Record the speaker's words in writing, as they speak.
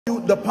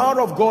The power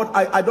of God,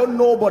 I don't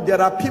know, but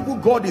there are people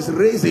God is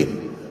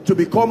raising to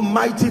become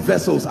mighty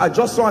vessels. I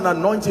just saw an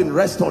anointing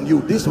rest on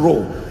you, this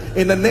role.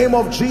 In the name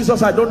of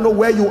Jesus, I don't know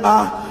where you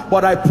are,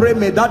 but I pray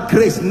may that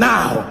grace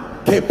now,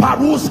 let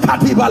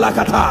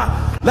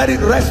it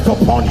rest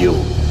upon you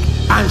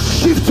and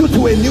shift you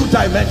to a new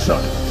dimension.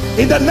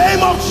 In the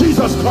name of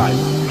Jesus Christ.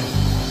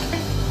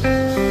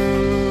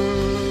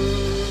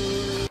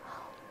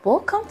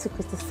 Welcome to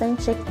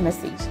Christocentric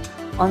Message.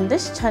 On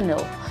this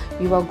channel,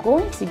 you are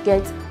going to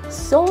get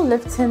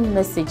soul-lifting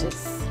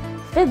messages,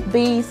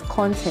 faith-based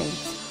content,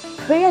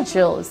 prayer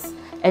drills,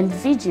 and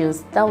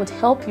videos that would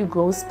help you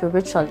grow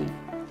spiritually.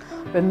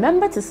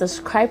 Remember to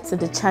subscribe to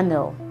the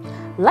channel,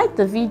 like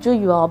the video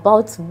you are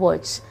about to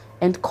watch,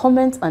 and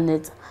comment on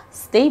it.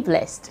 Stay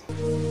blessed.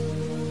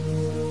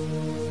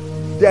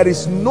 There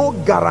is no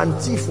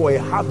guarantee for a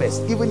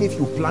harvest, even if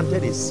you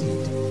planted a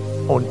seed,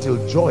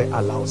 until joy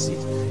allows it.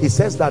 It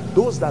says that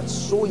those that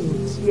sow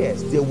in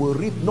tears, they will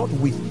reap not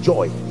with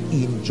joy,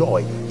 in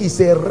joy. It's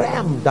a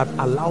realm that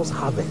allows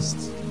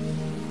harvest.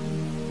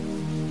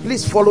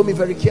 Please follow me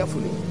very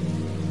carefully.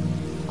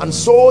 And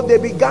so they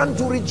began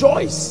to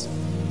rejoice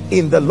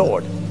in the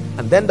Lord.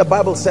 And then the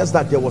Bible says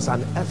that there was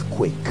an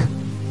earthquake.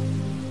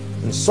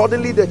 And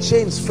suddenly the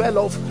chains fell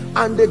off,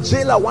 and the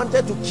jailer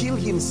wanted to kill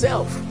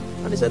himself.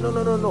 And he said,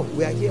 no,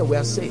 we are here, we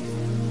are safe.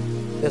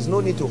 There's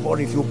no need to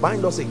hurry. If you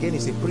bind us again,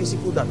 it's a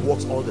principle that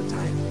works all the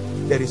time.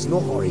 There is no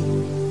hurry.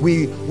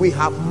 We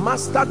have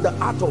mastered the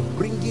art of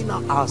bringing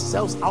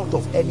ourselves out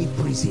of any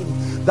prison.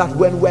 That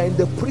when we're in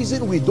the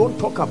prison, we don't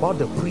talk about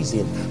the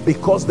prison,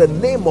 because the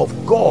name of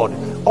God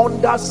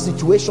under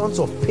situations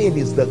of pain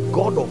is the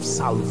God of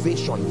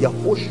salvation,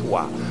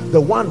 Yehoshua,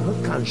 the one who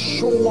can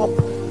show up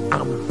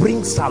and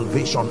bring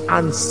salvation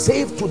and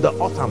save to the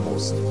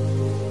uttermost.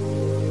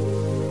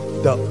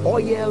 The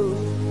oil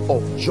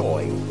of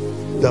joy,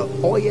 the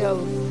oil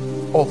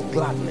of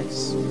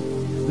gladness.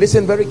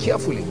 Listen very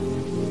carefully.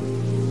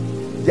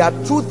 There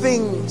are two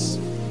things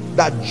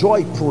that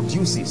joy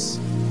produces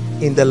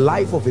in the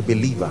life of a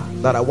believer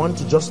that I want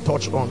to just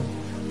touch on,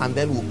 and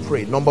then we'll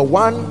pray. Number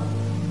one,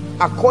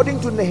 according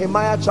to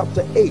Nehemiah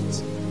chapter 8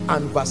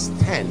 and verse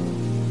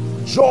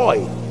 10,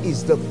 joy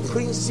is the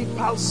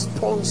principal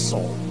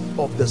sponsor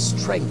of the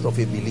strength of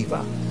a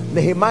believer.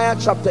 Nehemiah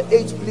chapter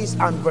 8, please,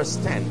 and verse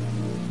 10.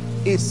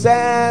 It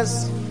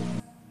says,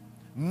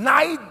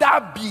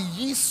 neither be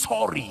ye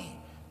sorry.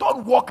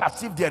 Don't walk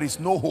as if there is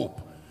no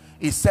hope.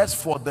 It says,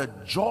 for the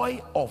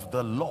joy of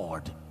the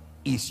Lord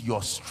is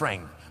your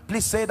strength.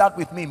 Please say that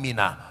with me,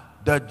 Mina.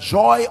 The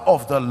joy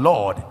of the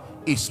Lord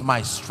is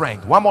my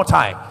strength. One more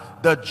time.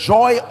 The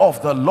joy of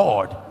the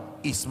Lord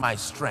is my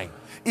strength.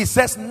 It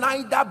says,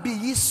 neither be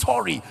ye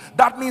sorry.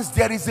 That means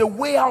there is a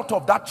way out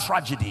of that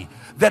tragedy.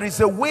 There is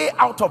a way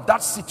out of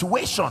that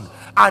situation.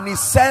 And it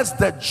says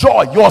the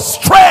joy, your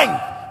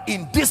strength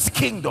in this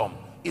kingdom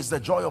is the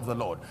joy of the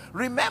Lord.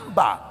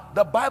 Remember,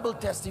 the Bible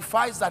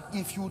testifies that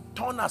if you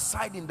turn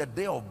aside in the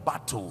day of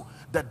battle,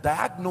 the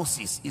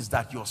diagnosis is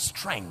that your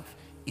strength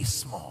is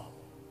small.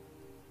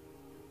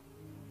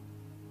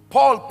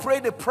 Paul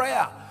prayed a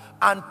prayer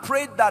and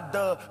prayed that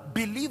the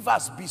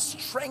believers be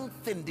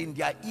strengthened in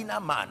their inner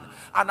man.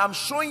 And I'm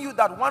showing you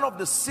that one of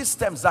the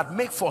systems that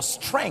make for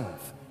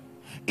strength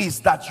is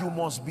that you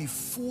must be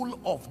full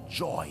of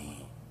joy.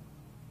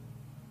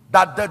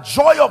 That the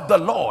joy of the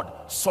Lord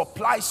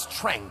supplies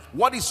strength.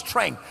 What is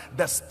strength?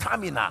 The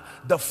stamina,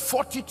 the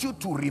fortitude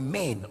to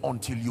remain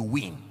until you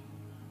win.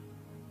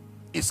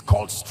 It's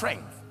called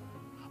strength.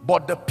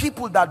 But the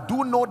people that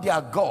do know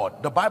their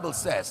God, the Bible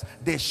says,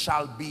 they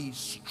shall be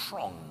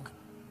strong.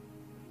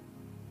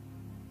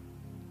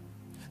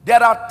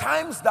 There are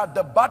times that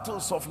the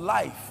battles of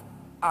life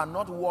are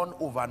not won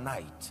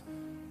overnight.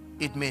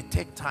 It may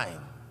take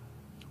time.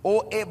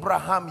 Oh,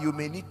 Abraham, you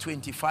may need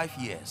 25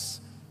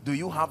 years. Do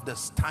you have the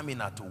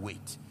stamina to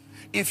wait?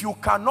 If you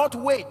cannot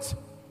wait,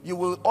 you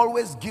will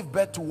always give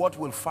birth to what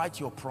will fight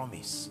your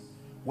promise.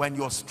 When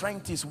your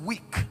strength is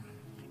weak,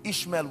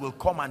 Ishmael will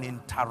come and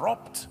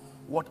interrupt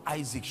what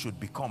Isaac should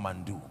become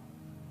and do.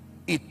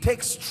 It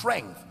takes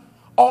strength.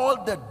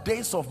 All the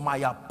days of my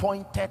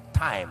appointed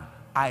time,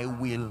 I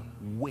will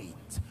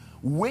wait.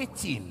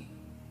 Waiting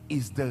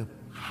is the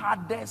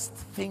hardest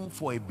thing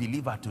for a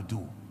believer to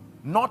do.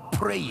 Not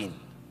praying,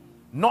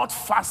 not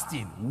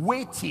fasting,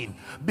 waiting.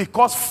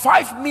 Because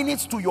 5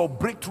 minutes to your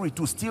breakthrough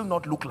to still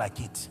not look like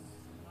it.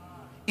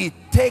 It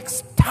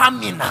takes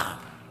stamina.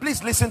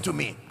 Please listen to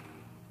me.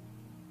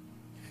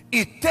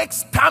 It takes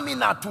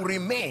stamina to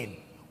remain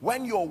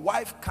when your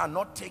wife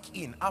cannot take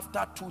in after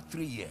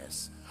 2-3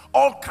 years.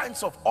 All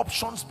kinds of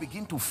options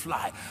begin to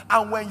fly,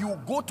 and when you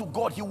go to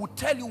God, he will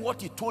tell you what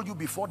he told you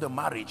before the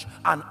marriage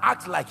and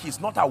act like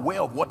he's not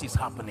aware of what is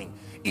happening.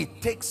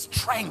 It takes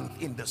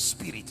strength in the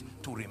spirit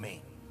to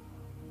remain.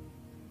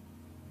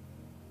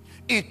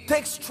 It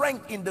takes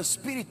strength in the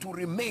spirit to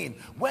remain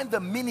when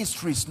the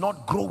ministry is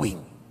not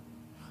growing,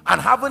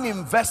 and having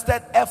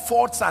invested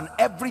efforts and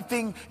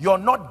everything, you're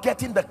not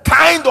getting the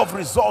kind of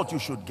result you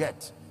should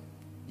get.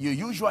 You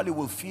usually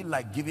will feel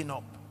like giving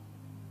up.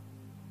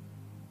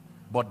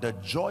 But the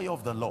joy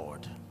of the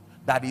Lord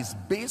that is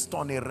based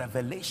on a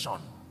revelation.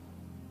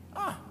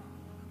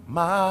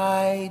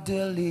 My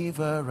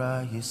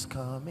deliverer is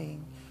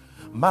coming.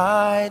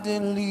 My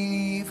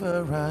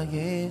deliverer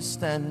is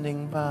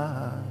standing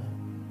by.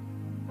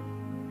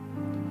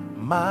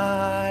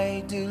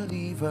 My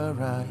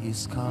deliverer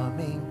is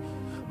coming.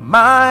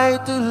 My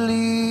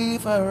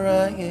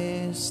deliverer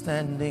is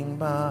standing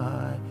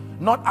by.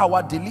 Not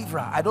our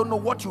deliverer. I don't know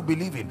what you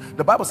believe in.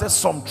 The Bible says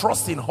some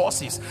trust in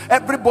horses.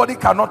 Everybody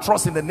cannot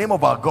trust in the name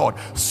of our God.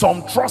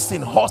 Some trust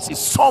in horses,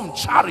 some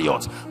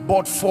chariots.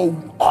 But for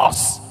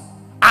us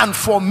and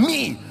for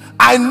me,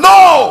 I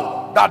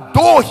know that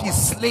though he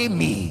slay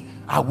me,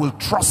 I will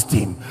trust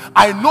him.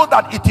 I know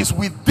that it is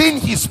within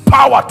his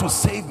power to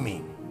save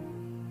me.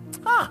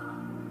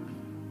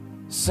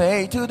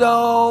 Say to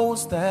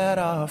those that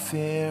are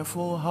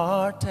fearful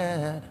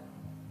hearted,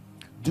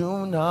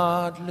 do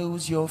not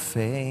lose your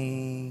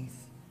faith.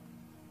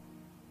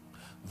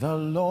 The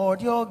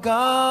Lord your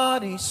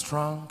God is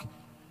strong,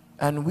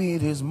 and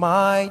with his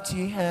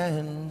mighty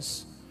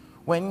hands,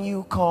 when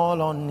you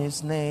call on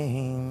his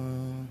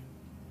name,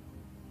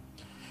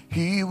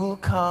 he will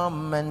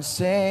come and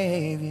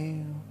save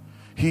you.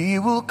 He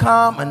will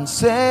come and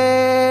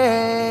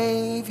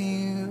save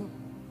you.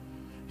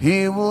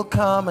 He will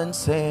come and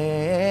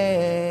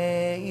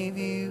save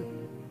you.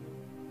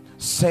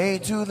 Say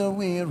to the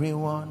weary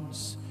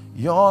ones,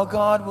 your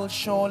God will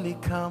surely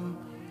come.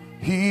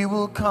 He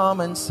will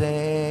come and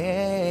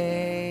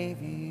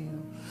save you.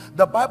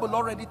 The Bible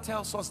already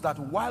tells us that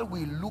while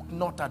we look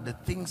not at the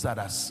things that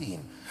are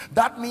seen,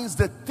 that means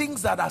the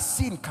things that are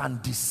seen can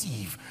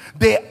deceive.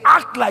 They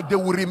act like they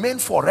will remain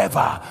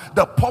forever.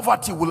 The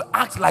poverty will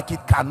act like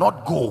it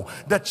cannot go.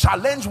 The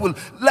challenge will,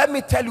 let me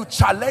tell you,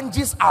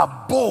 challenges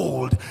are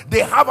bold.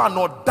 They have an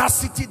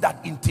audacity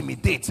that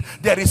intimidates.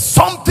 There is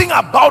something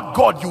about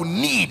God you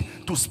need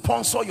to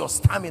sponsor your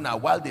stamina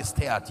while they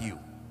stare at you.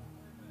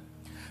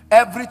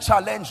 Every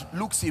challenge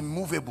looks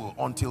immovable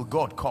until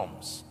God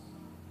comes.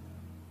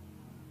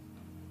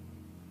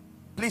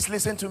 Please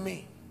listen to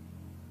me.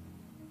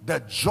 The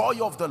joy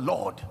of the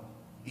Lord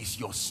is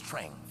your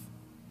strength.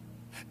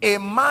 A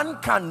man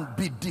can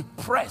be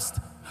depressed.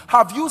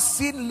 Have you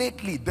seen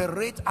lately the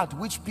rate at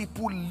which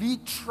people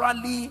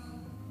literally,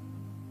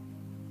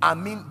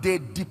 they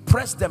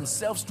depress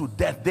themselves to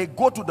death? They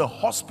go to the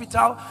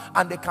hospital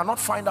and they cannot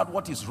find out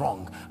what is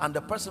wrong, and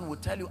the person will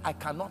tell you, I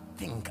cannot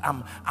think,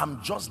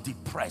 I'm just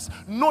depressed.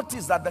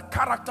 Notice that the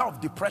character of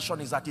depression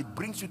is that it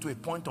brings you to a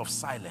point of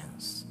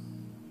silence,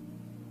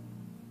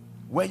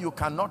 where you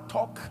cannot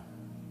talk,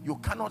 you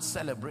cannot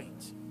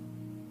celebrate.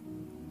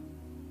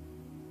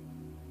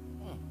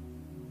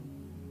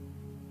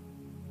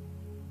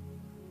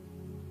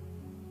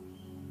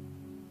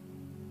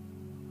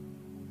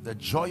 The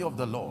joy of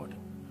the Lord,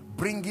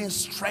 bringing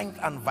strength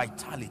and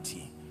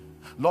vitality.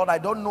 Lord, I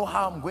don't know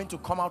how I'm going to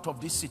come out of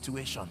this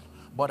situation,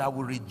 but I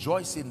will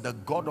rejoice in the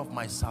God of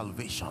my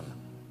salvation.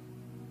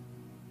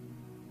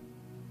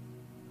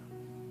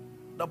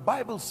 The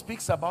Bible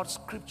speaks about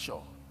scripture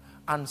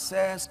and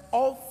says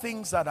all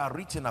things that are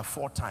written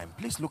aforetime.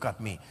 Please look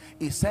at me.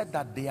 It said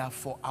that they are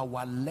for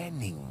our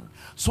learning,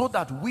 so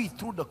that we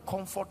through the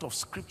comfort of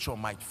scripture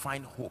might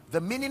find hope.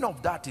 The meaning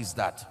of that is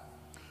that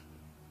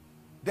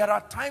there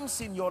are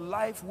times in your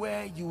life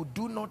where you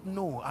do not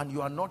know and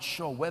you are not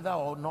sure whether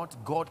or not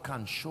God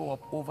can show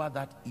up over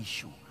that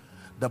issue.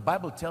 The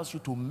Bible tells you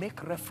to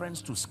make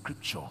reference to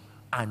scripture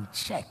and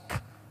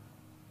check.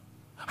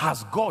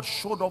 Has God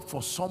showed up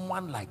for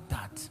someone like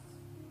that?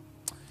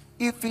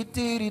 If he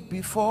did it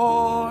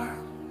before,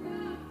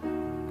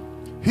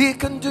 he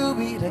can do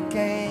it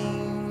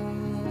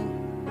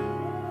again.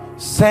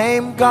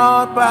 Same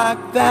God back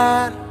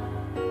then,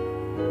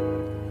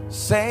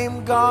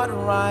 same God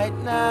right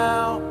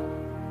now.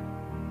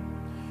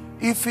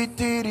 If he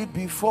did it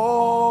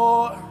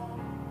before,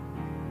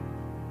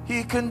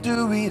 he can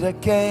do it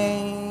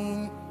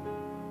again.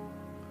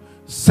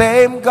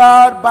 Same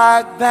God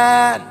back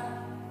then,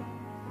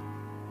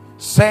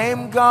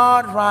 same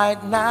God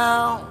right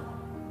now.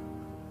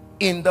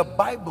 In the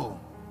Bible,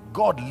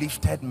 God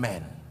lifted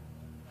men.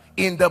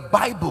 In the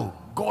Bible,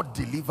 God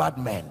delivered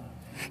men.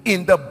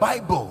 In the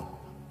Bible,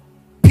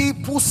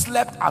 people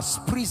slept as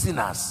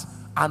prisoners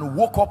and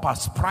woke up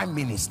as prime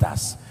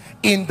ministers.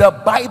 In the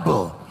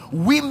Bible,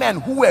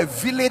 women who were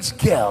village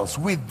girls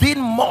within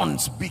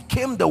months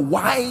became the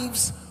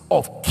wives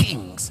of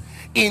kings.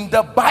 In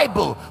the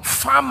Bible,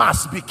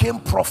 farmers became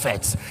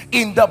prophets.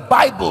 In the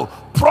Bible,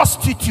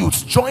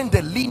 prostitutes joined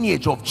the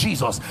lineage of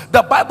Jesus.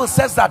 The Bible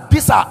says that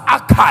these are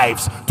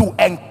archives to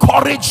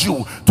encourage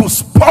you to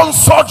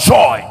sponsor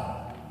joy,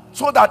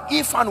 so that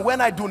if and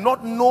when I do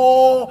not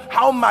know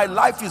how my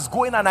life is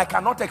going and I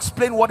cannot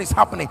explain what is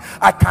happening,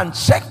 I can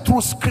check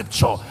through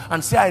scripture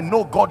and say, I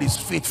know God is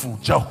faithful.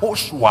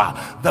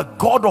 Jehoshua, the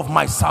God of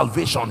my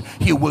salvation,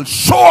 he will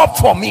show up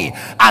for me.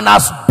 And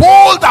as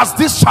bold as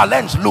this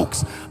challenge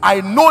looks,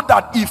 I know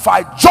that if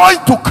I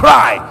join to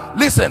cry,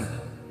 listen,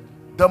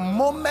 the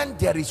moment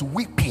there is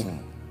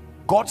weeping,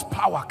 God's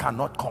power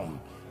cannot come.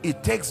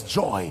 It takes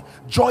joy.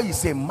 Joy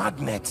is a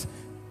magnet.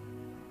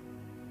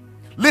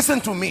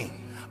 Listen to me.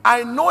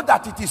 I know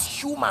that it is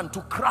human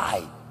to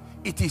cry.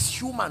 It is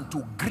human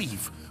to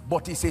grieve.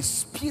 But it's a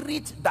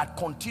spirit that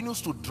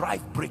continues to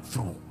drive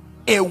breakthrough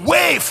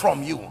away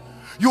from you.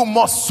 You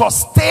must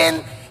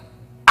sustain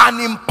an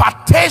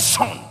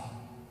impartation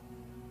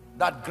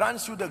that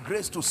grants you the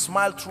grace to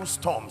smile through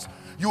storms.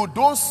 You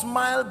don't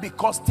smile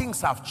because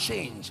things have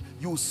changed.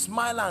 You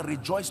smile and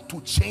rejoice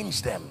to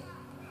change them.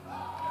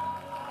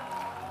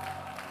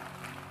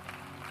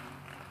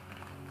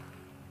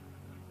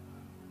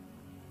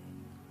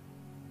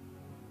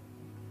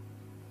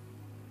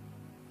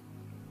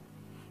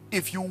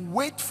 If you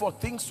wait for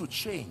things to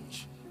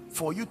change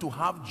for you to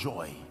have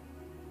joy,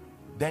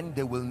 then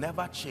they will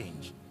never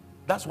change.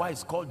 That's why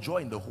it's called joy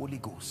in the Holy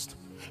Ghost.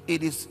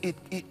 It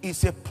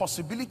is a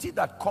possibility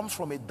that comes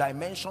from a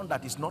dimension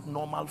that is not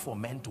normal for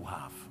men to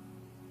have.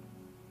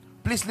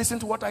 Please listen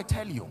to what I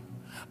tell you.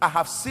 I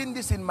have seen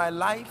this in my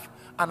life,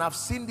 and I've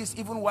seen this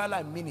even while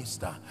I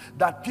minister,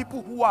 that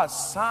people who are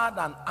sad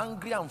and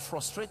angry and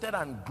frustrated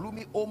and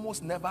gloomy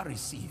almost never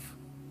receive.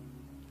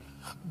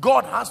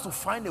 God has to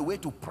find a way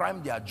to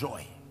prime their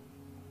joy.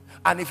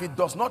 And if it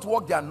does not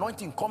work, the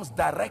anointing comes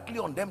directly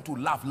on them to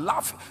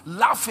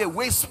laugh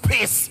away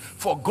space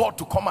for God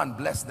to come and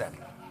bless them.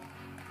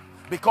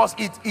 Because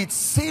it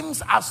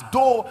seems as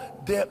though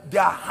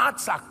their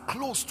hearts are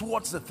closed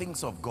towards the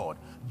things of God.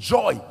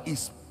 Joy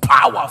is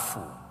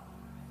powerful.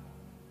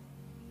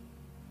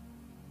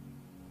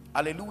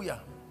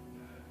 Hallelujah.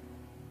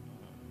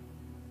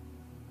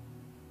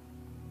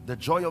 The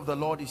joy of the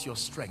Lord is your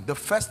strength. The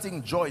first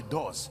thing joy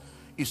does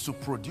is to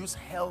produce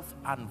health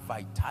and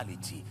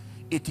vitality.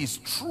 It is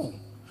true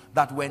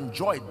that when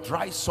joy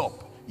dries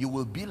up, you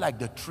will be like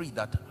the tree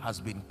that has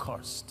been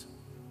cursed.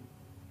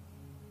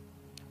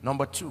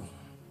 Number two,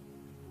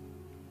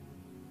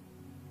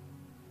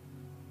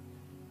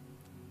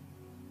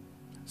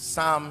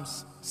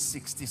 Psalms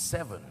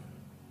 67.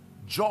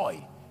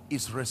 Joy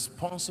is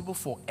responsible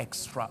for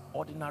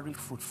extraordinary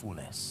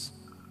fruitfulness.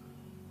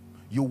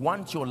 You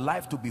want your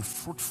life to be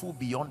fruitful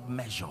beyond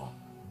measure.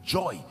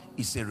 Joy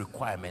is a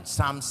requirement.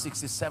 Psalm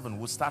 67,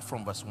 we'll start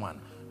from verse 1.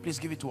 Please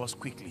give it to us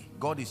quickly.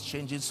 God is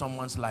changing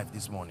someone's life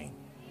this morning.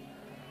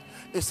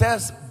 It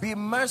says, be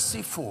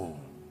merciful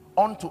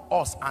unto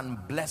us and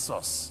bless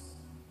us,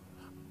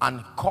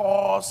 and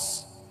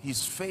cause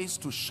his face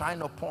to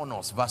shine upon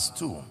us. Verse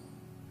 2.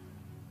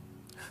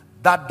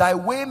 That thy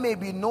way may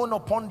be known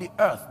upon the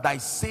earth, thy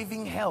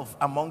saving health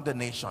among the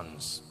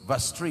nations.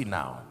 Verse 3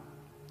 now.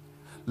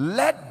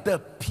 Let the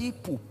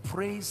people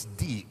praise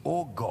thee,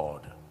 O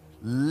God.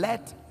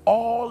 Let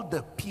all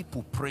the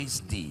people praise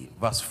thee.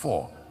 Verse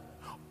 4.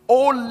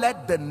 Oh,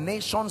 let the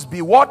nations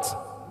be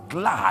what?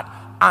 Glad,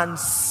 and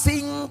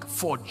sing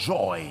for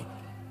joy.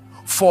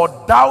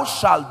 For thou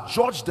shalt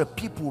judge the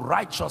people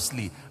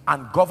righteously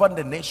and govern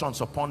the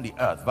nations upon the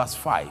earth. Verse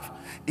 5.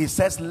 It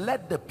says,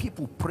 let the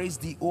people praise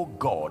thee, O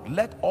God.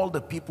 Let all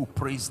the people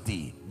praise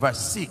thee. Verse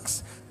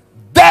 6.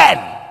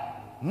 Then,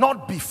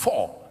 not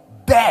before,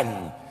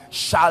 then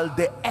shall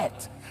the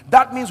earth.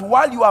 That means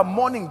while you are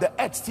mourning, the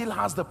earth still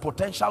has the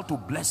potential to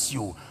bless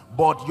you,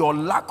 but your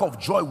lack of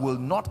joy will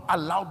not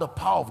allow the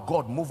power of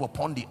God move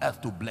upon the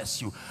earth to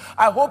bless you.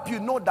 I hope you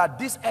know that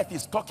this earth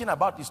is talking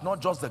about is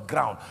not just the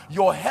ground.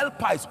 Your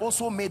helper is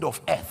also made of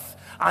earth,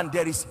 and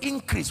there is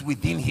increase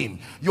within him.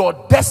 Your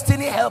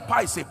destiny helper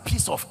is a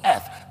piece of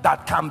earth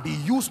that can be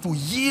used to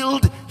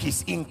yield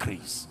his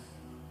increase.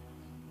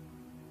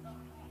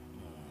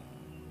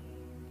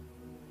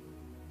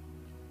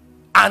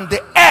 And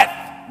the earth,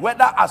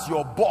 whether as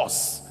your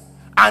boss,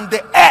 and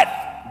the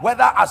earth,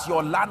 whether as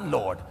your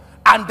landlord,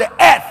 and the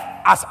earth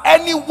as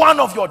any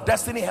one of your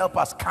destiny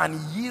helpers, can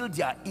yield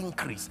their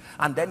increase.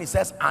 And then it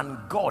says, and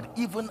God,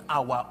 even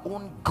our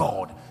own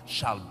God,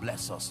 shall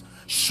bless us.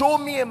 Show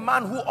me a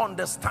man who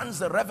understands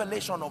the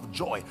revelation of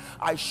joy.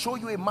 I show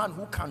you a man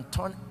who can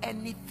turn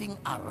anything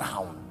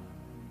around.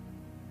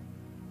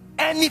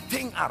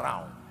 Anything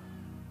around.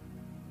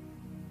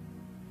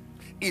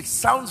 It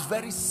sounds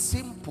very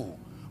simple,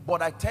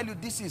 but I tell you,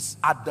 this is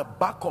at the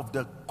back of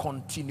the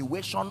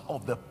continuation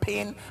of the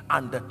pain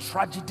and the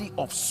tragedy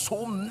of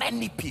so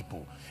many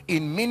people.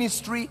 In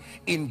ministry,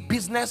 in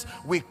business,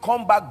 we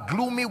come back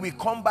gloomy, we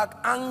come back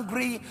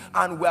angry,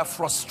 and we are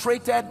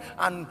frustrated.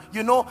 And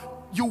you know,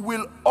 you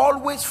will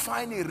always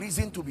find a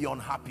reason to be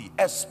unhappy,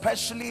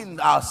 especially in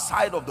our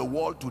side of the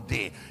world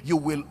today. You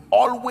will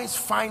always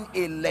find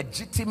a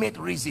legitimate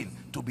reason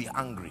to be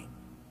angry.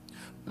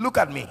 Look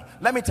at me.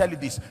 Let me tell you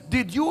this.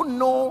 Did you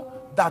know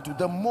that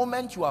the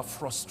moment you are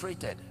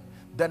frustrated,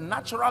 the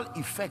natural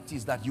effect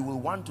is that you will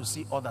want to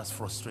see others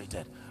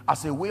frustrated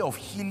as a way of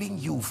healing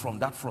you from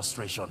that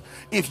frustration?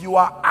 If you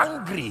are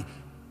angry,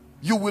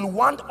 you will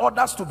want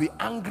others to be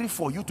angry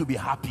for you to be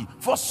happy.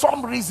 For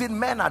some reason,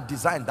 men are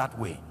designed that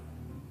way.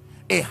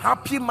 A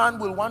happy man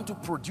will want to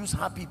produce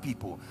happy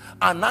people.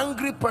 An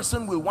angry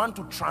person will want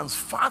to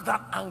transfer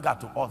that anger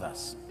to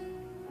others.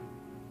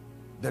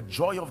 The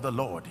joy of the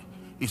Lord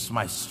is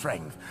my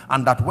strength,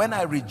 and that when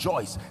I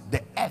rejoice,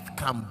 the earth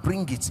can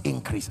bring its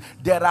increase.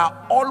 There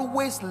are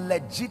always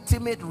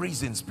legitimate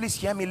reasons. Please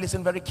hear me,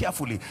 listen very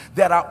carefully.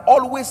 There are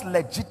always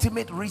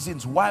legitimate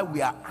reasons why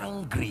we are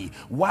angry,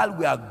 while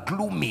we are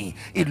gloomy.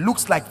 It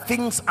looks like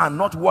things are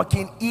not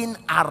working in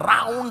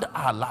around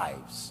our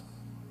lives.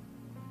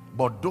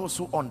 But those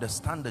who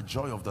understand the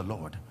joy of the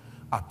Lord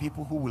are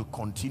people who will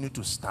continue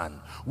to stand.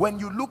 When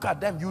you look at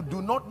them, you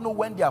do not know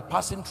when they are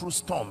passing through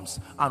storms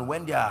and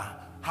when they are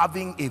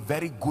having a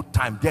very good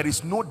time. There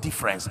is no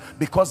difference,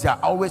 because they are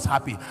always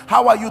happy.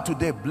 How are you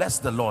today? Bless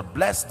the Lord.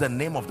 Bless the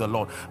name of the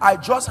Lord. I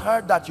just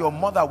heard that your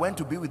mother went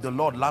to be with the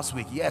Lord last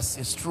week. Yes,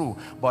 it's true,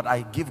 but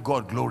I give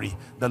God glory.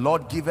 The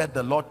Lord giveth,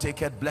 the Lord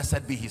taketh,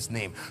 blessed be his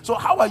name. So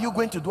how are you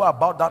going to do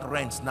about that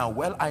rent now?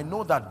 Well, I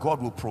know that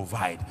God will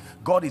provide.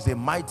 God is a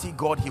mighty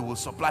God. He will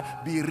supply.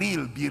 Be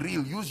real, be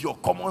real. Use your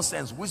common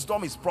sense.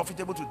 Wisdom is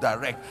profitable to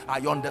direct. I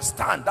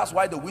understand. That's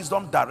why the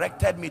wisdom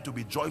directed me to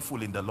be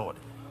joyful in the Lord.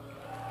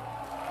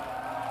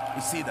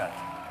 You see that?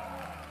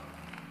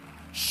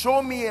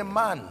 Show me a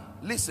man.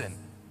 Listen,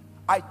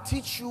 I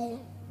teach you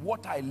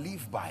what I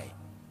live by.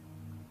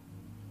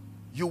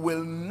 You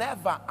will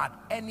never at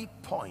any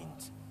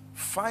point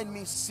find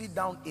me sit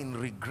down in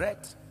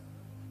regret,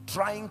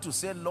 trying to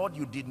say, Lord,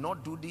 you did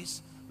not do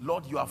this.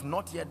 Lord, you have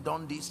not yet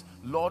done this.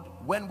 Lord,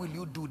 when will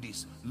you do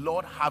this?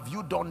 Lord, have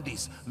you done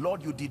this?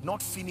 Lord, you did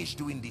not finish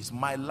doing this.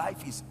 My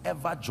life is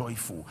ever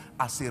joyful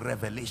as a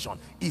revelation.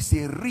 It's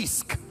a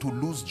risk to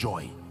lose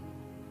joy.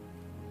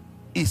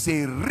 It's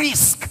a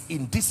risk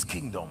in this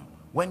kingdom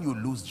when you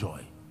lose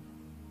joy.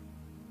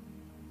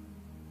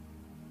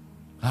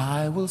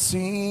 I will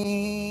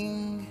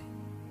sing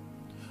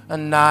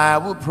and I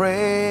will praise,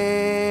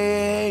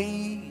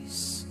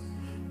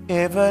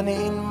 even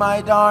in my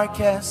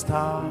darkest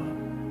hour,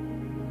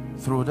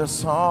 through the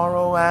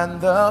sorrow and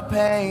the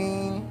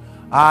pain.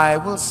 I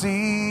will sing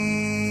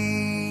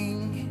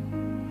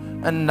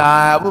and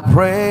I will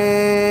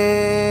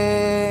praise.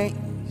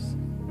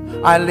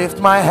 I lift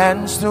my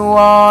hands to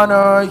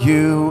honor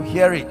you.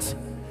 Hear it.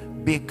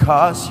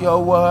 Because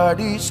your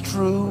word is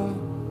true.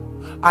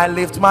 I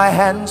lift my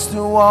hands to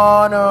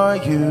honor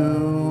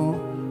you.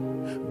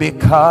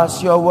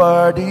 Because your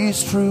word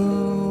is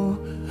true.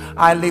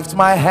 I lift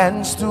my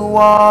hands to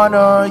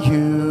honor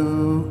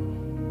you.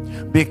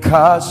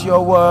 Because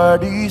your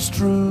word is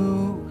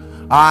true.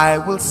 I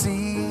will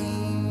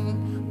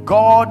sing.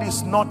 God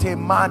is not a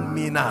man,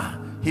 Mina.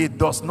 He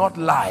does not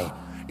lie.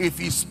 If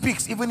he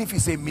speaks, even if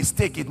it's a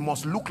mistake, it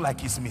must look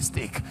like his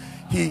mistake.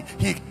 He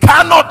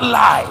cannot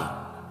lie.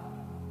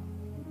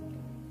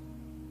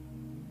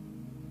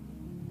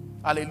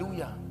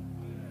 Hallelujah.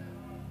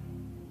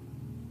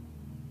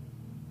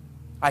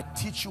 I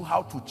teach you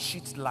how to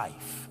cheat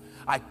life.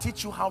 I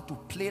teach you how to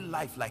play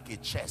life like a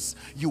chess.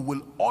 You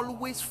will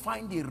always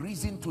find a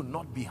reason to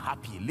not be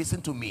happy.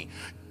 Listen to me.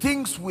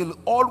 Things will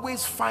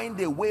always find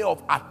a way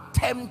of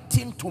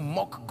attempting to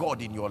mock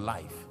God in your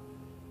life.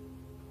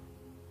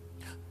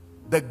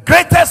 The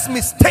greatest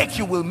mistake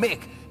you will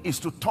make is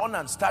to turn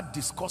and start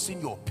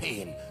discussing your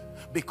pain,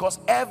 because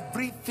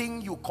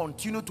everything you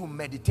continue to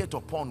meditate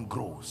upon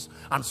grows,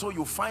 and so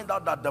you find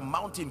out that the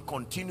mountain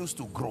continues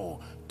to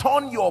grow.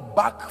 Turn your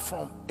back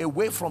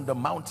away from the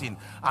mountain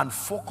and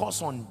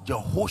focus on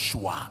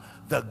Jehoshua,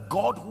 the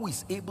God who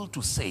is able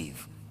to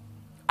save.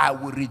 I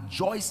will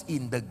rejoice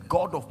in the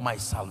God of my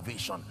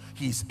salvation.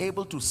 He is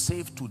able to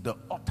save to the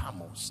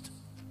uttermost.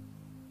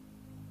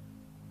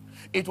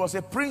 It was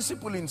a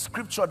principle in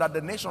scripture that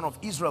the nation of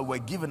Israel were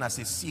given as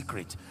a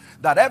secret,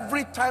 that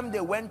every time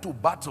they went to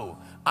battle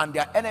and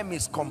their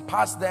enemies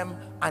compassed them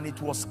and it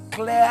was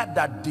clear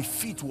that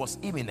defeat was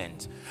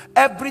imminent,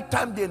 every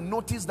time they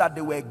noticed that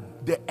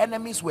the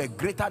enemies were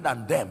greater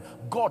than them,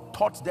 God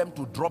taught them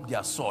to drop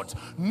their swords.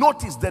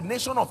 Notice, the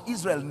nation of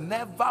Israel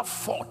never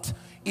fought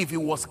if it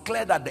was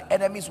clear that the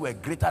enemies were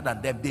greater than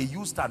them. They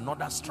used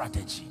another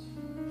strategy.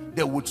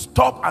 They would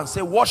stop and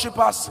say,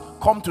 worshippers,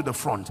 come to the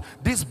front.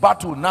 This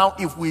battle now,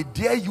 if we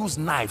dare use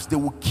knives, they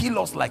will kill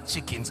us like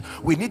chickens.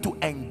 We need to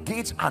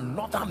engage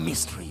another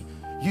mystery.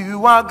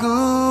 You are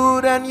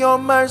good and your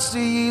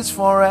mercy is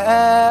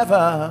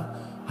forever.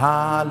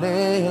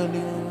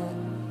 Hallelujah.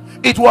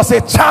 It was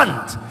a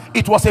chant.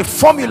 It was a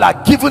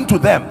formula given to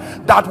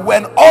them that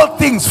when all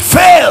things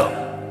fail,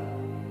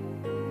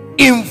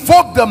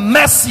 invoke the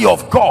mercy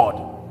of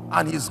God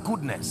and his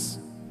goodness,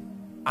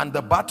 and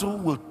the battle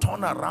will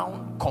turn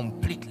around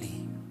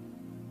completely.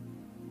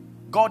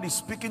 God is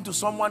speaking to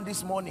someone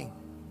this morning.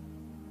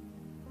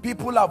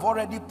 People have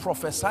already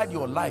prophesied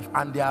your life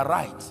and they are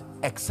right,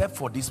 except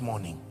for this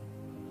morning.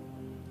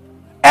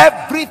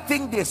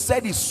 Everything they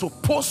said is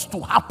supposed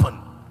to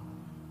happen.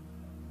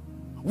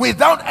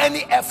 Without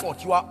any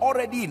effort, you are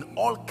already in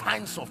all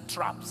kinds of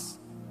traps.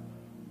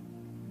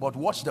 But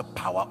watch the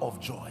power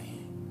of joy.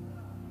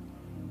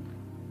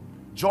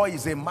 Joy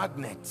is a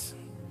magnet.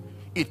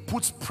 It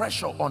puts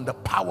pressure on the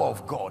power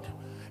of God.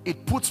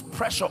 It puts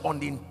pressure on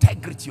the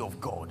integrity of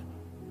God.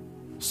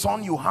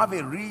 Son, you have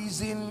a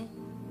reason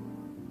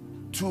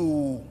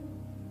to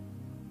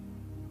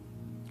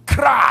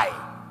cry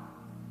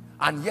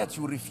and yet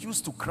you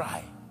refuse to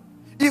cry.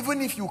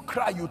 Even if you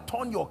cry, you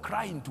turn your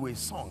cry into a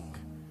song,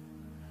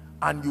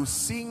 and you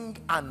sing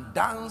and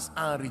dance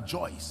and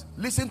rejoice.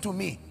 Listen to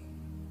me.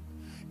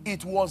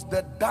 It was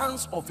the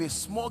dance of a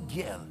small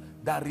girl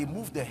that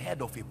removed the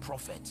head of a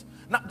prophet.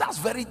 Now that's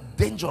very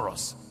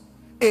dangerous.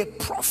 A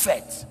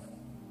prophet,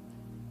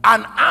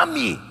 an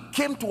army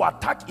came to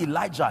attack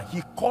Elijah.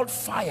 He called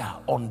fire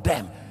on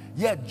them.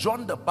 Yet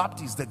John the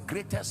Baptist, the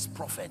greatest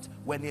prophet,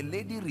 when a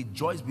lady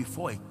rejoiced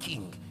before a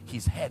king,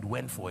 his head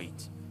went for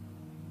it.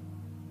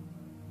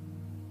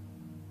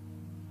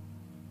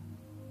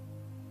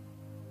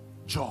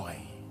 Joy.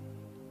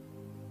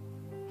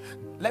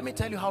 Let me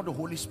tell you how the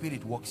Holy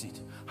Spirit works it.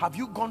 Have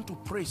you gone to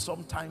pray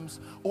sometimes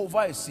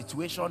over a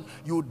situation?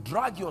 You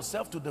drag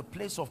yourself to the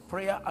place of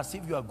prayer as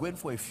if you are going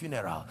for a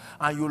funeral,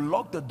 and you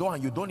lock the door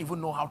and you don't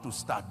even know how to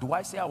start. Do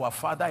I say our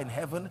Father in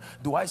heaven?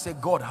 Do I say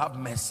God have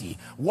mercy?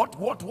 What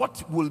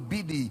will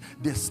be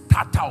the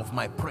starter of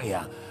my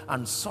prayer?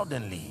 And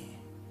suddenly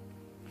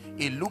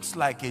it looks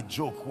like a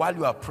joke while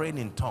you are praying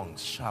in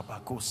tongues.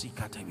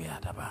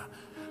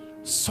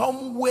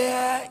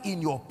 Somewhere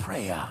in your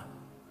prayer,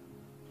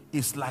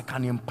 it's like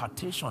an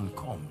impartation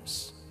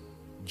comes.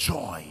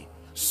 Joy.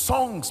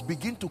 Songs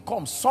begin to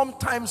come.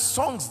 Sometimes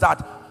songs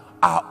that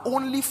are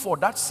only for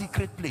that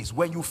secret place.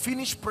 When you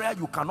finish prayer,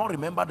 you cannot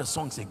remember the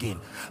songs again.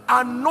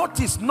 And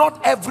notice,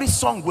 not every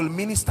song will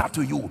minister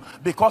to you,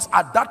 because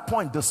at that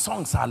point the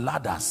songs are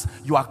ladders.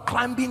 You are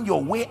climbing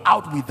your way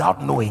out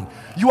without knowing.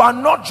 You are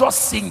not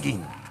just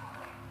singing.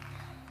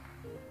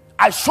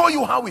 I show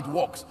you how it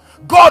works.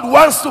 God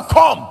wants to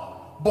come,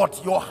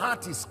 but your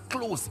heart is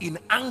closed in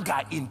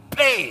anger, in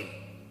pain.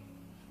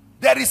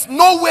 There is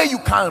no way you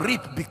can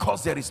reap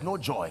because there is no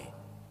joy.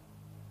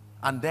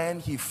 And then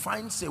he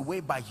finds a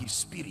way by his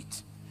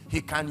spirit.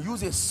 He can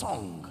use a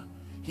song.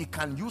 He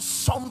can use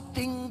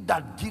something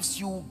that gives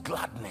you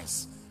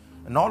gladness.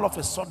 And all of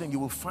a sudden you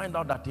will find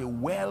out that a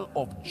well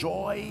of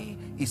joy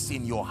is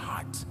in your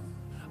heart.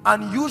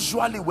 And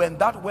usually when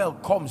that well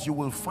comes, you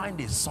will find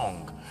a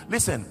song.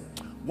 Listen,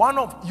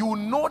 you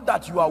know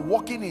that you are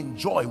walking in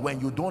joy when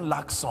you don't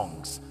lack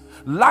songs.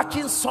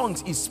 Lacking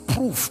songs is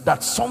proof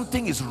that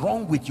something is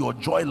wrong with your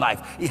joy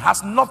life. It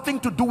has nothing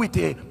to do with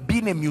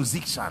being a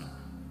musician.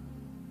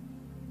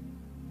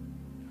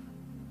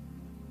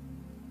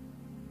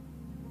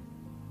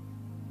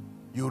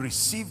 You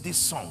receive these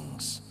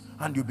songs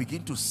and you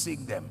begin to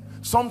sing them.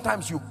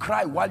 Sometimes you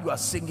cry while you are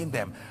singing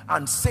them,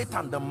 and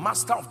Satan, the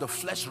master of the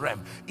flesh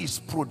realm, is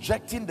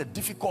projecting the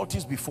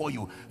difficulties before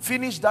you.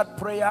 Finish that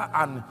prayer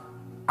and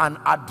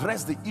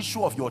address the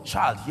issue of your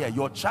child here.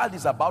 Your child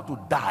is about to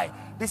die.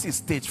 This is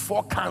stage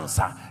 4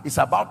 cancer. It's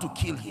about to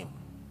kill him.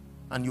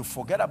 And you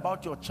forget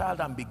about your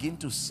child and begin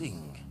to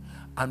sing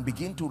and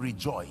begin to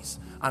rejoice.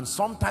 And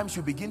sometimes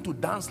you begin to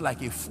dance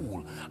like a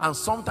fool. And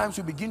sometimes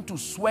you begin to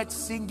sweat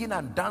singing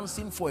and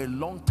dancing for a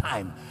long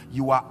time.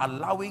 You are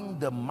allowing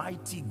the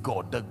mighty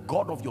God, the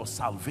God of your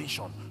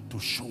salvation, to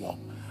show up.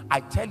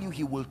 I tell you,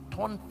 he will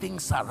turn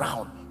things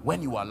around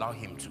when you allow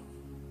him to.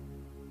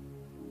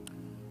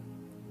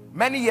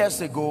 Many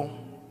years ago,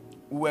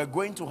 we were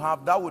going to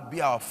have, that would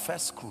be our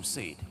first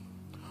crusade.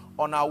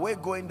 On our way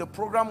going, the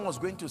program was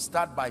going to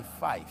start by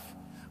 5.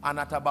 And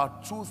at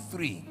about 2,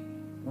 3,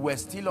 we were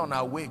still on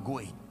our way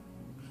going.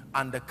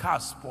 And the car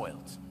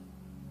spoiled.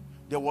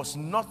 There was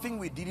nothing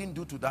we didn't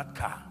do to that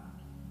car.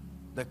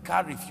 The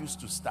car refused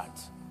to start.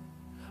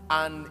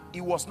 And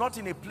it was not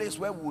in a place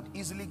where we would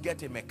easily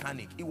get a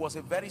mechanic. It was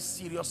a very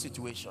serious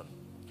situation.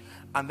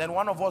 And then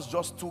one of us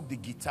just took the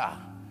guitar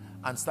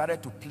and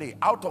started to play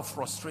out of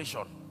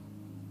frustration.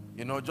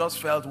 You know, just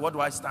felt, what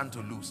do I stand to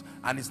lose?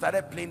 And he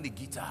started playing the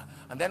guitar.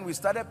 And then we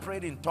started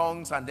praying in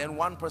tongues, and then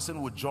one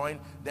person would join,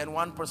 then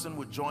one person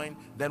would join,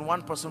 then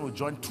one person would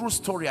join. True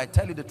story, I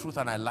tell you the truth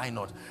and I lie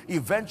not.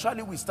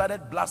 Eventually we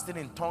started blasting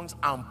in tongues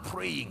and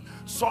praying.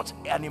 Such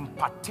an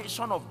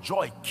impartation of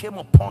joy came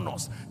upon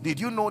us. Did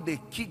you know they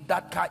kicked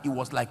that car? It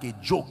was like a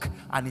joke,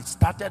 and it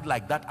started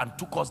like that and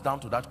took us down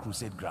to that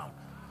crusade ground.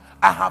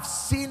 I have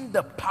seen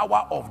the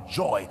power of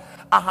joy.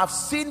 I have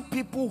seen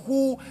people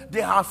who they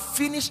have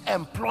finished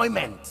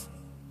employment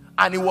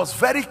and it was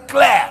very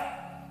clear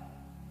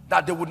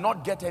that they would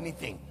not get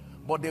anything,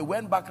 but they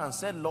went back and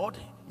said, Lord,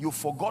 you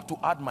forgot to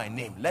add my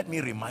name. Let me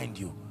remind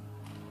you.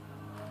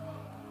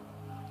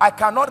 I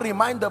cannot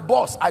remind the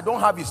boss. I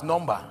don't have his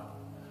number.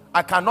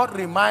 I cannot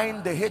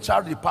remind the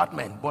HR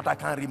department, but I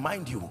can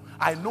remind you.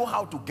 I know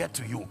how to get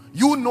to you.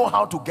 You know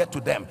how to get to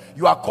them.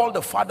 You are called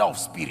the father of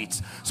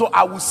spirits. So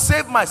I will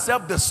save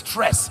myself the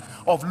stress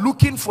of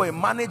looking for a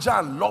manager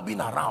and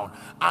lobbying around.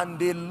 And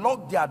they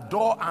lock their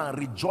door and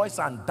rejoice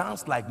and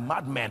dance like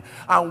madmen.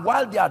 And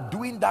while they are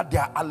doing that, they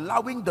are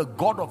allowing the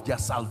God of their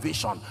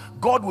salvation.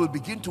 God will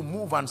begin to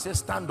move and say,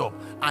 stand up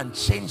and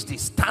change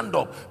this. Stand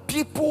up.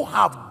 People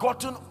have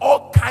gotten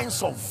all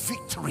kinds of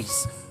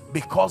victories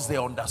because they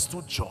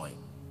understood joy.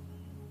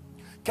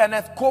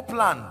 Kenneth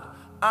Copeland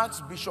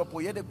asked Bishop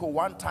Oyedepo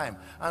one time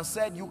and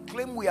said, you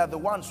claim we are the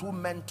ones who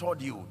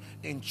mentored you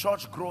in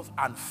church growth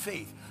and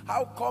faith.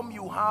 How come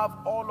you have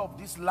all of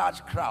this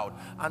large crowd?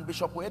 And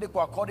Bishop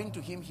Oyedepo, according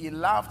to him, he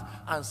laughed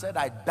and said,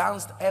 I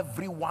danced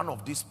every one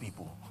of these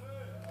people.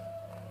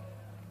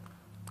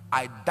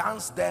 I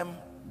danced them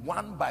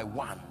one by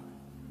one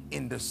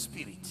in the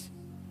spirit.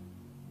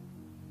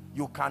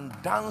 You can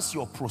dance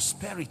your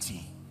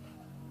prosperity.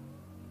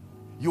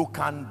 You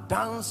can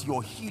dance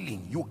your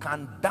healing. You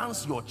can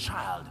dance your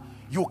child.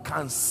 You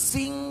can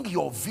sing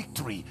your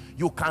victory.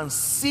 You can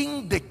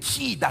sing the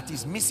key that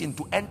is missing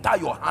to enter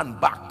your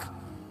hand back.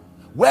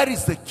 Where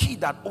is the key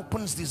that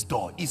opens this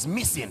door? Is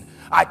missing.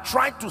 I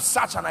tried to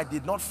search and I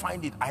did not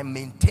find it. I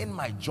maintain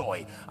my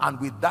joy, and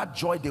with that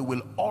joy there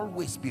will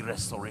always be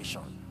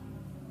restoration.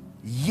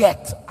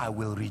 Yet I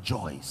will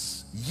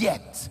rejoice.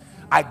 Yet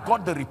I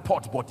got the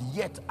report, but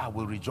yet I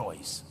will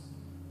rejoice.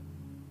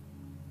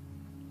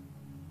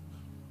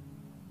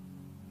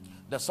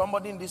 There's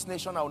somebody in this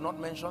nation, I will not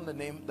mention the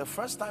name. The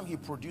first time he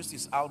produced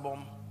his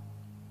album,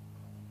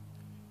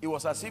 it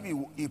was as if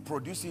he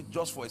produced it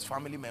just for his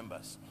family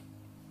members.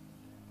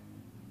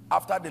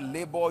 After the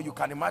labor, you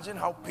can imagine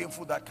how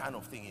painful that kind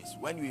of thing is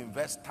when you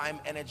invest time,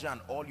 energy, and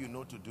all you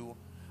know to do.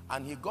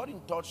 And he got in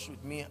touch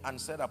with me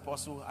and said,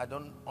 Apostle, I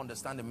don't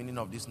understand the meaning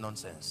of this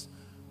nonsense.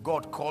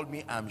 God called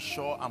me. I'm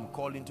sure I'm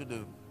called into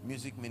the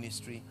music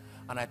ministry.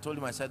 And I told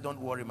him, I said,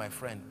 don't worry, my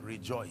friend,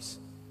 rejoice.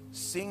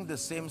 Sing the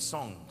same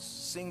songs.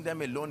 Sing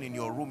them alone in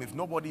your room. If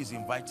nobody is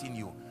inviting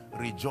you,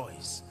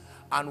 rejoice.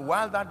 And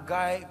while that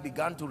guy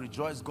began to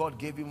rejoice, God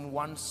gave him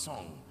one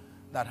song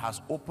that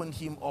has opened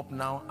him up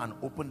now and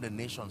opened the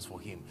nations for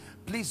him.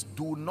 Please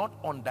do not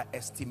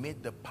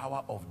underestimate the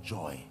power of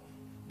joy.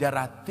 There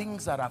are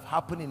things that have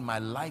happened in my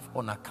life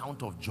on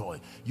account of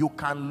joy. You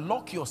can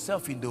lock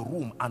yourself in the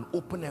room and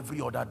open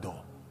every other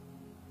door.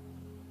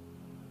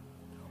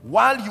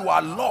 While you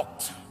are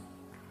locked,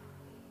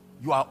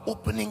 you are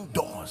opening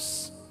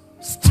doors,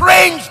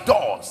 strange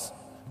doors,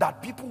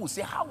 that people will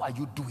say, how are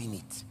you doing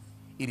it?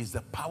 It is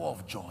the power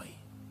of joy,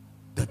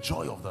 the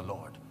joy of the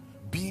Lord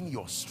being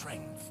your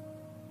strength.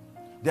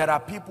 There are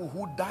people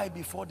who die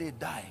before they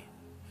die.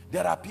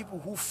 There are people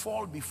who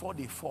fall before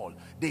they fall.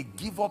 They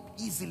give up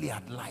easily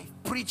at life.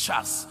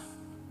 Preachers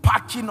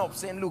packing up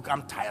saying, look,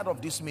 I'm tired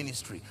of this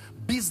ministry.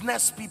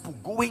 Business people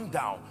going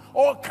down.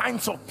 All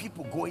kinds of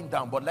people going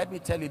down. But let me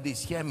tell you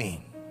this, hear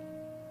me.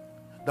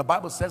 The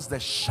Bible says the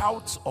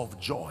shouts of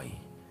joy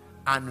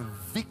and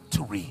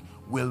victory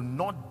will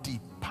not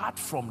depart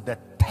from the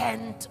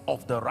tent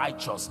of the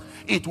righteous.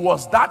 It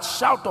was that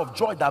shout of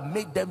joy that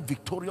made them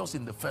victorious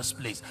in the first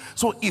place.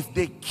 So if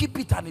they keep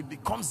it and it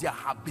becomes their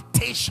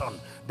habitation,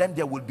 then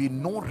there will be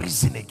no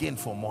reason again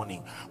for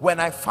mourning. When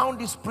I found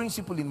this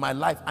principle in my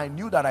life, I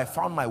knew that I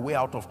found my way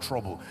out of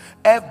trouble.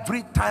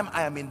 Every time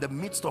I am in the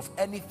midst of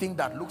anything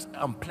that looks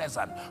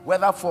unpleasant,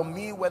 whether for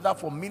me, whether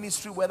for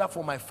ministry, whether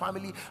for my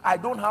family, I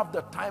don't have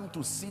the time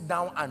to sit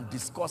down and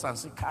discuss and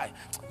say, Kai,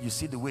 you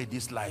see the way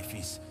this life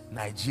is.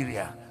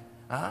 Nigeria,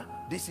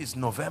 this is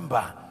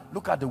November,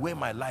 look at the way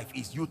my life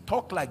is. You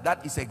talk like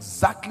that, is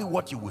exactly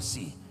what you will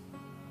see.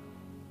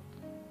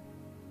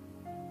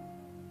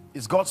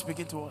 Is God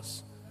speaking to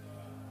us?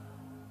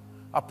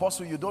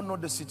 Apostle, you don't know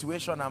the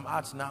situation I'm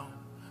at now.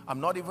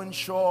 I'm not even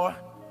sure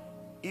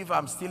if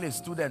I'm still a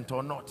student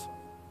or not.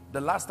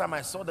 The last time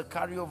I saw the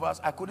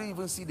carryovers, I couldn't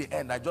even see the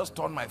end. I just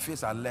turned my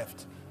face and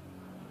left.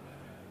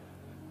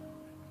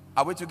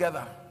 Are we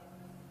together?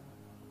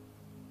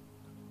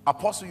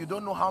 Apostle, you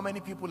don't know how many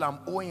people I'm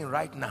owing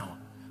right now.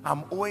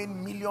 I'm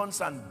owing millions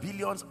and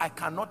billions. I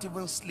cannot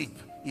even sleep.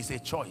 It's a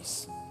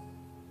choice.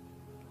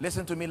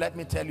 Listen to me, let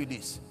me tell you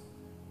this.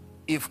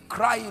 If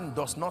crying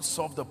does not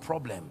solve the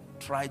problem,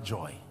 try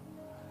joy.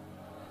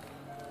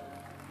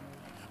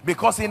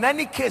 Because in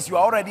any case, you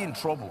are already in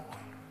trouble.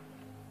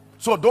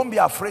 So don't be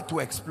afraid to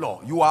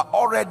explore. You are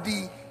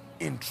already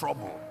in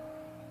trouble.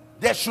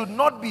 There should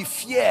not be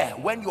fear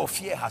when your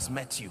fear has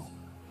met you.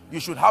 You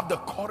should have the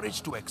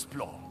courage to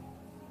explore.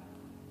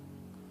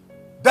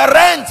 The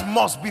rent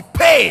must be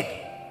paid.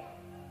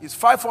 It's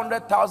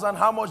 500,000.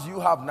 How much do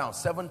you have now?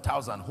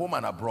 7,000, home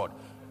and abroad.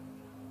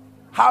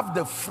 Have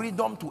the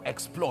freedom to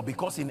explore,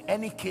 because in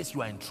any case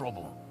you are in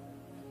trouble.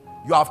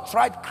 You have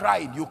tried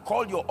crying. You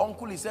called your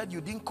uncle. He said,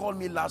 you didn't call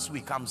me last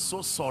week. I'm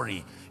so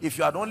sorry. If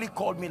you had only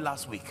called me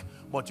last week.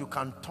 But you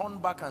can turn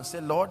back and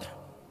say, Lord,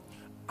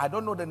 I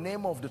don't know the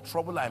name of the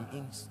trouble I'm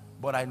in,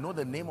 but I know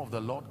the name of the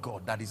Lord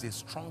God that is a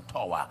strong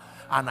tower,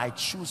 and I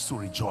choose to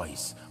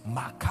rejoice. And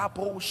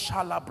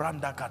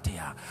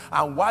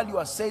while you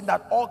are saying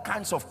that, all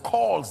kinds of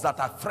calls that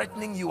are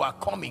threatening you are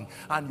coming,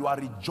 and you are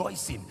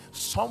rejoicing.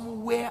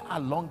 Somewhere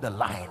along the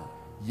line,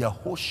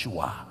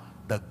 Yehoshua,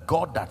 the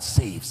God that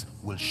saves,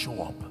 will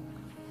show up.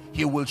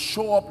 He will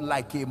show up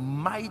like a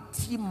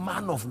mighty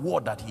man of war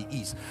that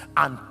he is,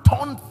 and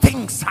turn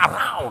things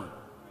around.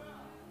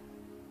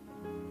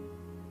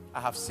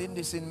 I have seen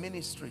this in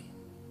ministry.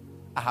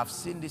 I have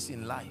seen this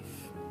in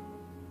life.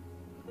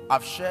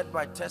 I've shared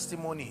my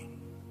testimony.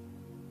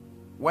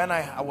 When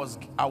I was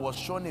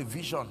shown a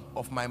vision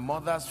of my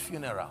mother's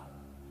funeral,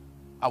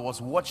 I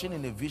was watching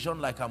in a vision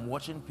like I'm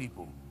watching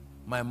people.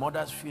 My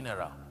mother's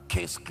funeral,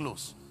 case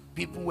closed.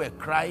 People were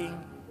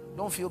crying.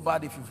 Don't feel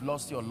bad if you've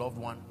lost your loved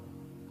one.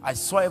 I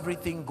saw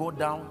everything go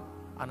down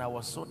and I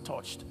was so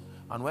touched.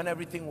 And when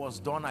everything was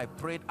done, I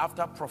prayed.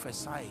 After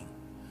prophesying,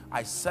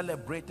 I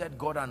celebrated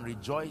God and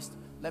rejoiced.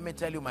 Let me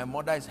tell you, my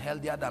mother is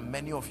healthier than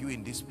many of you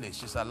in this place.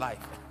 She's alive.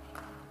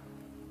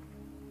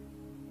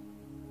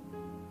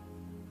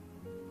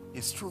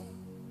 It's true.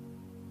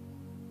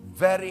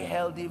 Very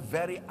healthy,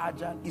 very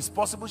agile. It's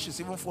possible she's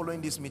even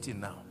following this meeting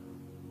now.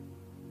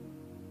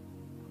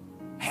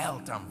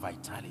 Health and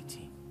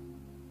vitality.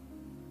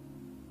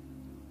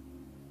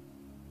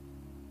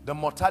 The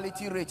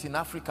mortality rate in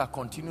Africa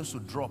continues to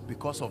drop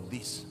because of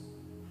this.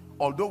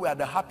 Although we are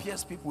the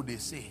happiest people, they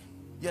say,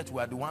 yet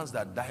we are the ones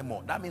that die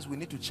more. That means we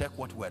need to check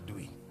what we are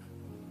doing.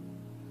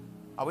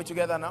 Are we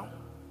together now?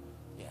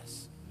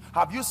 Yes.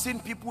 Have you seen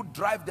people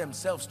drive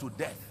themselves to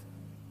death?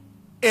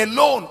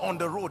 Alone on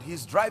the road,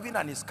 he's driving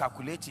and he's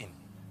calculating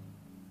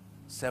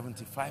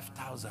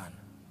 75,000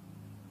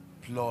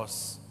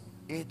 plus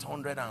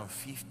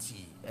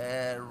 850,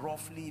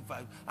 roughly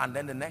 5, and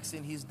then the next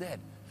thing he's dead.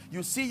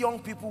 You see young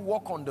people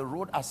walk on the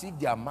road as if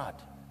they are mad.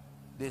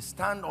 They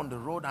stand on the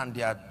road and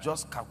they are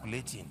just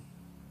calculating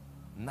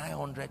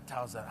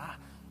 900,000.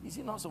 Is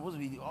it not supposed to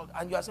be?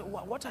 And you are saying,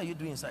 what are you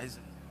doing?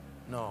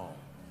 No.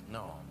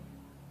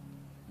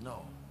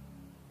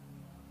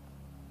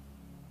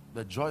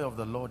 The joy of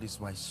the Lord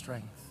is my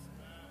strength.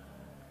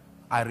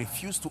 I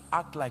refuse to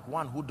act like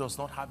one who does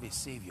not have a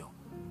Savior.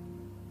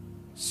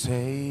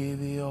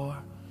 Savior,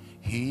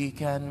 He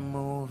can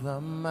move the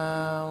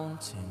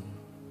mountain.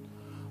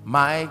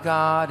 My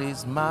God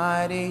is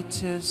mighty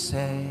to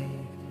save.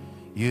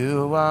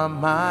 You are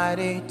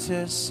mighty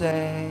to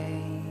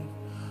save.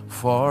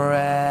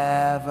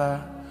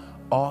 Forever,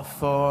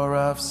 author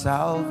of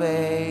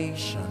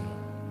salvation.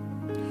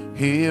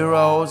 He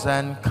rose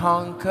and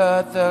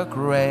conquered the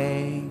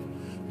grave.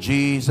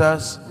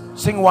 Jesus,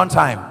 sing one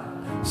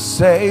time.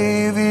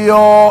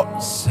 Savior,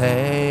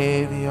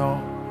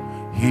 Savior,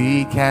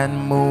 He can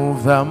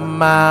move the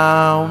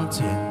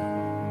mountain.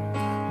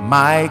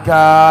 My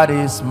God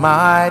is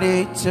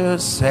mighty to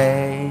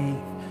save.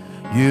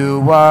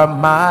 You are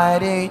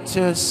mighty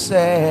to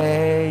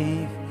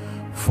save.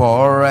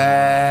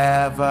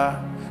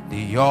 Forever,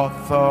 the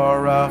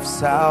author of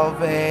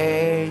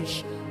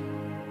salvation.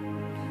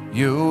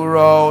 You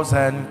rose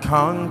and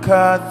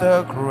conquered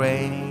the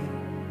grave.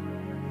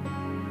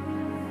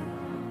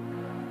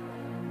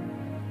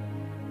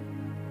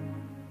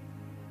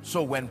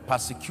 So when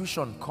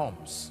persecution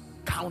comes,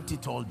 count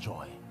it all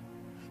joy.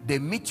 They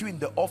meet you in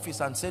the office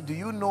and say, do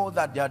you know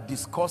that they are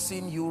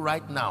discussing you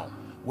right now?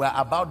 We're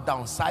about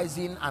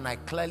downsizing and I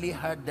clearly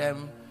heard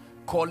them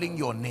calling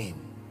your name.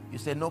 You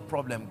say, no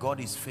problem, God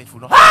is faithful.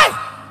 No. Hey!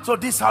 So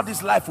this is how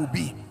this life will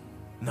be.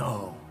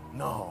 No.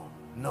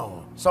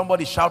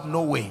 Somebody shout,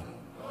 no way.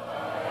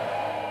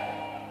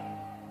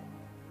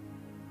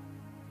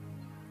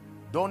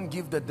 Don't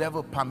give the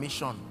devil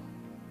permission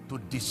to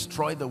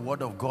destroy the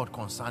word of God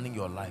concerning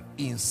your life.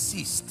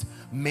 Insist,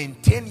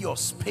 maintain your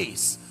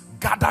space,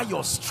 gather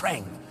your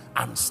strength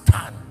and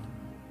stand.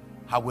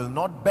 I will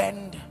not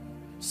bend.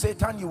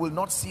 Satan, you will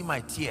not see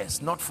my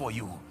tears, not for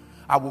you.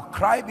 I will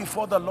cry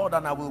before the Lord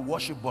and I will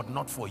worship, but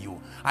not for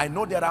you. I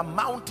know there are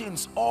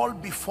mountains all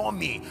before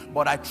me,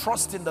 but I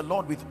trust in the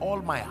Lord with all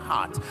my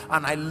heart,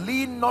 and I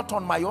lean not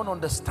on my own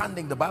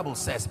understanding. The Bible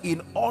says,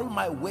 in all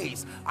my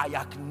ways I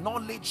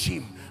acknowledge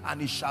Him,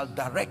 and He shall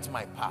direct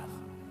my path.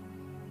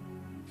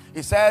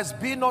 It says,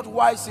 be not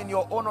wise in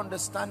your own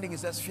understanding. It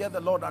says, fear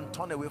the Lord and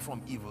turn away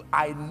from evil.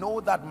 I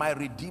know that my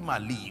Redeemer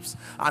lives,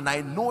 and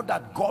I know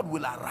that God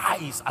will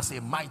arise as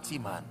a mighty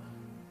man.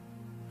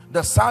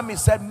 The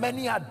psalmist said,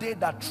 many are they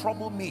that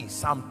trouble me.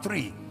 Psalm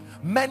 3.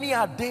 Many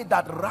are they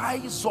that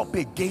rise up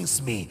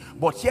against me.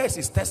 But here's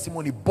his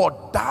testimony.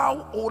 But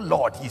thou, O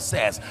Lord, he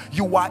says,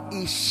 you are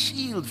a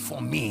shield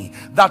for me,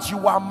 that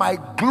you are my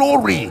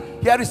glory.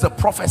 Here is the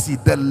prophecy,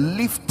 the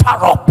lifter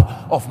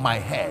up of my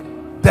head.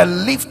 The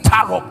lifter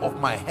up of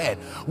my head.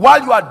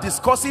 While you are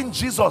discussing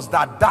Jesus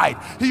that died,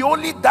 He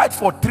only died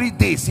for 3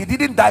 days. He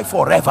didn't die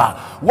forever.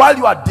 While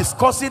you are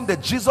discussing the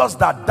Jesus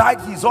that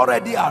died,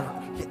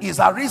 He's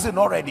arisen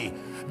already.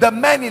 The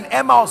men in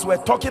Emmaus were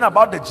talking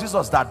about the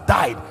Jesus that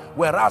died,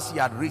 whereas He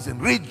had risen.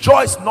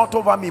 Rejoice not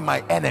over me,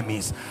 my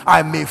enemies.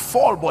 I may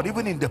fall, but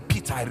even in the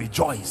pit I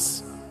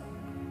rejoice.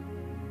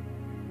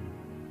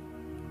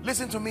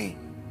 Listen to me.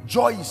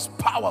 Joy is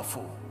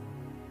powerful.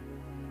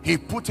 He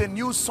put a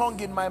new song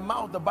in my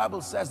mouth. The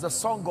Bible says, the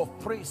song of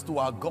praise to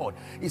our God.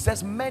 It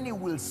says, many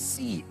will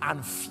see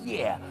and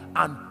fear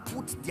and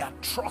put their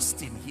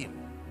trust in Him.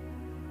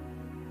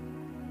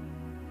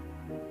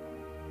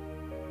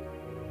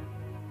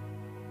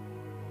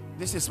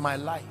 This is my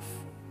life.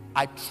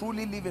 I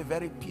truly live a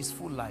very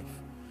peaceful life,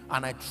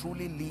 and I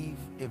truly live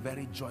a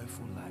very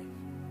joyful life.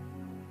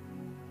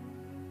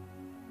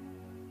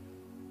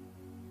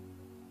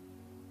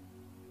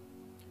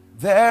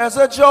 There's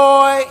a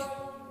joy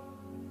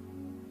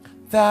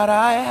that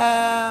I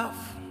have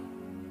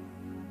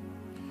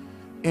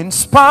In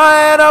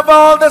spite of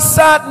all the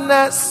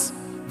sadness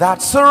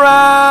that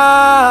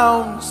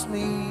surrounds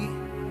me,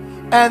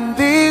 and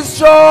this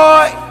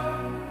joy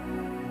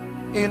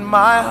in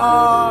my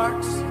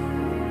heart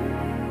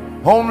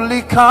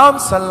only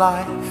comes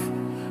alive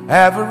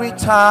every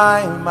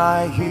time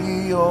I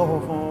hear your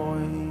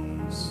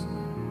voice.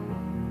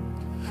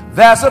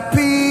 There's a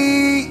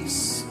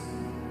peace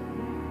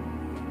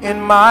in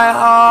my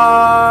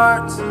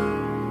heart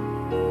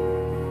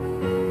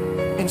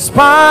in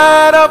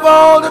spite of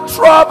all the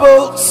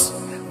troubles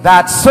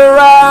that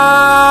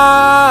surrounds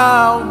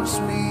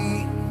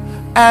me,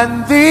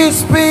 and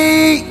this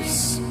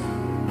peace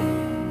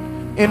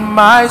in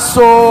my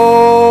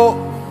soul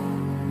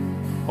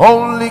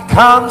only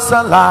comes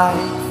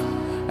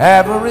alive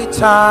every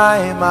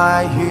time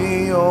I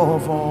hear your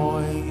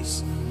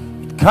voice.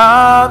 It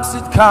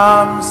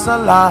comes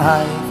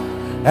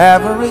alive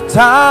every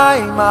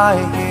time I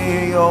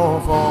hear your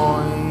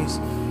voice.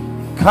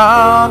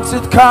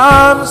 It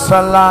comes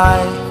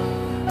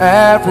alive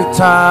every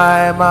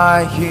time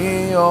I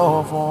hear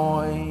your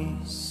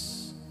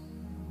voice.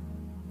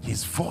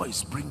 His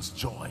voice brings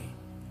joy.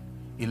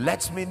 It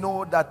lets me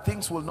know that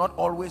things will not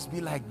always be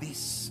like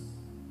this.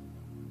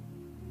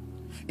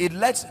 It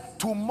lets,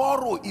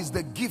 tomorrow is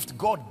the gift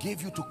God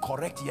gave you to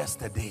correct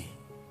yesterday.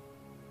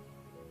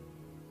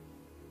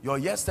 Your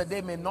yesterday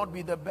may not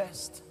be the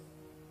best,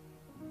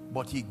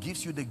 but he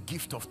gives you the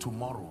gift of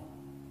tomorrow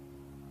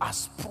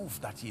as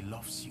proof that he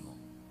loves you.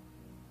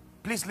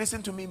 Please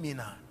listen to me,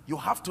 Mina. You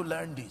have to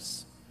learn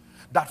this,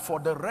 that for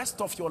the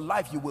rest of your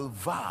life you will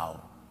vow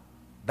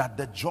that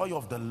the joy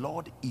of the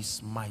Lord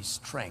is my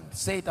strength.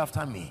 Say it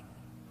after me.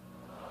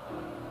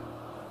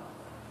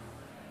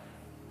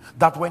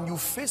 That when you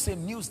face a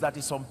news that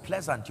is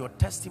unpleasant, your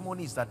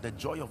testimony is that the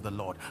joy of the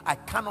Lord. I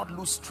cannot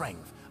lose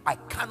strength. I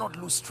cannot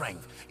lose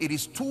strength. It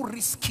is too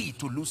risky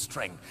to lose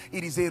strength.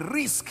 It is a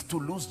risk to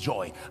lose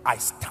joy. I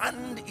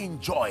stand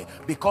in joy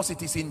because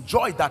it is in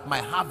joy that my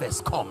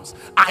harvest comes.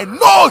 I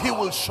know he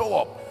will show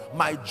up.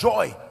 My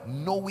joy,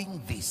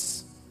 knowing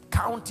this.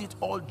 Count it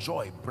all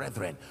joy,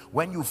 brethren,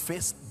 when you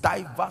face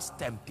diverse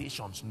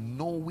temptations,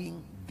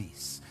 knowing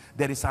this.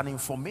 There is an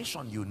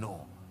information you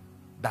know,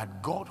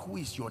 that God, who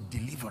is your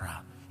deliverer,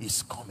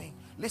 is coming.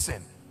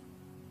 Listen,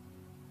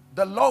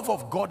 the love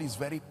of God is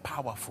very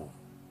powerful.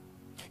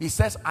 He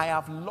says, I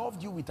have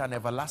loved you with an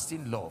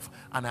everlasting love,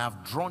 and I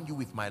have drawn you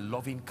with my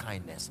loving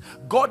kindness.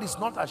 God is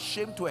not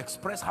ashamed to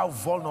express how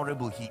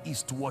vulnerable he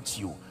is towards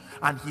you.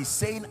 And he's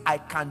saying, I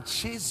can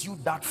chase you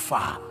that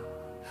far.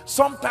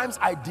 Sometimes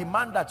I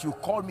demand that you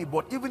call me,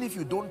 but even if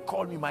you don't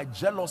call me, my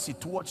jealousy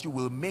towards you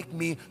will make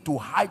me to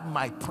hide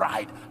my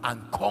pride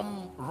and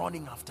come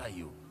running after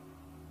you.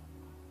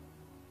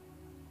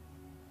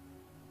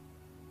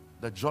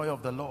 The joy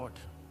of the Lord.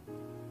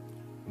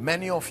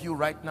 Many of you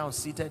right now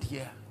seated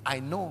here, I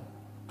know,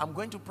 I'm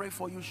going to pray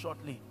for you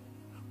shortly,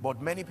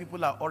 but many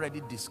people are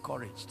already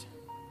discouraged.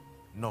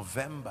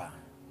 November,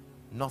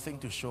 nothing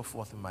to show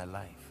forth in my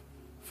life.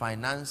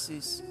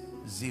 Finances,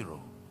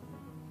 zero.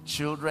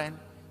 Children,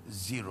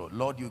 zero.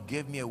 Lord, you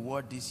gave me a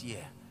word this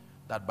year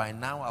that by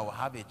now I will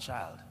have a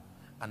child,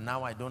 and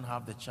now I don't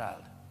have the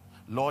child.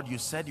 Lord, you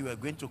said you were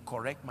going to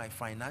correct my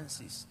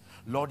finances.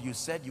 Lord, you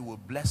said you will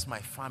bless my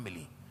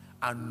family.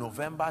 And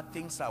November,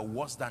 things are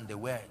worse than they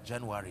were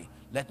January.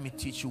 Let me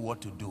teach you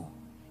what to do.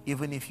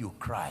 Even if you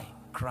cry,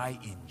 cry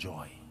in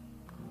joy.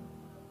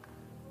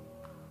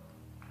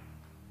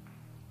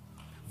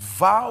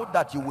 Vow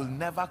that you will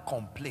never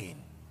complain.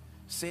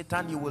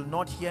 Satan, you will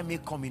not hear me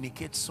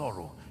communicate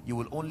sorrow. You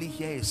will only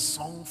hear a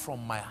song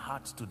from my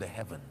heart to the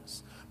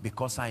heavens,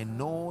 because I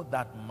know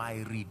that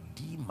my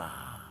Redeemer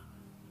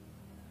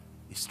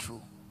is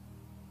true.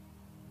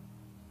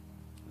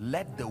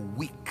 Let the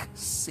weak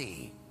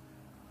say.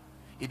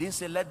 He didn't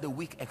say let the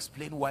weak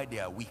explain why they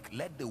are weak.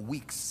 Let the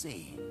weak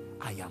say,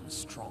 I am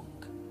strong.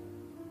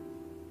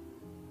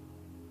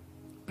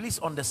 Please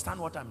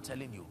understand what I'm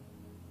telling you.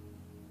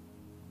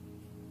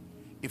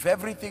 If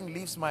everything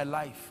leaves my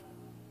life,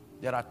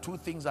 there are two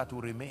things that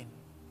will remain: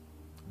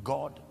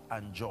 God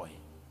and joy.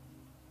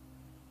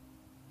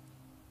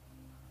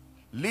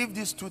 Leave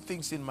these two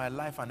things in my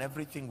life and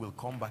everything will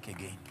come back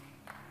again.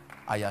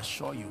 I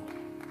assure you.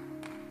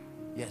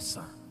 Yes,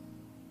 sir.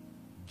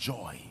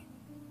 Joy.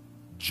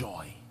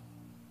 Joy.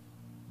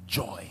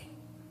 Joy.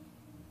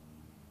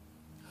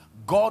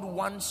 God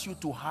wants you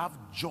to have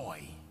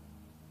joy.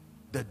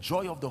 The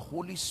joy of the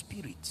Holy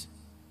Spirit.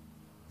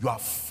 You are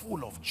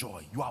full of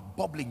joy. You are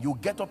bubbling. You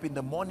get up in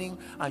the morning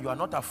and you are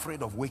not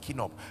afraid of waking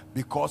up,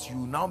 because you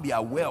now be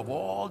aware of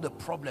all the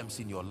problems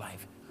in your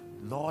life.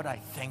 Lord, I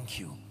thank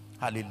you.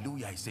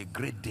 Hallelujah. It's a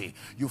great day.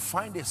 You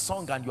find a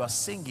song and you are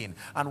singing,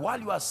 and while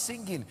you are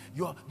singing,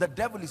 the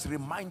devil is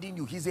reminding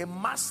you he's a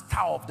master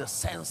of the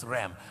sense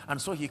realm, and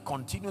so he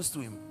continues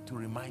to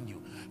remind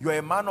you. You're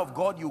a man of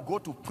God, you go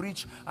to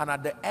preach, and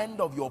at the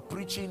end of your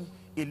preaching,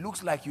 it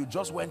looks like you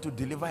just went to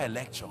deliver a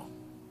lecture.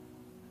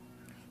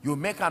 You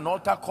make an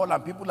altar call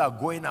and people are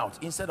going out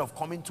instead of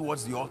coming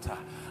towards the altar,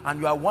 and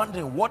you are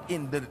wondering, what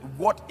in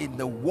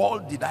the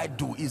world did I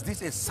do? Is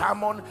this a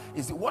sermon?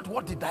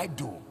 What did I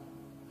do?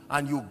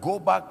 And you go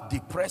back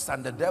depressed,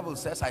 and the devil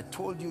says, I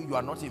told you, you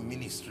are not in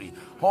ministry.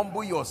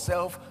 Humble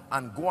yourself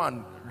and go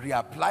and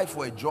reapply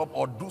for a job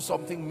or do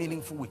something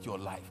meaningful with your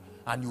life.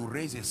 And you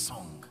raise a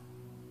song.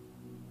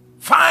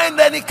 Find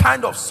any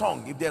kind of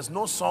song. If there's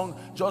no song,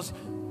 just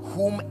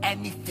hum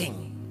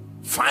anything.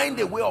 Find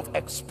a way of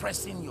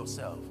expressing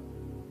yourself.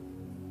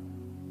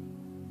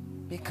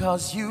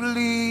 Because you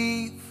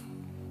live,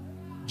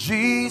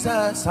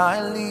 Jesus,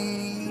 I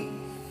live.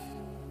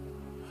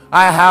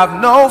 I have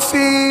no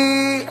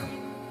fear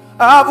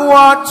of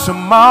what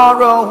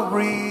tomorrow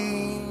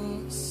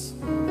brings.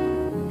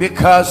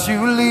 Because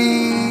you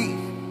live,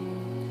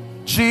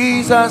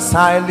 Jesus,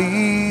 I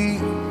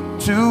live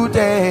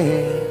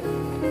today.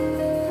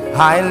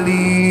 I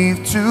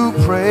live to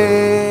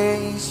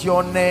praise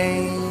your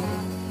name.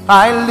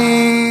 I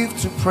live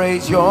to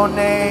praise your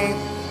name.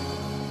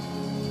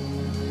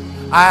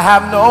 I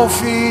have no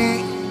fear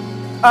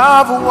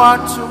of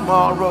what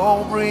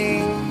tomorrow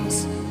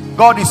brings.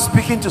 God is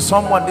speaking to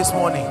someone this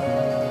morning.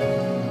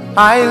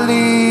 I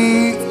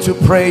live to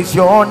praise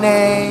your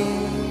name,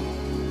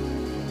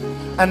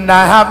 and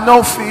I have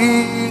no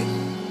fear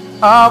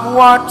of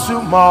what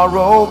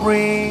tomorrow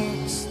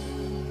brings.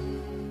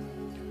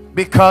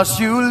 Because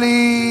you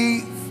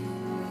live,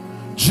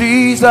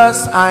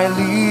 Jesus, I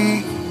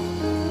live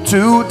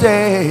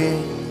today.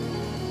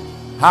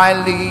 I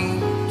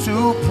live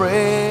to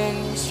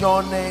praise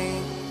your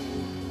name.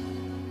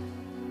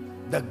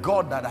 The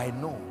God that I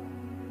know,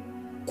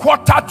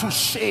 quarter to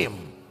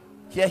shame,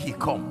 here he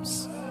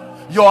comes.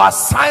 Your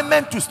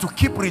assignment is to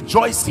keep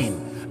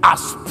rejoicing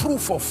as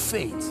proof of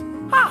faith.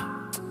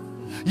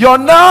 You're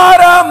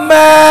not a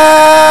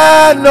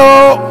man,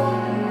 no.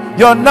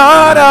 You're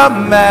not a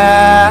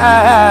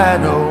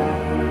man, no.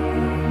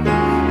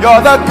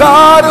 You're the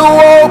God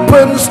who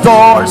opens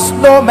doors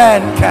no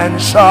man can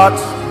shut.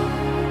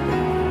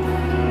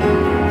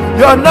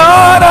 You're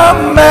not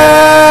a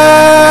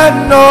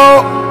man,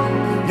 no.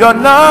 You're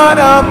not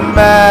a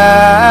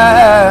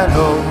man,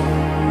 no.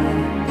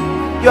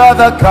 You're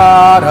the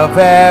God of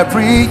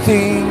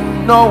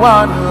everything. No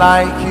one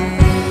like you.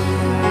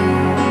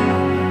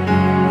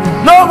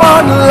 No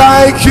one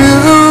like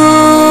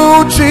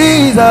you,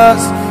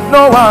 Jesus.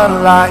 No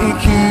one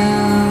like you.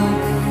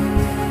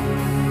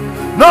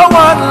 No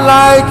one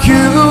like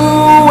you.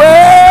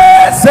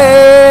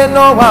 Say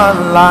no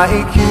one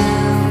like you.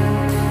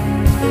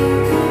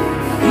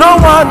 No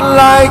one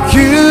like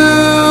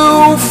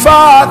you,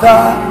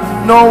 Father.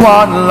 No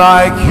one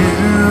like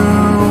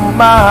you,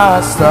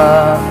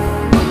 Master.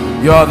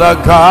 You're the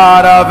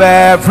God of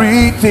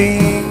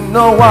everything.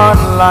 No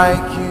one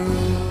like you.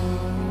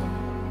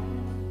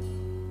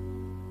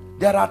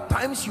 There are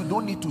times you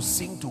don't need to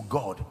sing to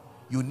God.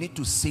 You need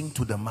to sing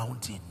to the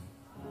mountain.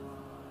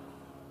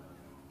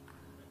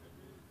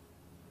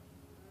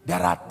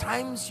 There are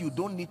times you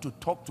don't need to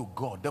talk to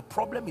God. The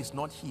problem is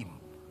not him.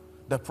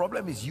 The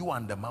problem is you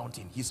and the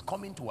mountain. He's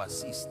coming to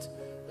assist.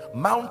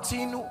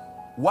 Mountain,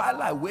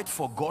 while I wait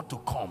for God to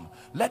come,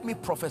 let me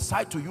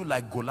prophesy to you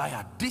like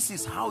Goliath. This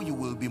is how you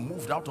will be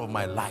moved out of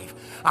my life.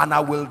 And I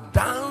will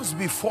dance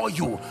before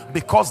you,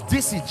 because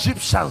these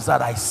Egyptians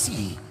that I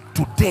see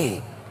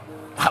today,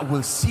 I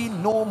will see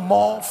no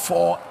more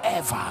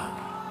forever.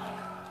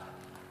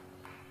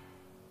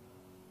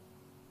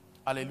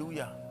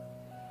 Hallelujah.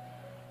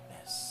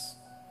 Yes.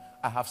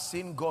 I have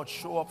seen God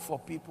show up for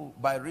people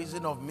by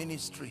reason of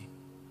ministry.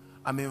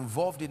 I'm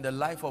involved in the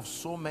life of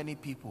so many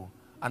people.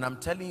 And I'm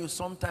telling you,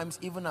 sometimes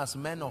even as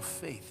men of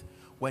faith,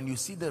 when you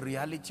see the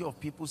reality of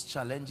people's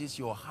challenges,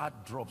 your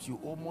heart drops. You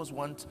almost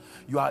want,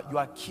 you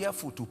are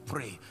careful to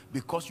pray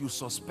because you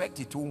suspect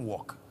it won't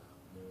work.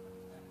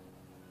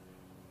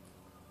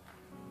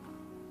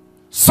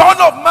 Son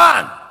of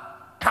man,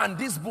 can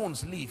these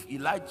bones live?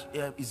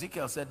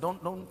 Ezekiel said,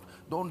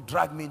 don't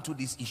drag me into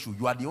this issue.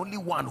 You are the only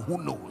one who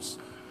knows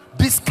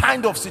this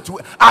kind of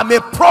situation. I'm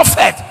a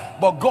prophet,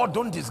 but God,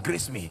 don't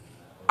disgrace me.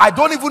 I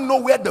don't even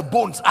know where the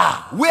bones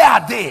are. Where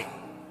are they?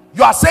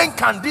 You are saying,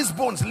 can these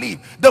bones live?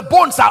 The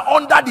bones are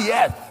under the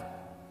earth.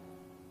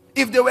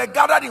 If they were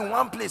gathered in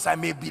one place, I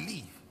may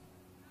believe.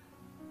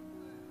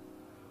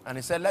 And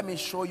he said, let me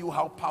show you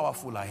how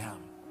powerful I am.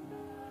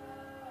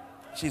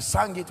 She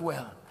sang it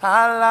well.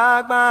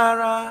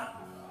 Alagbara,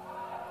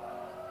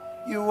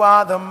 you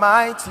are the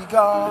mighty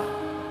God.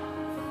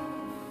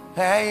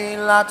 Hey,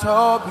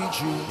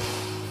 Latobiju,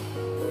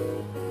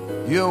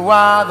 you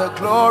are the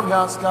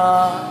glorious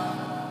God.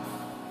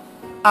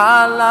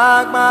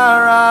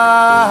 Alagbara,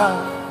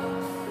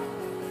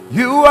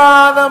 you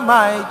are the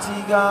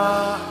mighty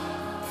God.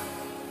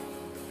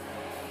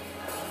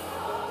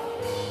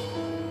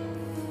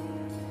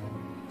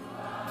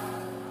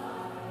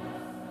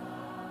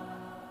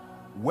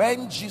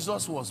 When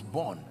Jesus was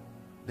born,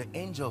 the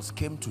angels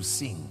came to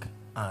sing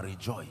and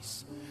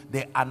rejoice.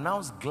 They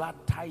announced glad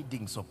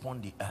tidings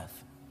upon the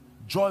earth.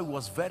 Joy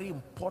was very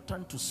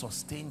important to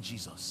sustain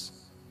Jesus.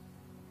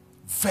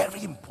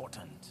 Very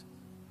important.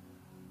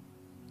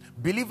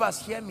 Believers,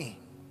 hear me.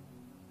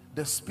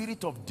 The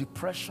spirit of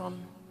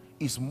depression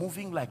is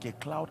moving like a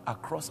cloud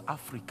across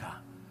Africa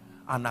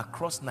and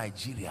across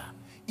Nigeria.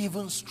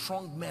 Even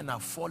strong men are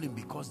falling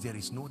because there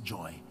is no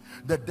joy.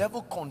 The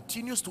devil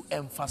continues to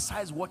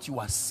emphasize what you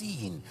are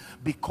seeing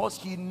because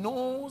he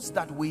knows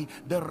that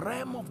the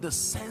realm of the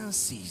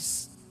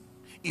senses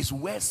is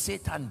where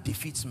Satan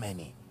defeats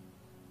many.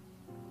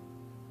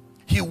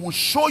 He will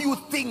show you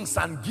things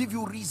and give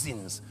you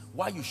reasons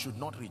why you should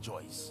not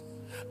rejoice.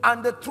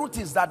 And the truth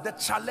is that the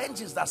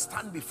challenges that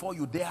stand before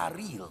you, they are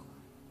real.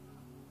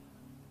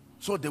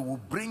 So they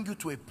will bring you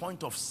to a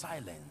point of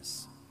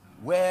silence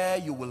where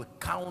you will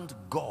count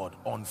God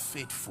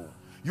unfaithful.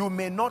 You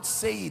may not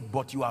say it,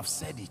 but you have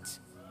said it.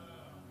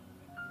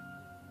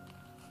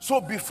 So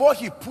before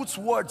he puts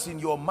words in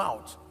your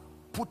mouth,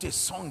 put a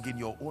song in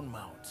your own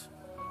mouth.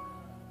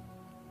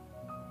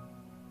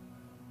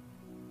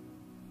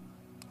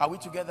 Are we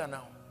together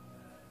now?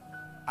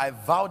 I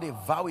vowed a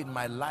vow in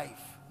my life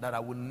that I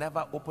will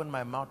never open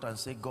my mouth and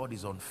say God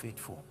is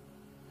unfaithful.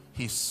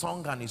 His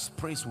song and his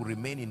praise will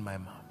remain in my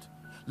mouth.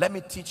 Let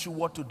me teach you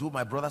what to do,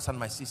 my brothers and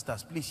my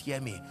sisters. Please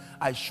hear me.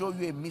 I show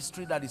you a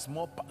mystery that is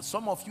more.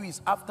 Some of you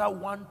is after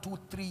 1, 2,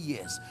 3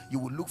 years, you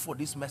will look for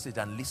this message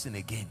and listen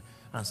again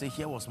and say,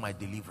 here was my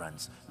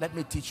deliverance. Let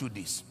me teach you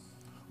this.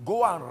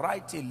 Go and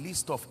write a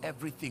list of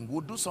everything. We'll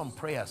do some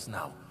prayers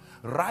now.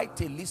 Write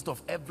a list of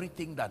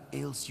everything that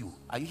ails you.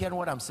 Are you hearing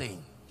what I'm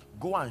saying?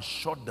 Go and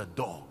shut the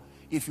door.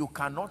 If you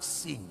cannot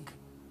sing,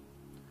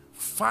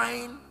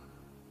 find.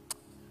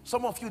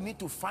 Some of you need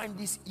to find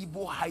this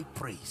Igbo high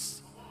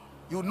praise.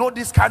 You know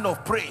this kind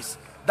of praise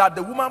that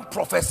the woman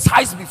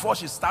prophesies before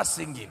she starts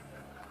singing.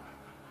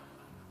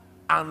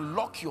 And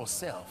lock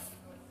yourself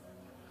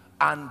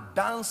and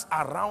dance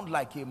around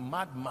like a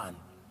madman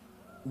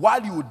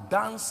while you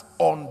dance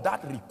on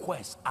that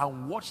request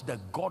and watch the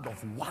God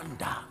of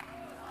wonder.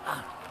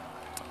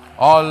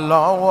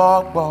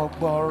 Allah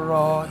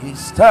Akbar,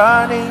 he's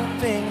turning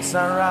things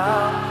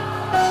around.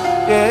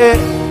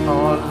 Yeah.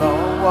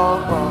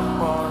 Allah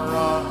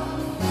Akbar.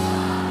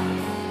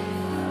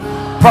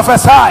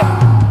 Prophesy.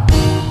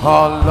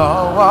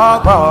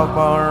 Allah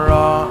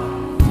Akbar.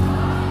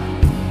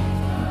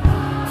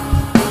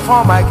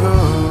 For my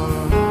good.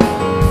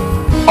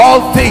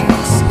 All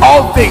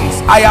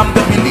things, I am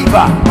the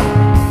believer.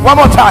 One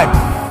more time.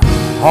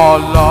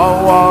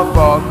 Allah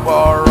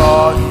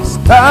Akbar, he's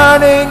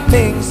turning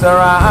things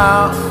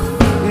around.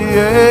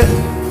 Yeah.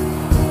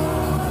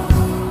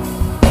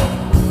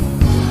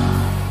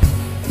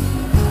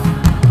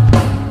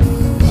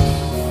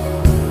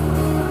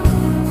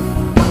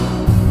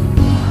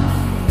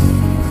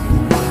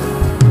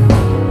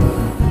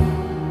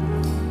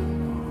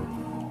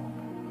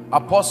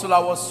 Apostle, I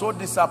was so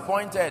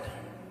disappointed.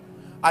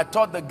 I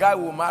thought the guy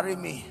would marry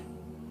me.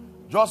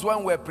 Just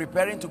when we're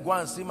preparing to go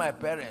and see my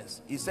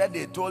parents, he said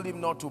they told him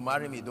not to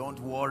marry me. Don't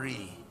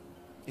worry.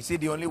 Is he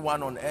the only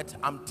one on earth?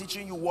 I'm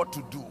teaching you what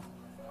to do.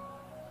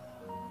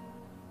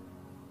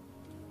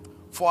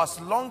 For as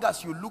long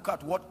as you look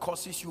at what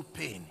causes you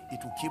pain, it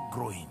will keep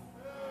growing.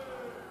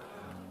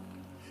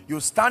 You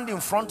stand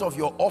in front of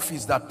your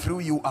office that threw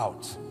you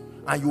out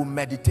and you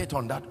meditate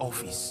on that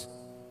office,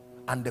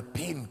 and the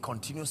pain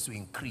continues to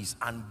increase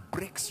and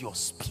breaks your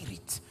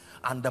spirit.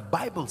 And the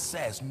Bible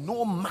says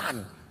no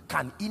man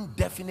can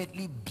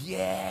indefinitely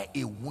bear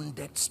a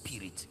wounded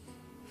spirit.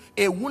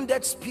 A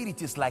wounded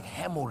spirit is like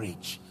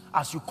hemorrhage.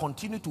 As you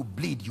continue to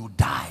bleed, you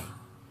die.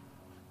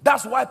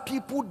 That's why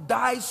people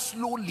die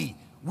slowly.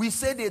 We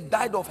say they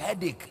died of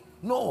headache.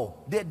 No,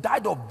 they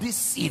died of this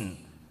sin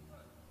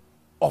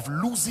of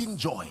losing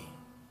joy.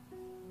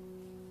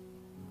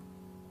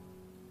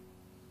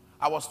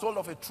 I was told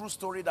of a true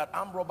story that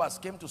armed robbers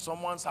came to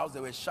someone's house. They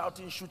were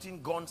shouting,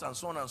 shooting guns and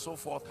so on and so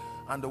forth.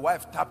 And the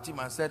wife tapped him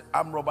and said,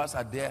 armed robbers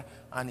are there.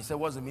 And he said,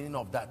 what's the meaning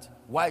of that?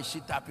 Why is she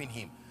tapping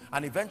him?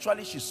 And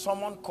eventually she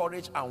summoned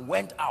courage and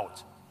went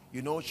out.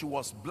 You know, she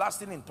was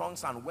blasting in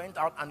tongues and went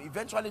out. And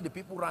eventually the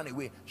people ran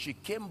away. She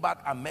came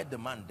back and met the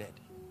man dead.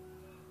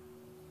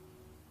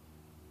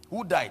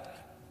 Who died?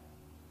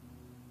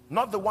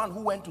 Not the one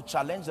who went to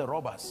challenge the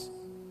robbers.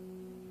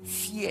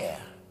 Fear.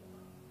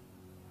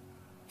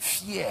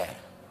 Fear.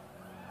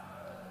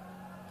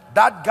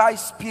 That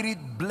guy's spirit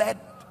bled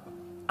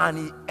and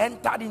he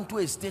entered into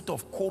a state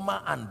of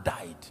coma and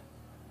died.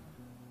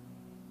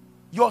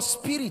 Your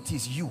spirit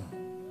is you.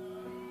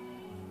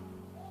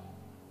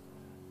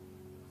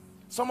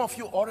 Some of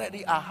you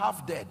already are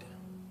half dead.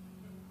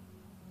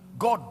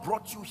 God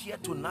brought you here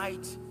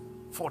tonight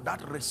for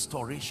that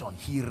restoration.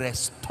 He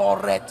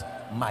restored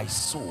my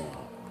soul.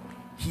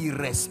 He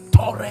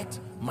restored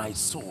my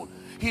soul.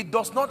 He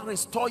does not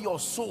restore your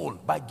soul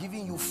by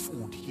giving you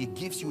food. He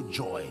gives you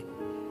joy.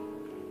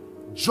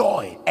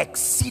 Joy,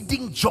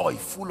 exceeding joy,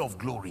 full of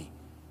glory.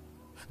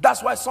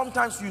 That's why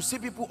sometimes you see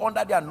people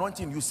under the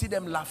anointing, you see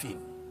them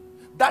laughing.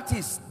 That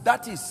is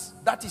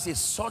a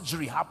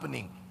surgery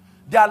happening.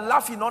 They are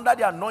laughing under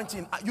the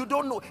anointing. You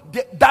don't know.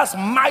 That's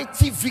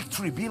mighty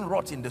victory being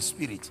wrought in the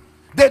spirit.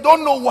 They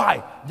don't know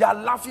why. They are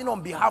laughing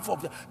on behalf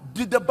of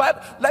the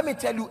Bible. Let me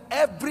tell you,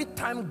 every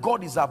time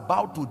God is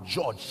about to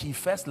judge, he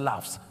first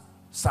laughs.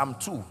 Psalm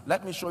 2.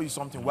 Let me show you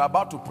something. We're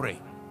about to pray.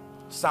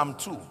 Psalm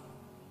 2.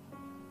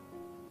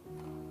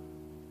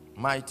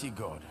 Mighty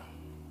God.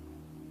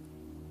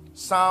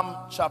 Psalm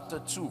chapter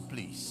 2,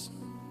 please.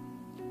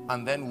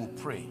 And then we'll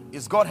pray.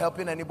 Is God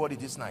helping anybody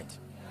this night?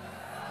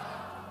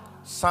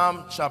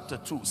 Psalm chapter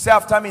 2. Say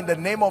after me, in the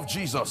name of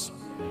Jesus.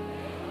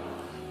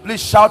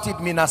 Please shout it,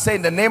 Mina. Say,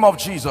 in the name of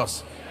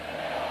Jesus,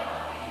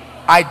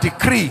 I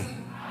decree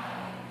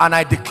and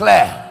I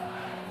declare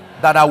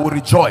that I will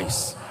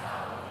rejoice.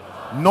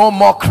 No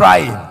more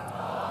crying,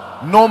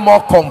 no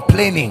more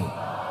complaining.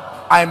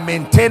 I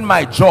maintain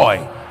my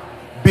joy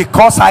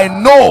because I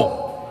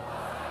know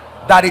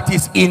that it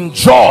is in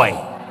joy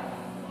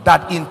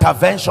that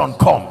intervention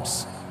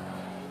comes.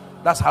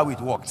 That's how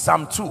it works.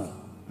 Psalm 2.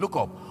 Look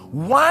up.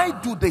 Why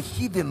do the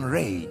heathen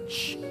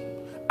rage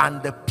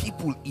and the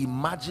people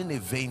imagine a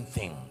vain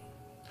thing?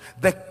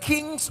 The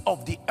kings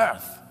of the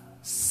earth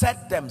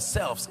set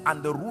themselves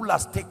and the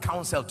rulers take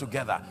counsel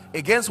together.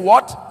 Against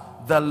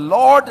what? The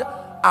Lord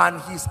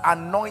and his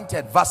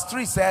anointed. Verse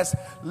 3 says,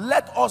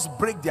 let us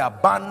break their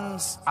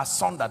bands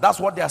asunder. That's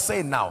what they are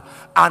saying now.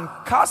 And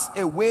cast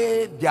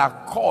away their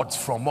cords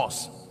from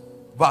us.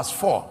 Verse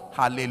 4.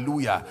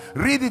 Hallelujah.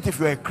 Read it if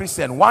you're a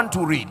Christian. 1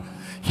 to read.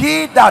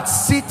 He that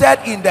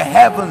sitteth in the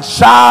heavens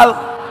shall...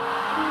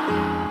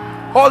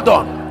 Hold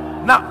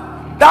on.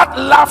 Now, that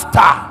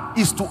laughter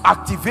is to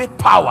activate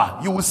power.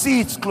 You will see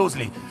it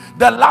closely.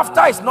 The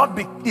laughter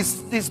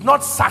is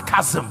not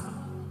sarcasm.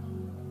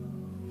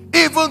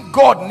 Even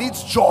God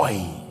needs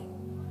joy.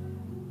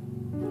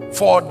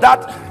 For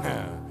that,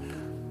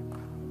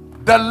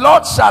 the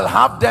Lord shall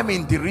have them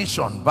in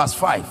derision. Verse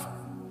 5.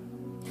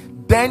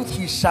 Then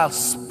he shall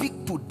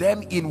speak to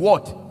them in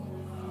what?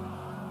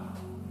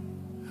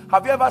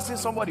 Have you ever seen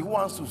somebody who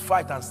wants to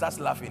fight and starts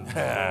laughing?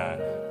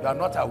 You are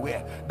not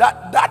aware.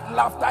 That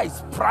laughter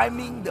is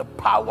priming the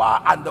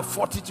power and the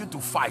fortitude to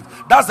fight.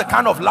 That's the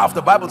kind of laugh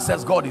the Bible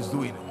says God is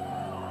doing.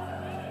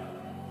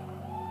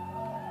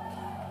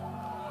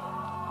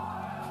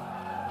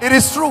 It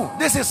is true.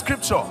 This is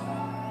scripture.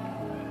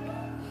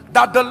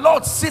 That the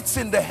Lord sits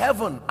in the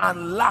heaven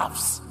and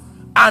laughs,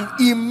 and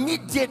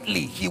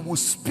immediately he will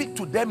speak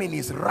to them in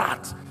his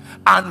wrath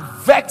and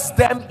vex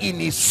them in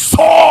his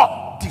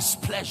sore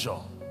displeasure.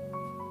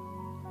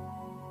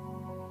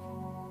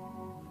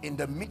 In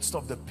the midst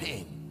of the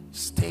pain,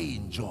 stay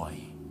in joy.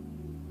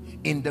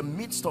 In the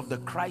midst of the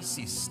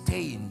crisis,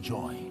 stay in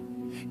joy.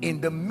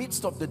 In the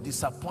midst of the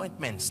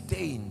disappointment,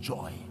 stay in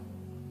joy.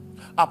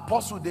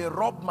 Apostle, they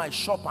robbed my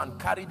shop and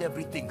carried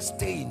everything.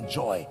 Stay in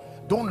joy.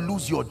 Don't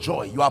lose your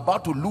joy. You are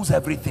about to lose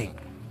everything.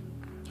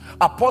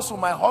 Apostle,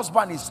 my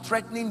husband is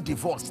threatening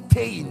divorce.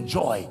 Stay in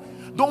joy.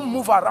 Don't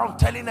move around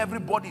telling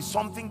everybody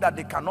something that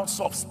they cannot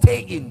solve. Stay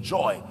in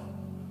joy.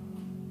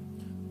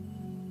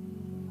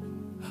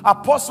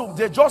 Apostle,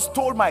 they just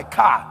stole my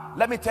car.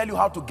 Let me tell you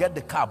how to get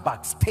the car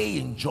back. Stay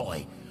in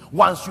joy.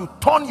 Once you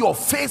turn your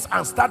face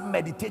and start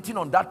meditating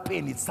on that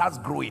pain, it starts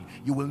growing.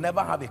 You will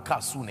never have a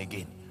car soon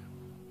again.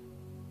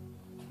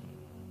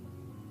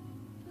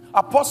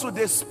 Apostle,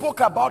 they spoke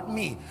about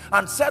me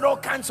and said all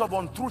kinds of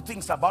untrue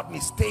things about me.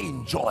 Stay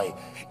in joy.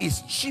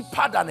 It's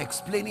cheaper than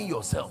explaining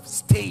yourself.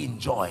 Stay in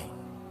joy.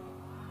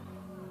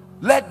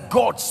 Let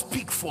God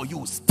speak for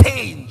you.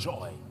 Stay in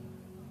joy.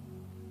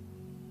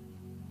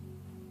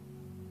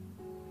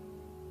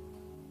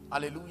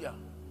 Hallelujah.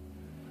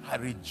 I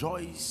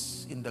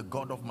rejoice in the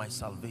God of my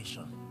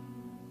salvation.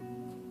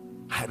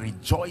 I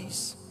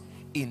rejoice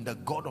in the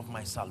God of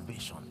my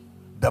salvation.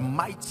 The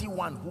mighty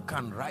one who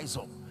can rise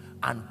up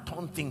and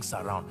turn things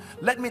around.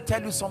 Let me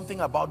tell you something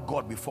about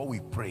God before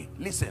we pray.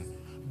 Listen,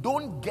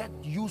 don't get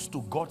used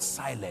to God's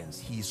silence.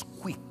 He is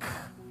quick.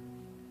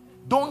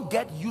 Don't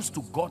get used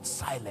to God's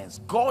silence.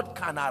 God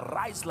can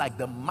arise like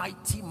the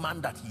mighty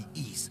man that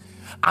he is,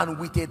 and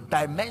with a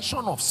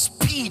dimension of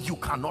speed you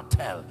cannot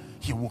tell,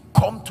 he will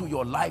come to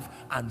your life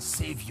and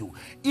save you.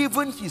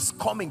 Even his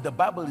coming, the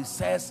Bible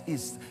says,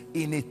 is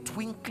in a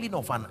twinkling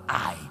of an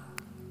eye.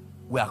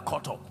 We are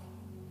caught up.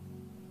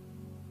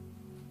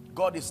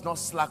 God is not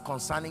slack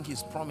concerning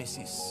his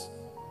promises.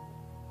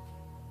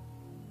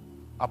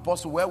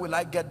 Apostle, where will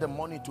I get the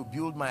money to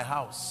build my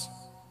house?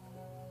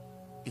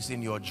 It's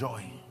in your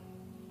joy,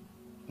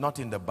 not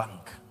in the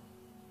bank.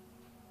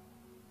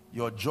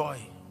 Your joy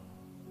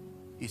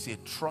is a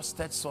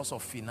trusted source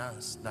of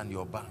finance than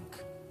your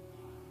bank.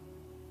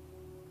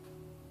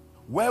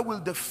 Where will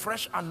the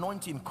fresh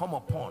anointing come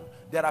upon?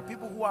 There are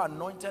people who are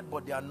anointed,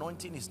 but the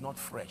anointing is not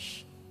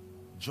fresh.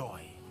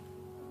 Joy.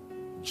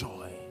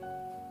 Joy.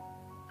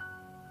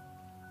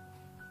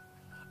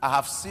 I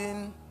have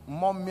seen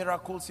more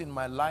miracles in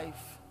my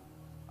life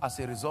as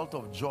a result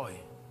of joy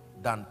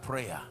than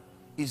prayer.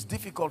 It's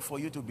difficult for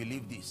you to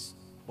believe this,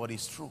 but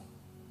it's true.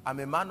 I'm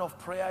a man of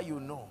prayer,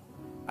 you know.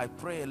 I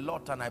pray a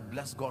lot and I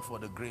bless God for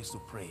the grace to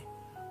pray.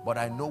 But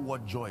I know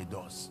what joy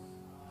does.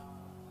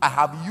 I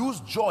have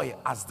used joy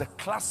as the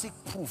classic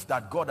proof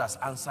that God has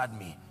answered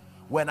me.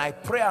 When I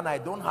pray and I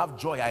don't have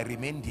joy, I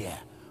remain there.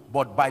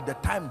 But by the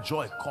time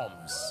joy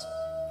comes,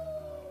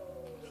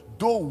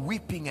 though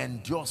weeping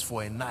endures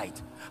for a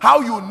night. How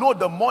you know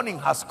the morning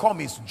has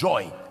come is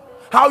joy.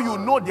 How you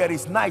know there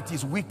is night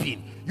is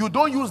weeping. You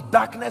don't use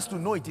darkness to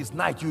know it is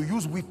night. You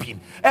use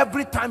weeping.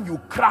 Every time you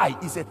cry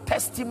is a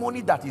testimony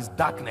that is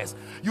darkness.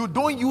 You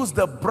don't use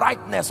the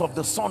brightness of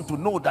the sun to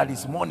know that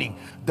it's morning.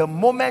 The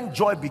moment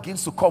joy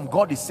begins to come,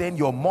 God is saying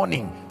your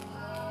morning.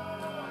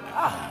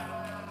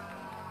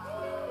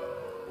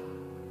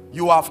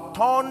 You have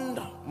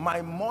turned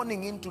my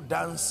mourning into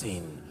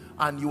dancing,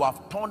 and you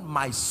have turned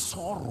my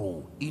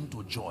sorrow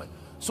into joy.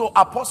 So,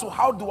 Apostle,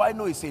 how do I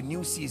know it's a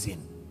new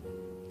season?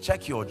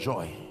 Check your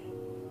joy.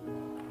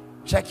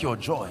 Check your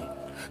joy.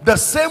 The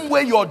same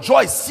way your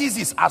joy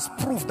ceases as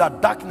proof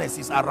that darkness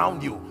is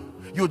around you.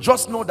 You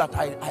just know that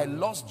I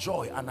lost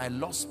joy and I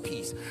lost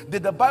peace.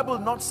 Did the Bible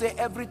not say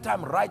every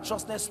time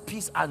righteousness,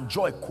 peace, and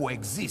joy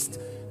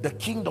coexist, the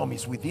kingdom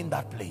is within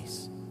that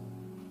place?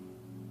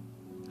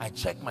 I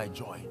check my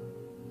joy.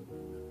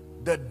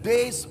 The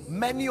days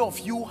many of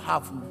you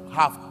have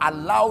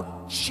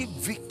allowed cheap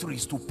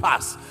victories to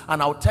pass,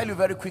 and I'll tell you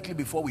very quickly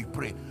before we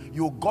pray.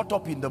 You got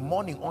up in the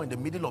morning or in the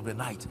middle of the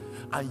night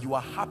and you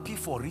are happy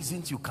for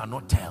reasons you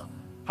cannot tell.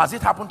 Has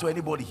it happened to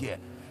anybody here?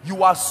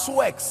 You are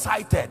so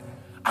excited.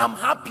 I'm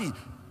happy.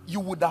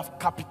 You would have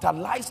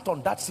capitalized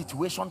on that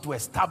situation to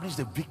establish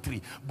the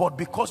victory, but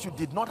because you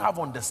did not have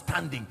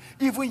understanding,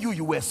 even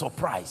you were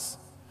surprised.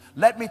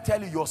 Let me tell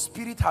you, your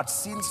spirit had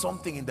seen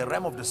something in the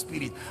realm of the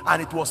spirit,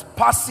 and it was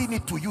passing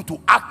it to you to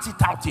act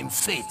it out in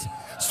faith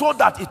so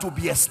that it will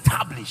be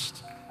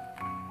established.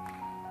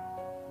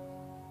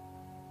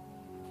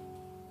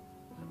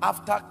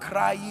 After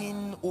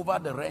crying over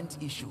the rent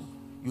issue,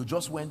 you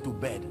just went to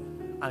bed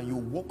and you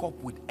woke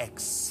up with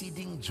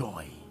exceeding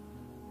joy.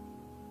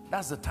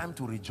 That's the time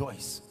to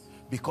rejoice,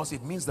 because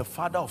it means the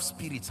father of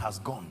spirits has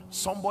gone.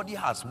 Somebody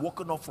has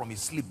woken up from his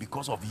sleep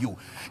because of you.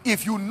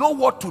 If you know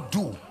what to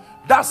do,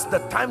 that's the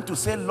time to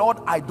say, Lord,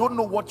 I don't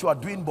know what you are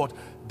doing, but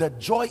the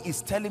joy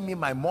is telling me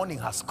my morning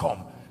has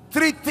come.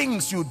 3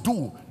 things you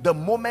do the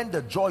moment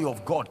the joy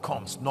of God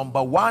comes.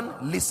 Number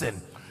 1,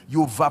 listen.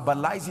 You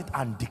verbalize it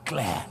and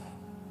declare.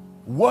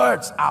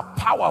 Words are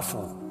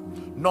powerful.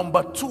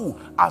 Number 2,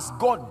 as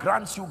God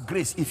grants you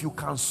grace, if you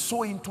can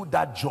sow into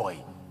that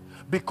joy.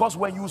 Because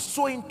when you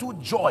sow into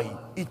joy,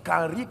 it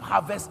can reap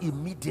harvest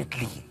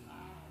immediately.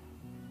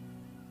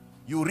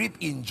 You reap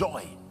in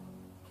joy.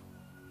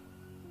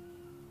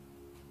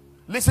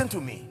 Listen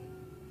to me.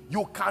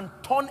 You can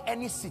turn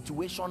any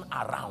situation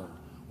around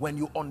when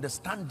you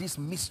understand this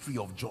mystery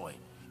of joy.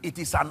 It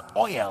is an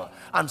oil,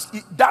 and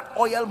that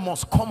oil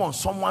must come on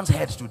someone's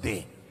head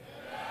today.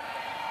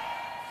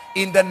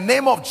 In the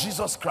name of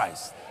Jesus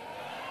Christ.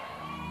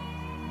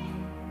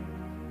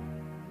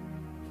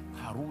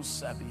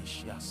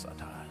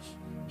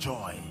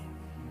 Joy.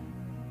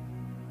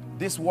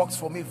 This works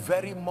for me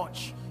very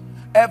much.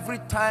 Every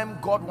time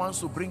God wants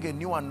to bring a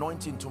new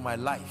anointing to my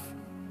life,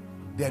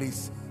 there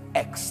is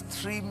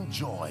extreme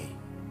joy.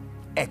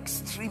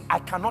 Extreme. I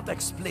cannot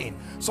explain.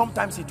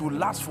 Sometimes it will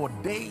last for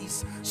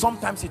days,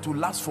 sometimes it will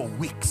last for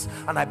weeks,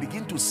 and I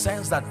begin to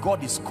sense that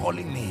God is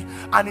calling me.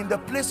 And in the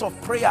place of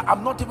prayer,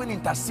 I'm not even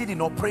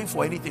interceding or praying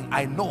for anything.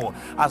 I know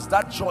as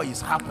that joy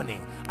is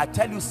happening, I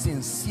tell you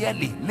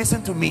sincerely,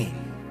 listen to me,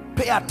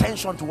 pay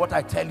attention to what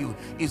I tell you,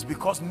 is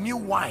because new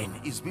wine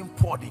is being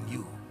poured in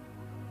you.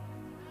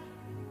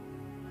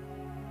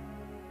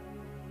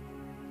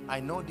 I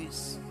know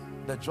this.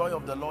 The joy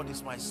of the Lord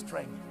is my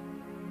strength.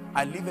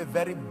 I live a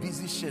very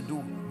busy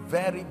schedule,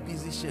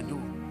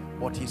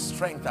 but his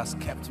strength has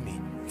kept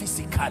me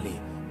physically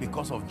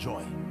because of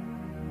joy.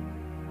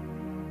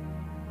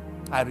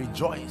 I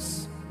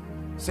rejoice.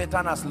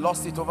 Satan has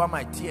lost it over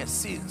my tears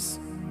since.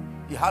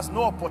 He has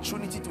no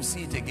opportunity to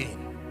see it again.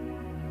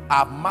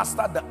 I've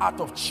mastered the art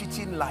of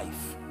cheating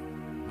life.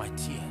 My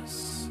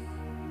tears.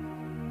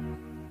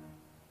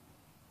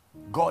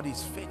 God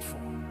is faithful.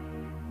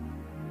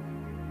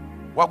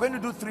 We're going to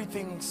do 3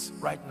 things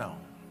right now.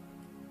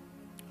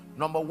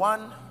 Number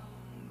 1,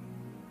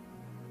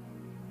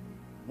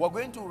 we're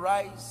going to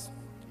rise,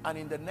 and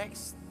in the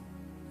next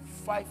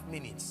 5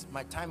 minutes,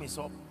 my time is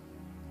up,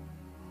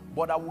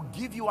 but I will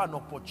give you an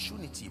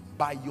opportunity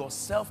by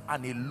yourself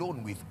and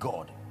alone with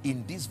God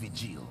in this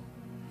vigil.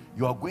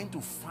 You are going to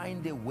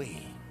find a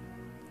way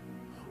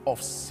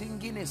of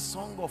singing a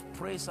song of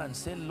praise and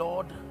say,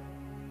 Lord,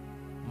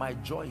 my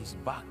joy is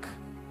back.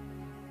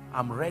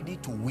 I'm ready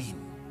to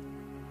win.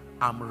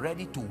 I'm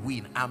ready to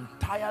win. I'm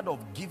tired of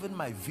giving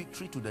my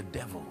victory to the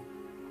devil.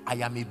 I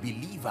am a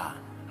believer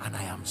and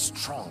I am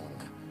strong.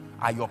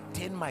 I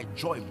obtain my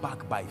joy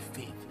back by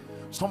faith.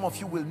 Some of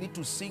you will need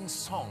to sing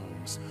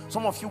songs.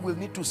 Some of you will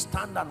need to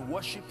stand and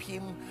worship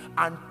him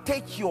and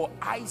take your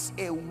eyes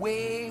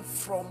away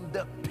from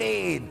the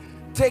pain.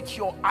 Take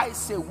your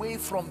eyes away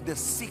from the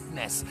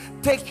sickness.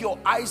 Take your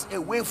eyes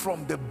away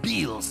from the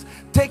bills.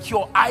 Take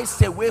your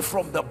eyes away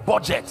from the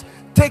budget.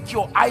 Take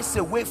your eyes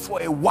away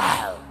for a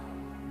while.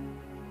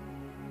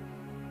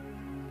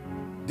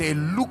 They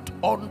looked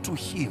unto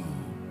him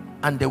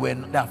and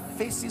their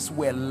faces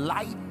were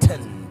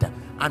lightened,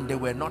 and they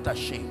were not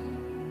ashamed.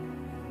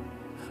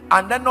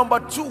 And then number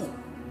 2,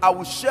 I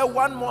will share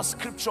one more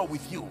scripture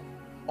with you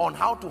on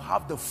how to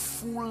have the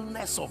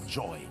fullness of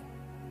joy,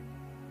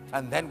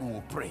 and then we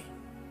will pray.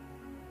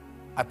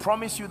 I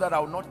promise you that I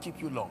will not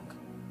keep you long.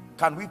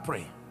 Can we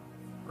pray?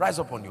 Rise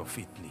up on your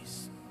feet,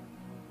 please.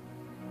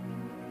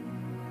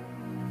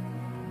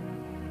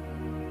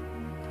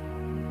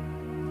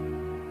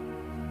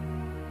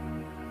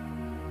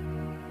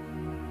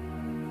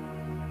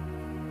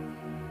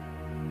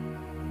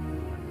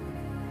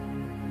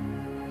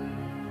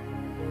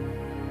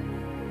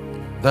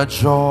 The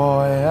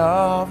joy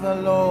of the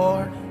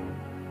Lord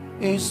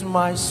is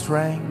my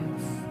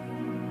strength.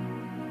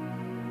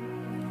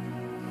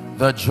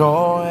 The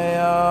joy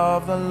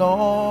of the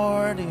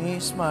Lord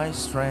is my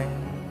strength.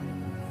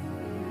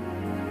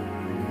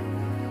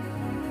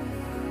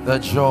 The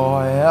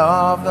joy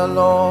of the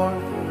Lord,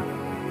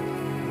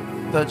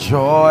 the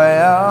joy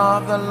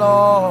of the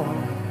Lord,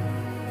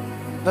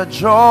 the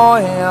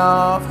joy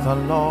of the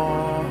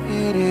Lord,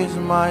 it is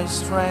my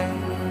strength.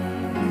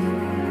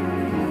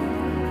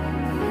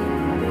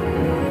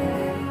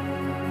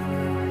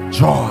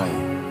 Joy.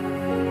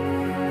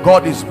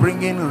 God is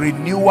bringing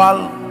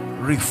renewal,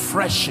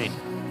 refreshing,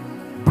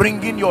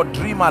 bringing your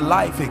dream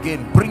alive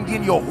again,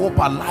 bringing your hope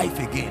alive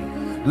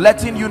again,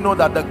 letting you know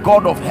that the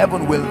God of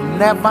heaven will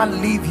never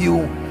leave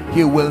you.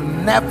 He will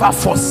never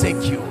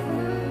forsake you.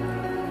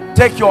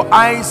 Take your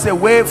eyes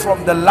away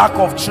from the lack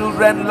of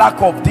children,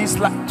 lack of this,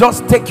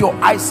 just take your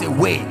eyes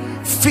away.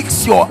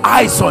 Fix your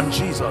eyes on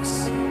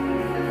Jesus.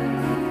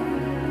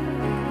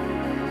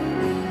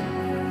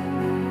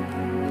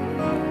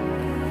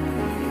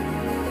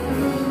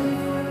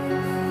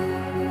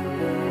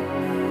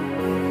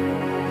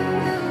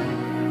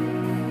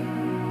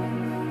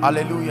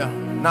 Hallelujah.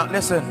 Now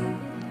listen,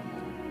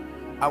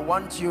 I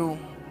want you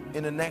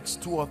in the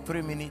next 2 or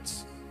 3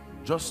 minutes,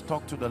 just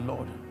talk to the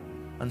Lord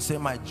and say,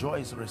 my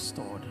joy is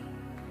restored.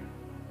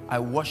 I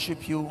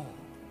worship you.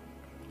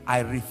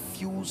 I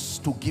refuse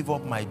to give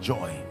up my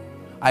joy.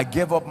 I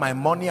gave up my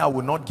money, I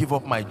will not give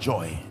up my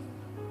joy.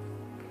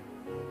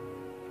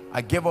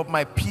 I gave up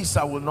my peace,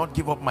 I will not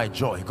give up my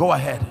joy. Go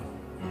ahead,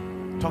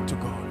 talk to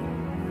God.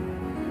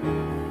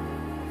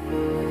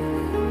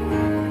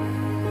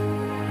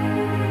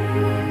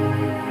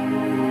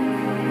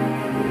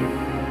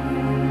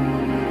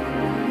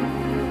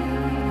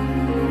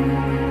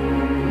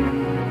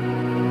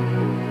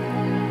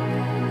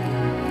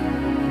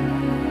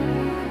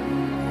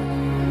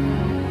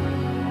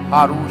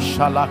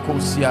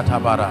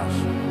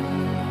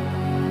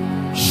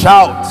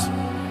 Shout.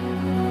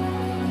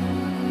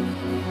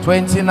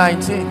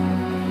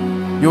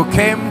 2019, you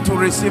came to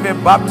receive a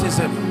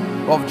baptism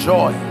of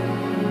joy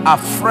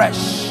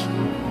afresh.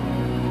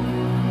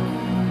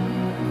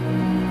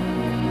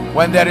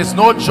 When there is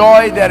no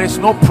joy, there is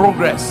no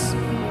progress.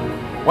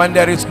 When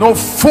there is no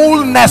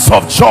fullness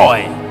of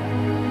joy,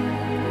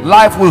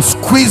 life will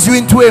squeeze you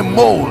into a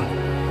mold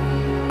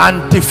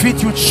and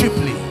defeat you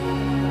cheaply.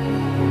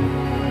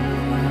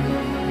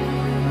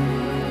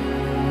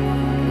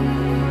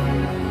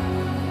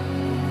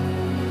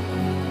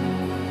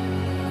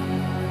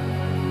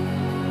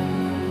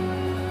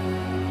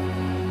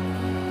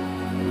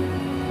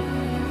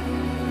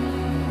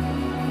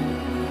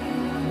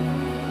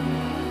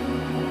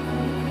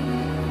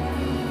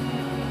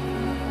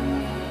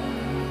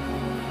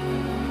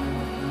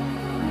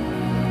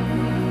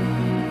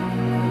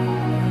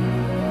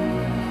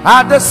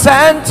 At the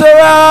center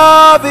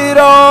of it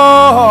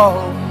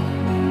all,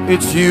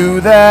 it's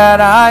you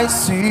that I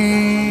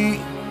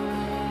see.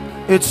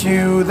 It's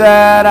you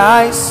that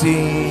I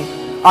see.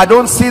 I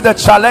don't see the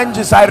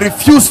challenges, I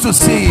refuse to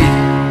see.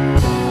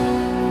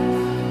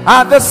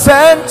 At the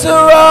center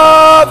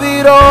of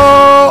it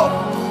all,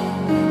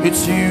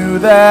 it's you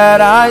that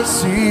I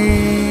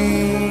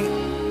see.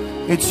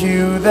 It's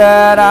you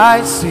that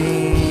I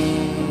see.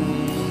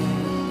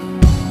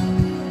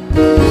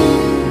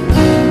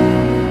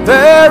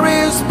 There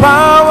is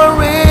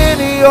power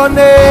in your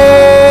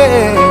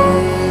name.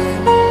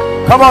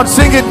 Come on,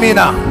 sing it,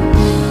 Mina.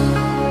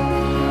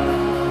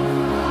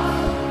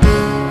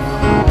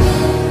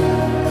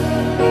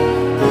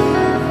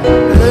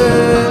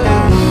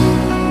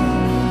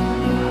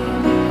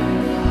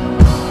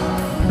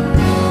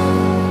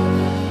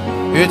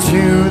 It's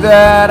you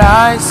that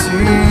I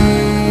see.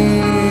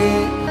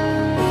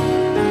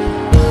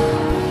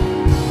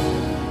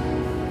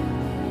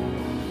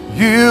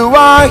 You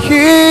are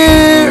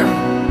here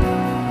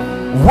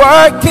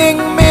working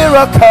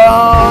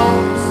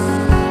miracles.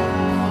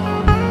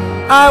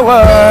 I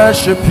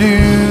worship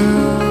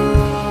you.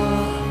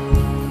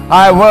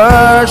 I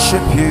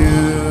worship you.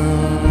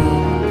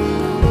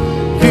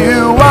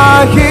 You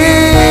are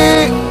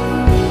here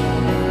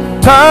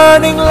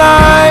turning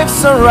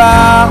lives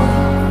around.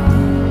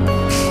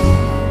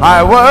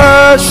 I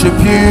worship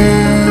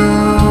you.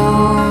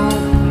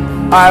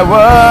 I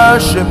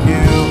worship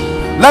you.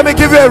 Let me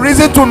give you a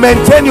reason to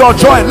maintain your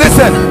joy.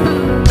 Listen.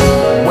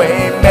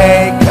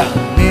 Waymaker,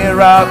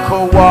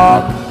 miracle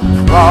walk,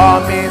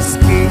 promise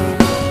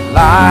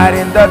light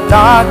in the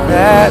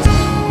darkness.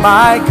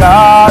 My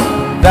God,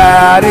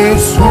 that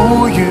is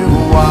who you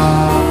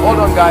are. Hold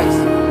on, guys.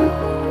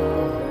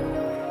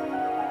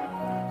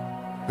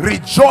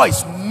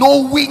 Rejoice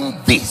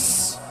knowing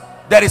this.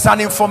 There is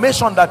an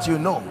information that you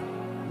know.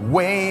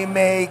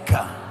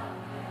 Waymaker,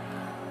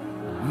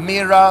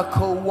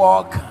 miracle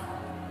worker,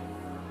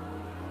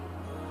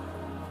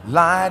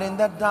 light in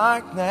the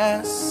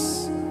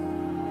darkness.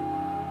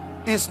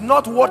 It's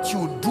not what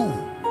you do,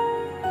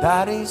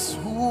 that is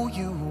who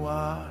you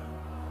are.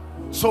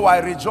 So I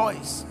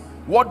rejoice.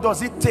 What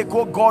does it take,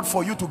 oh God,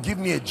 for you to give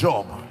me a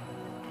job?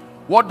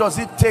 What does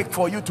it take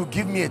for you to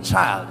give me a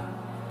child?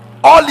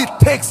 All it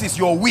takes is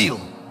your will.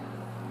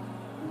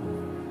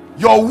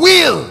 Your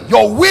will,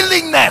 your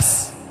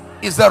willingness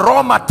is the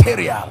raw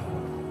material.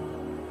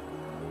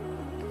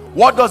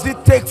 What does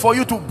it take for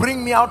you to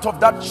bring me out of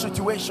that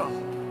situation?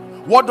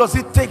 What does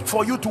it take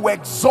for you to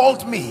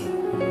exalt me?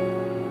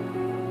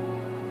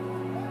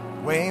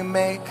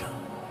 Waymaker,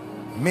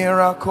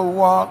 miracle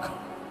worker,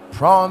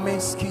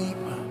 promise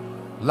keeper,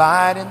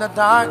 light in the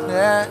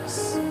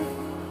darkness.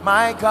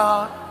 My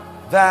God,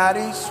 that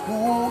is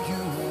who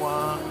you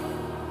are.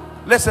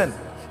 Listen,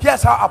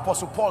 here's how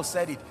Apostle Paul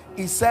said it.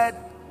 He said,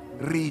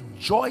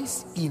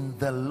 rejoice in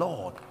the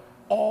Lord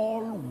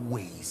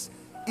always.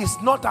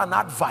 It's not an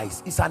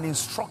advice, it's an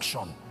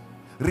instruction.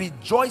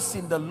 Rejoice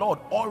in the Lord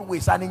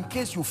always. And in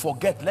case you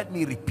forget, let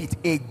me repeat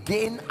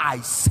again,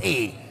 I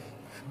say.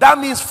 That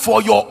means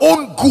for your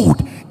own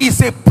good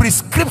is a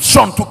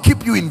prescription to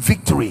keep you in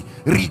victory.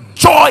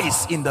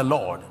 Rejoice in the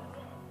Lord.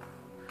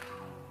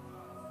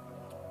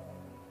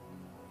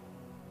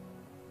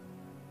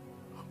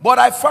 But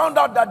I found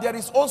out that there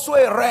is also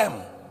a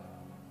realm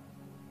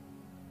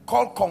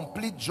called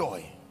complete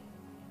joy.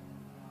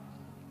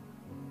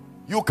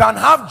 You can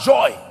have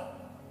joy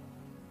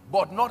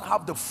but not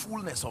have the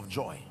fullness of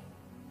joy.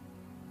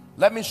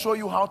 Let me show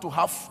you how to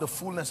have the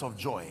fullness of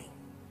joy.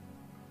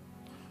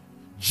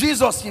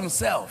 Jesus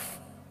himself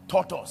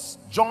taught us.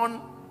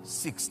 John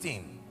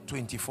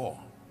 16:24.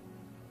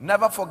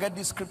 Never forget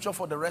this scripture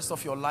for the rest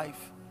of your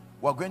life.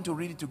 We're going to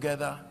read it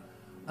together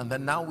and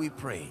then now we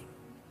pray.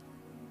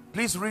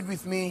 Please read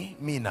with me,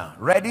 Mina.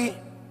 Ready?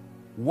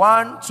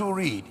 1, 2,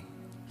 read.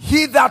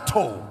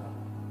 Hitherto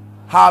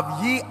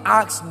have ye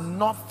asked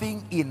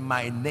nothing in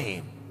my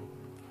name.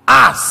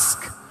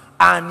 Ask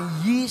and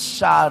ye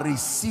shall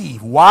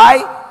receive.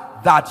 Why?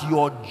 That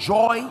your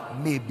joy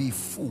may be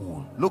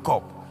full. Look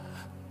up.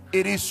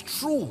 It is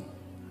true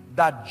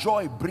that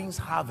joy brings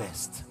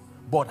harvest,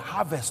 but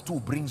harvest too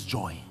brings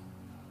joy.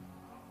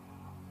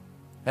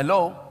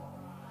 Hello?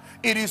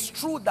 It is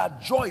true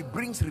that joy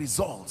brings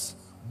results,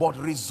 but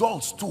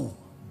results too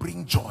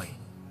bring joy.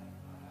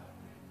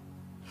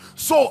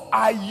 So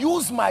I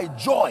use my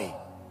joy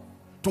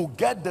to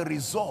get the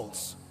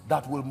results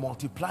that will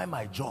multiply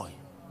my joy.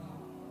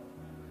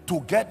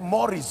 To get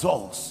more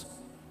results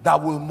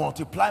that will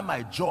multiply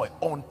my joy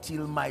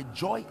until my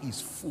joy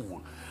is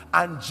full.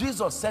 And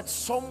Jesus said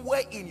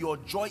somewhere in your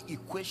joy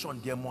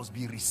equation there must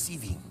be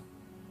receiving.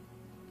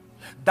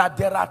 That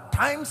there are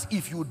times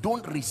if you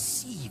don't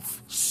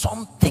receive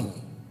something,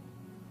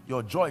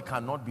 your joy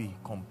cannot be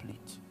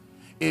complete.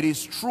 It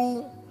is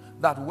true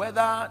that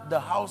whether the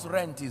house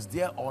rent is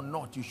there or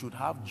not, you should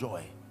have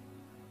joy.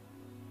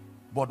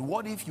 But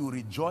what if you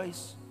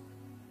rejoice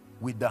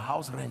with the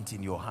house rent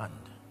in your hand?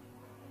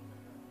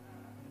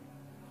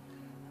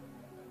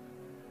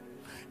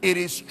 It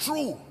is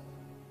true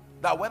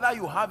that whether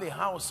you have a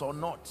house or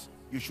not,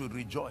 you should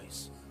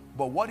rejoice.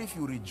 But what if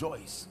you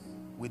rejoice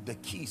with the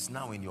keys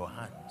now in your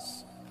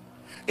hands?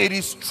 It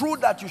is true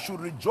that you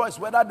should rejoice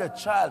whether the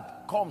child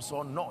comes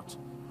or not.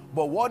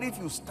 But what if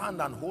you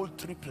stand and hold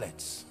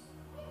triplets?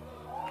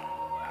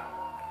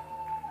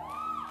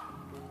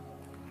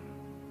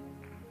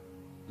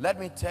 Let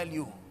me tell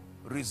you,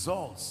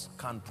 results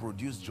can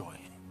produce joy.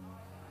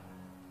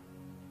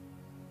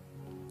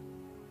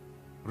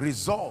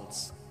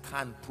 Results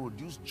can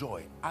produce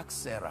joy. Ask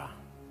Sarah.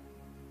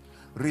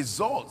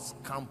 Results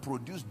can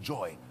produce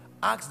joy.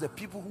 Ask the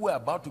people who are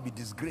about to be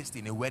disgraced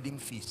in a wedding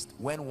feast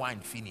when wine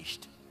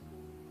finished.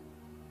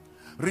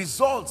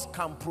 Results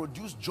can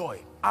produce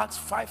joy. Ask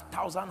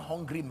 5,000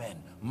 hungry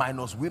men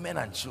minus women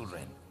and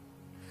children.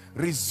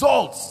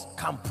 Results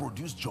can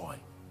produce joy.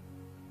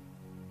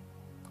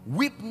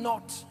 Weep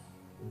not,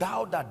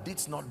 thou that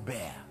didst not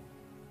bear.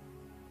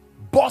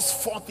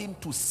 Burst forth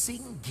into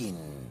singing,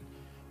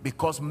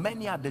 because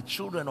many are the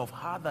children of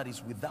her that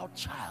is without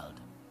child.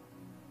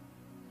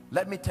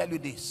 Let me tell you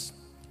this.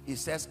 It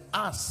says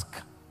ask,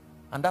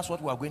 and that's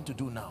what we are going to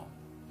do now,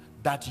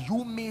 that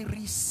you may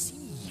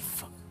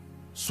receive,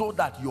 so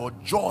that your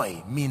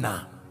joy,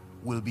 Mina,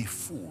 will be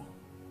full.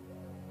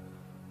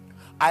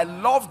 I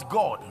loved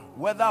God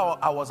whether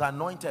I was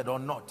anointed or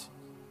not,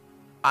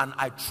 and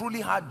I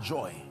truly had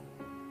joy.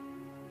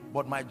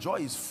 But my joy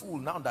is full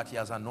now that he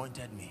has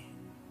anointed me,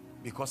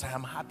 because I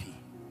am happy.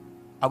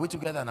 Are we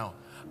together now?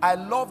 I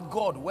loved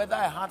God whether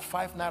I had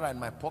 5 naira in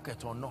my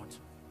pocket or not.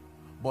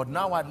 But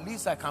now at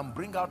least I can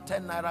bring out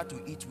 10 naira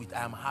to eat with.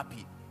 I am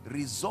happy.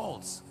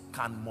 Results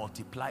can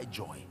multiply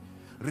joy.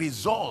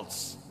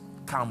 Results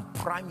can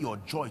prime your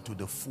joy to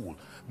the full.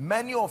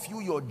 Many of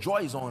you, your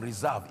joy is on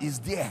reserve. It's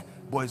there,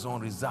 but it's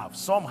on reserve.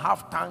 Some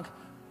have tank,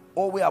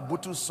 Owe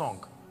Abutu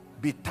song.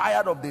 Be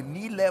tired of the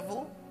knee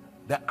level,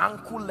 the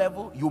ankle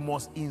level. You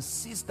must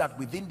insist that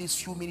within these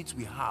few minutes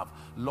we have,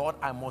 Lord,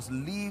 I must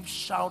leave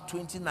Shout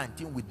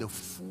 2019 with the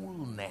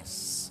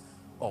fullness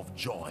of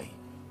joy.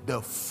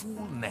 The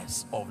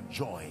fullness of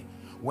joy.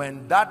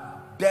 When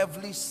that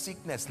devilish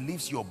sickness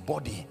leaves your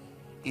body,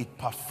 it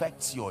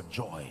perfects your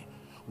joy.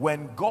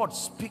 When God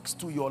speaks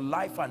to your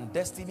life and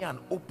destiny and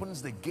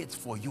opens the gates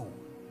for you,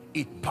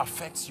 it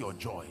perfects your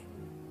joy.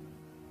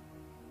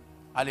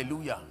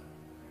 Hallelujah.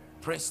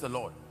 Praise the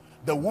Lord.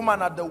 The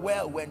woman at the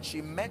well, when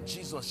she met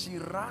Jesus, she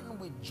ran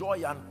with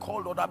joy and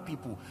called other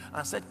people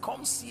and said,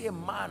 come see a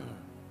man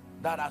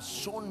that has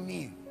shown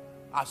me,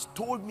 has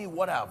told me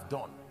what I have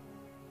done.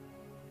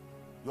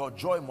 Your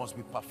joy must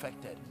be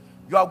perfected.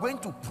 You are going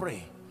to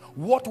pray.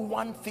 What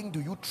one thing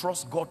do you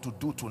trust God to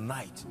do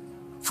tonight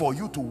for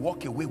you to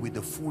walk away with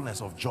the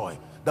fullness of joy?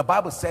 The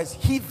Bible says,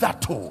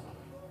 hitherto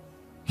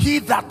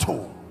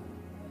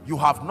you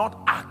have not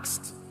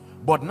asked,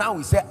 but now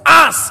we say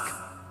ask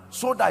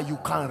so that you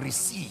can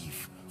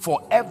receive.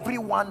 For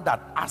everyone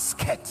that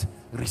asketh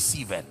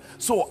receiveth.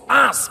 So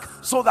ask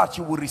so that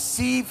you will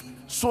receive,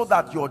 so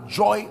that your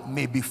joy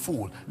may be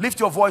full. Lift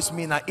your voice,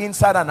 Mina,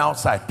 inside and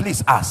outside.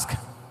 Please ask.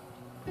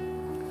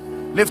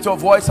 Lift your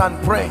voice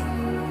and pray.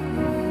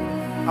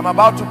 I'm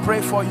about to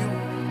pray for you.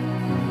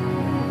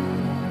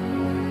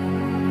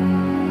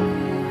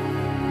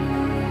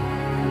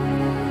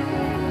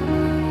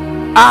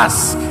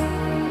 Ask.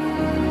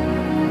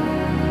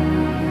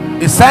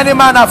 Is any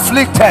man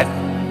afflicted?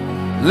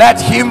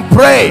 Let him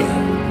pray.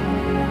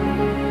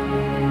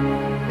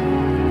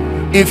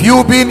 If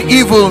you being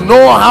evil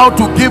know how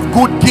to give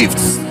good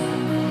gifts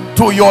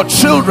to your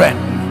children,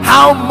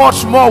 how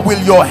much more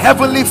will your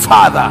heavenly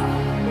Father?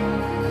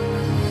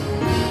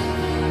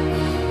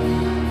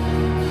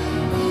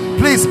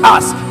 Please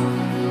ask.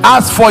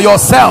 Ask for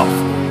yourself.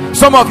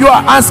 Some of you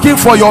are asking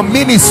for your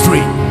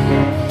ministry.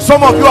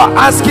 Some of you are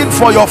asking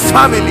for your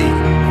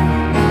family.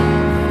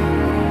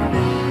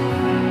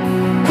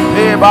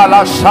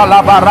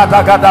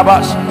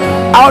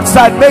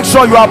 Outside, make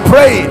sure you are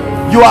praying.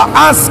 You are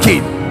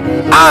asking.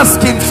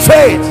 Ask in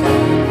faith.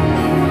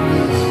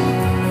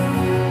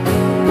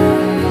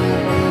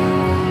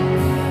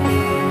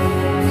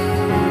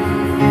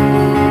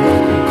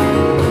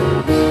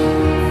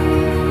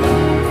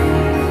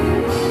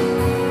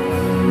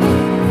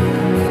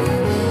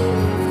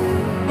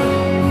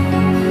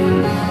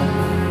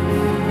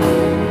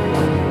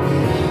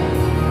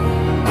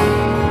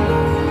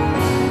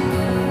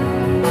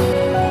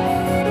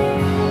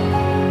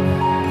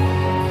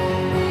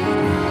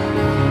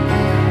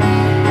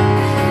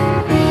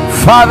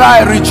 Father,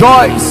 I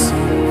rejoice,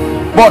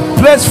 but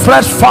place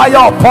fresh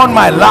fire upon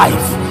my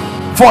life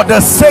for the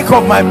sake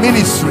of my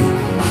ministry.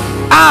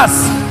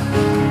 Ask,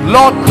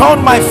 Lord,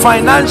 turn my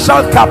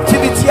financial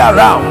captivity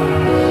around.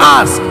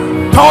 Ask,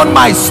 turn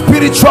my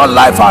spiritual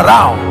life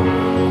around.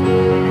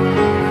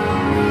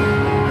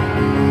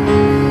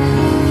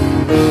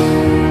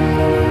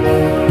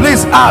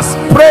 Please ask,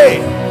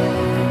 pray.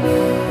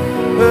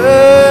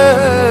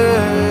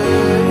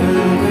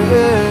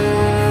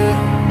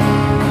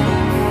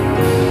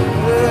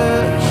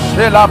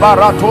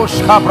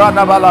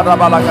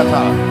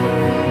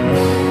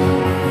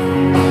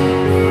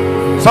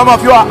 Some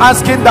of you are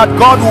asking that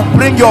God will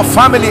bring your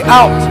family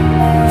out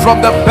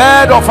from the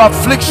bed of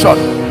affliction.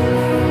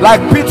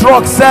 Like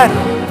Petrock said,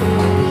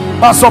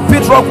 Pastor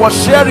Petrock was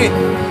sharing,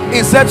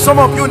 he said some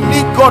of you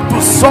need God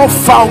to solve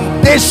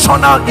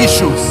foundational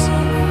issues.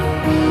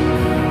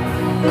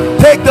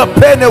 Take the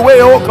pain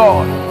away, oh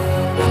God.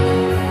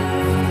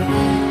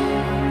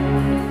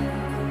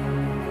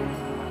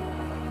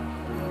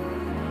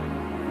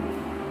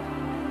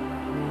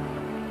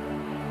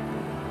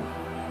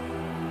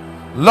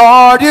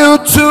 Lord, you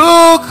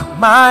took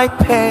my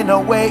pain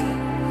away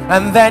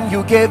and then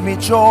you gave me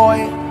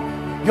joy.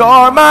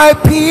 You're my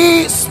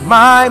peace,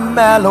 my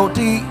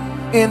melody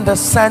in the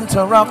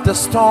center of the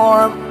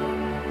storm.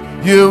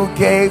 You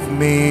gave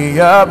me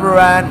a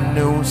brand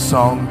new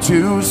song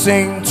to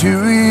sing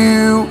to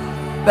you.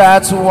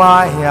 That's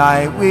why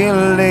I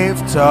will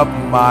lift up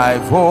my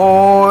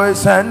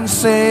voice and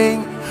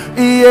sing.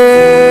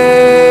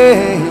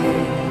 Yeah,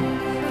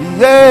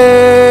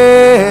 yeah.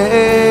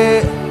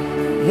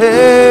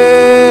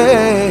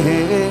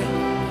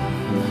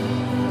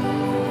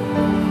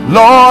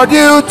 Lord,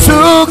 you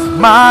took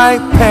my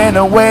pain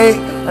away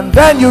and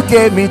then you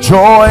gave me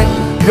joy.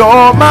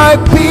 You're my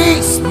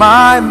peace,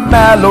 my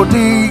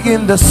melody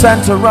in the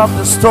center of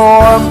the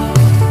storm.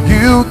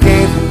 You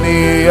gave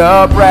me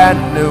a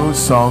brand new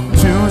song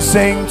to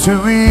sing to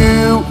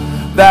you.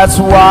 That's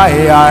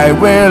why I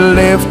will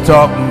lift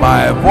up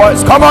my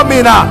voice. Come on,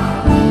 Mina.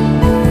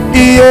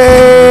 Yeah,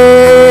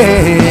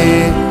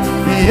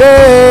 yeah,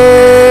 yeah,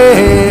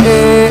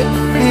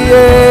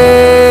 yeah.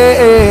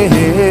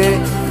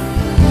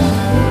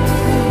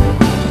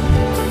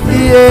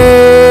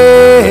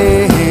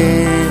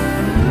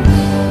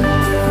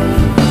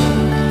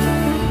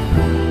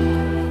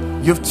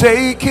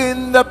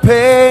 the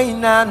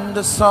pain and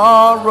the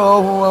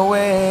sorrow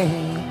away.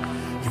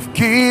 You've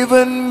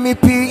given me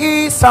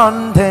peace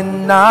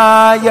undeniable.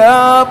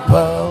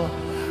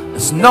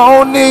 There's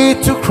no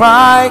need to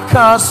cry,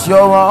 'cause you're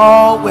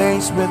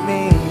always with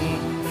me.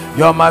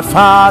 You're my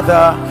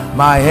Father,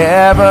 my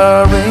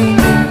everything.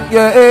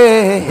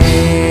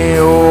 Yeah,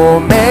 oh,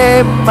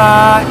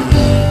 my.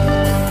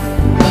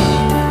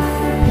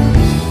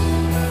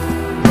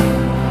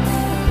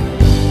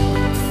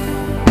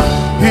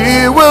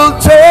 He will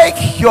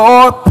take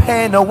your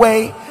pain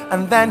away,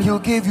 and then he'll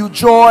give you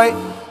joy.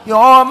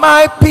 You're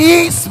my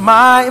peace,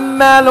 my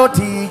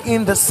melody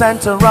in the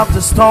center of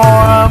the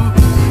storm.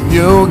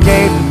 You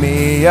gave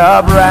me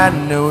a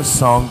brand new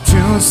song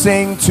to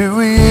sing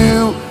to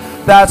you.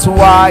 That's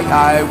why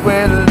I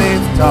will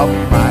lift up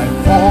my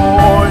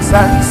voice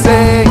and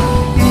say,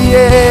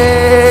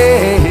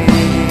 yeah,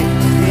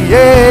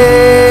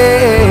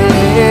 yeah,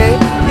 yeah,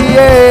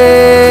 yeah,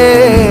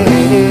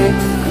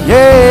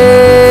 yeah,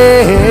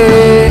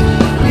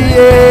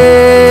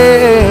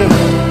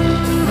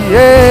 yeah, yeah.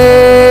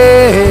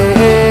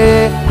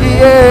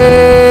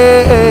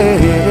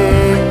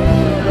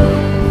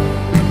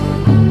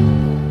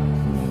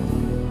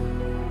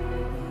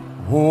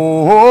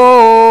 Oh.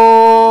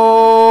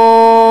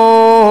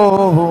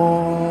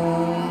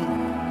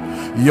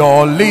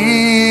 Your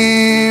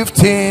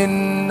lifting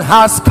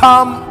has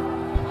come.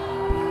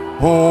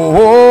 Oh,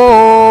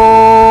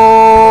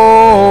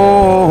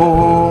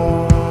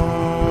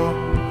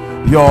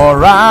 your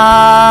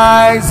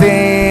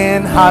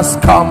rising has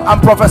come. I'm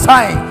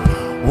prophesying.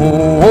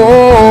 Oh,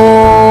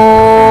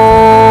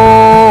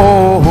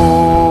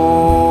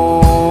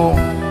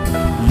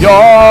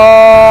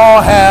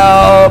 your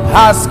help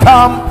has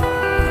come.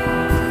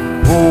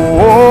 Oh,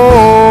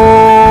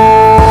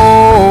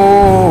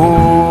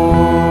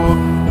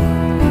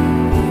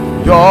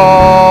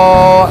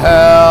 your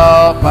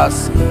help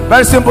us.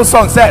 Very simple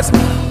song says,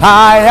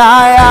 I,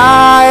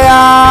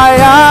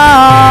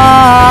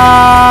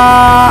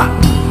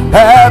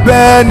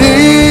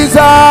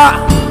 Ebenezer,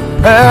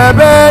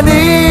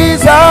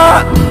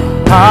 Ebenezer,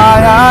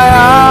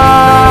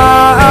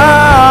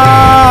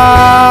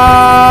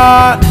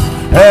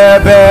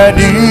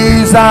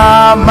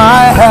 Ebenezer,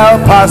 my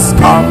help has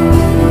come.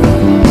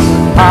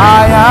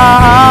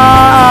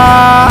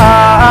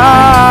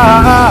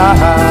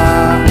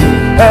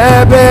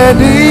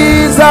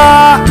 Ebenezer,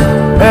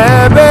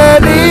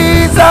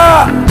 Ebenezer,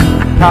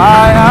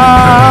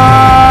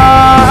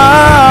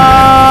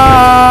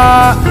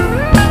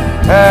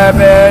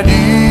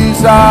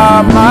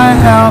 Ebenezer, my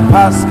help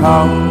has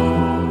come.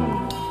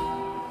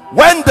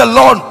 When the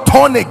Lord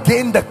turned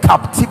again the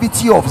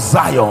captivity of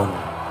Zion,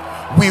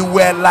 we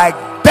were like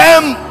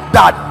them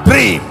that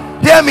dream.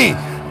 Hear me.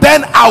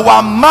 Then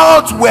our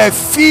mouths were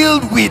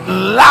filled with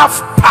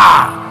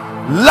laughter,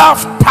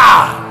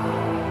 laughter.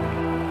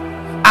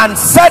 And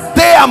said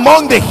they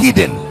among the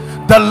heathen,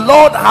 the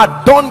Lord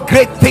had done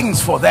great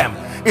things for them.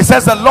 It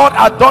says the Lord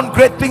had done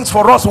great things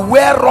for us,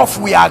 whereof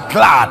we are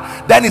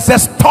glad. Then it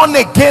says, turn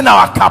again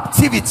our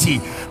captivity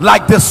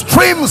like the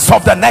streams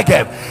of the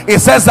Negev. It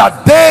says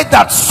that they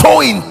that sow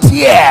in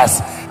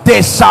tears,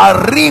 they shall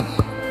reap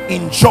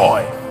in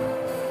joy.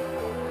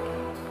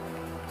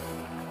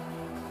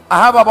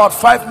 I have about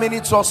 5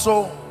 minutes or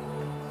so,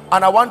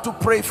 and I want to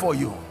pray for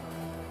you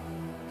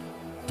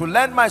to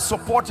lend my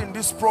support in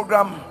this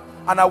program.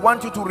 And I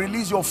want you to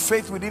release your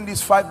faith within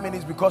these 5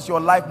 minutes, because your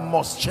life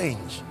must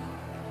change.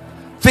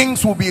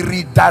 Things will be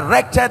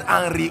redirected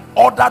and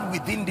reordered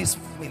within these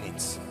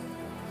minutes.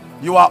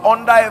 You are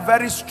under a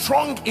very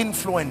strong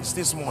influence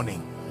this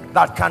morning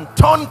that can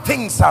turn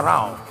things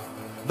around.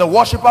 The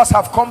worshipers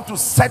have come to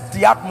set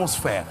the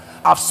atmosphere.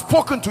 I've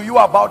spoken to you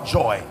about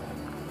joy.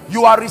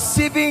 You are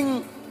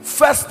receiving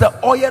first the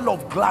oil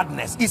of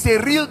gladness. It's a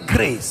real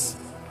grace.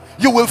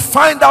 You will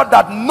find out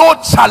that no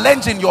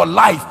challenge in your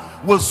life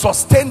will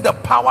sustain the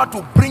power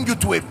to bring you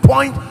to a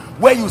point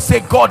where you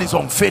say God is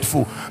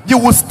unfaithful. You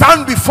will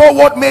stand before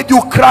what made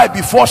you cry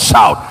before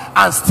shout,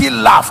 and still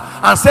laugh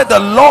and say, the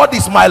Lord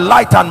is my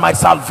light and my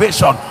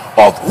salvation.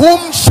 Of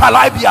whom shall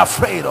I be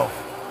afraid of?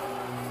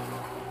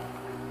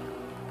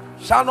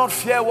 Shall not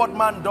fear what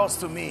man does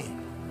to me.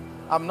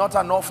 I'm not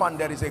an orphan.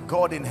 There is a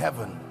God in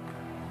heaven,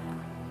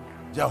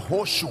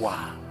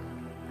 Jehoshua,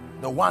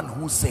 the one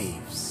who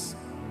saves.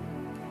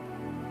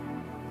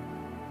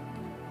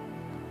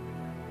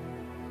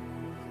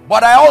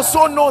 But I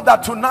also know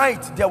that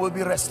tonight there will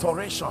be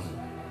restoration.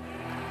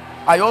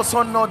 I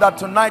also know that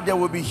tonight there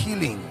will be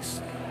healings.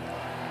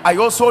 I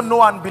also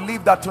know and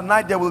believe that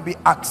tonight there will be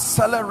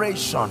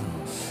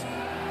accelerations.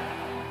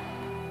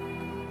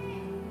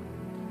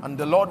 And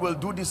the Lord will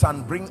do this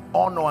and bring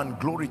honor and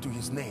glory to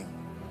his name.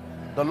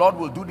 The Lord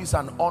will do this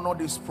and honor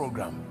this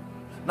program.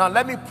 Now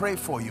let me pray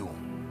for you.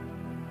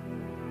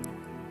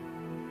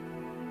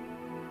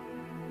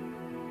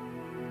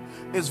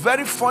 It's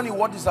very funny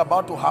what is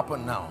about to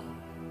happen now.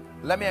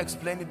 Let me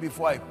explain it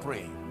before I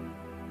pray.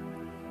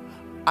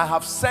 I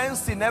have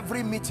sensed in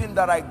every meeting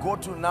that I go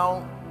to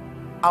now,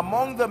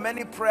 among the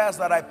many prayers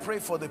that I pray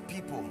for the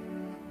people,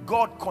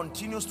 God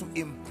continues to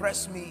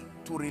impress me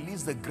to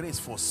release the grace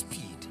for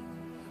speed.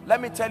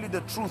 Let me tell you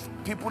the truth,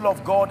 people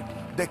of God,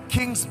 the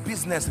king's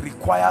business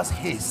requires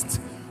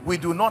haste. We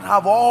do not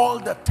have all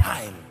the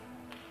time.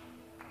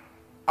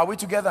 Are we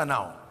together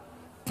now?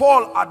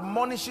 Paul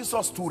admonishes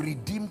us to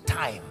redeem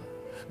time.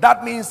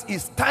 That means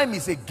if time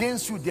is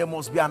against you, there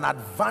must be an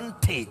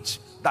advantage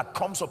that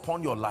comes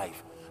upon your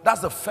life.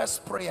 That's the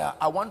first prayer.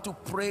 I want to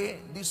pray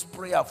this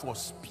prayer for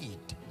speed.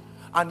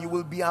 And you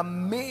will be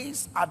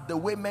amazed at the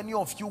way many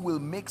of you will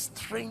make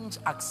strange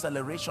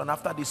acceleration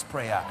after this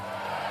prayer.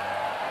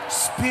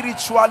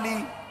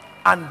 Spiritually,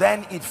 and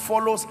then it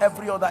follows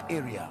every other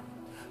area.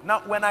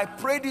 Now, when I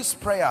pray this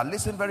prayer,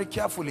 listen very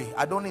carefully.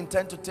 I don't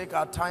intend to take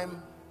our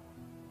time.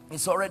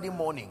 It's already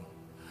morning.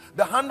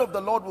 The hand of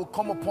the Lord will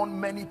come upon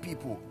many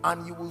people,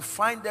 and you will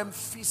find them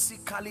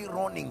physically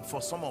running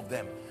for some of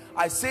them.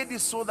 I say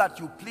this so that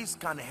you please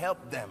can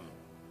help them.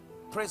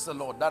 Praise the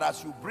Lord. That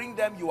as you bring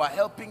them, you are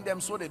helping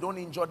them so they don't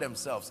injure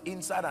themselves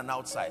inside and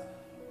outside.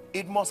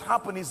 It must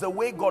happen. It's the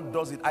way God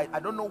does it. I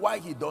don't know why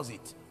he does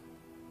it.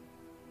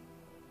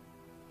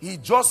 He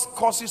just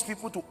causes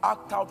people to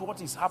act out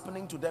what is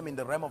happening to them in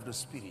the realm of the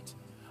spirit.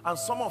 And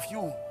some of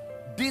you,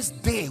 this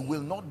day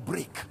will not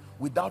break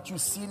without you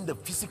seeing the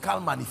physical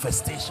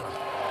manifestation.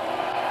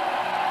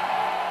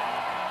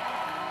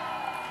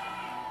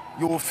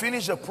 You will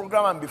finish the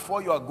program, and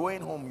before you are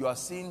going home, you are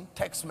seeing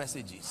text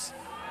messages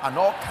and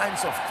all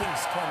kinds of things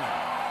coming.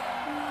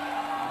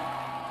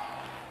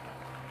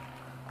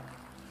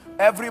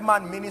 Every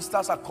man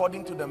ministers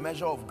according to the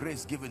measure of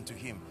grace given to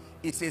him.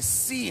 It's a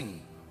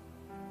sin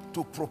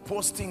to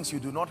propose things you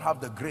do not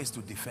have the grace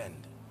to defend.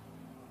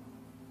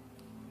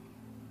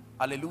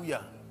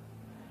 Hallelujah.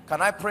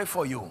 Can I pray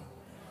for you?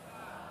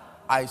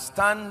 I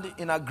stand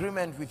in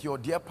agreement with your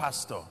dear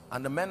pastor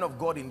and the men of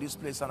God in this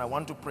place, and I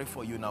want to pray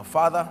for you now.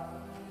 Father,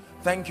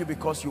 thank you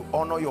because you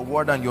honor your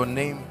word and your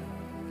name.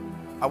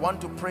 I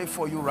want to pray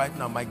for you right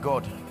now, my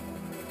God.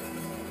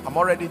 I'm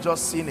already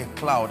just seeing a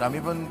cloud. I'm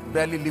even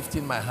barely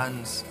lifting my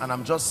hands, and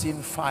I'm just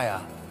seeing fire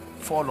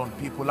fall on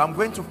people. I'm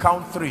going to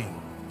count 3.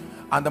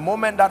 And the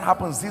moment that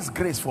happens, this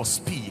grace for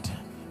speed,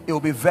 it will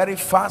be very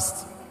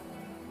fast.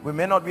 We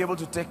may not be able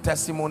to take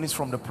testimonies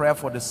from the prayer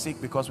for the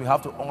sick because we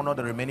have to honor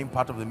the remaining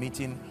part of the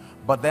meeting.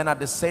 But then at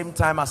the same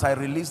time, as I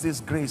release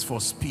this grace for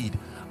speed,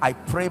 I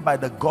pray by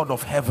the God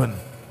of heaven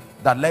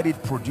that let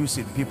it produce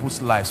in people's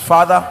lives.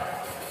 Father,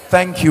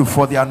 thank you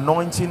for the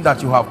anointing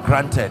that you have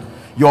granted.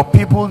 Your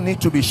people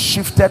need to be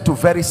shifted to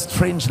very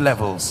strange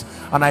levels.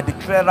 And I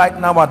declare right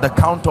now at the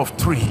count of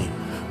 3,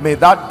 may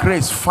that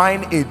grace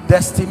find a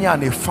destiny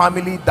and a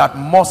family that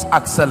must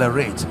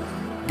accelerate.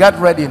 Get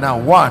ready now.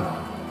 1.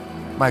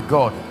 My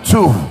God.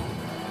 2,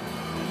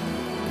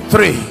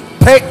 3.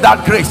 Take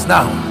that grace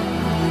now.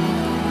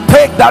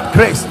 Take that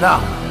grace now.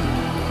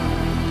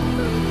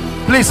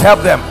 Please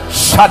help them.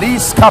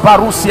 Shadis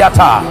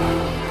kabarusiata.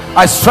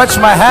 I stretch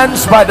my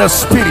hands by the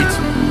Spirit.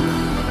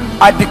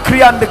 I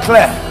decree and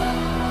declare.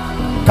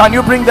 Can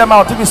you bring them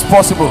out if it's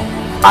possible?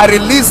 I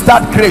release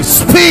that grace.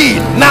 Speed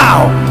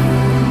now.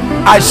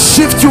 I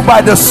shift you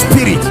by the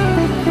Spirit.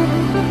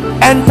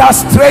 Enter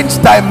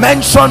strange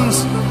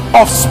dimensions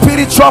of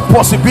spiritual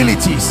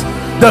possibilities.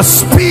 The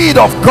speed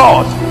of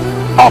God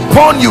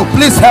upon you.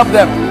 Please help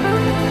them.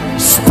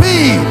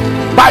 Speed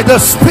by the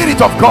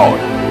Spirit of God.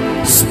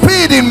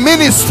 Speed in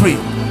ministry.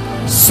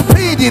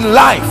 Speed in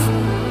life.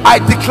 I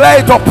declare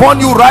it upon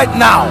you right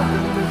now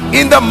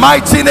in the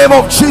mighty name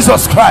of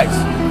Jesus Christ.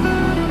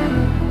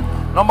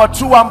 Number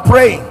 2, I'm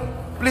praying.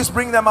 Please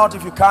bring them out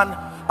if you can.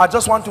 I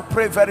just want to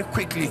pray very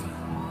quickly.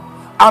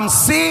 I'm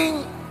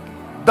seeing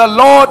the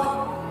Lord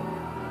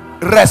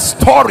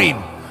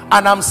restoring,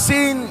 and I'm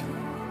seeing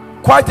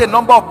quite a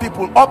number of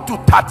people, up to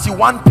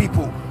 31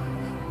 people.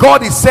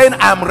 God is saying,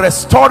 I'm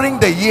restoring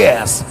the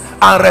years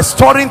and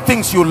restoring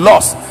things you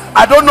lost.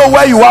 I don't know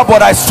where you are,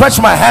 but I stretch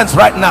my hands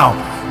right now.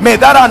 May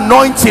that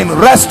anointing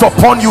rest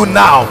upon you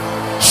now.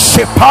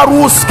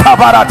 Sheparus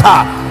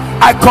kabarata.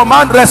 I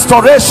command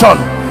restoration.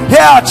 Here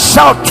at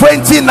Shout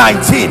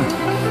 2019,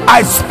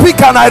 I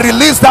speak and I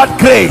release that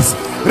grace.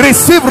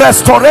 Receive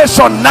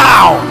restoration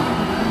now.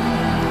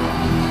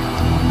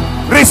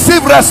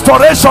 Receive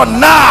restoration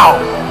now.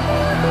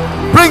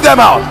 Bring them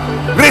out.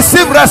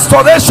 Receive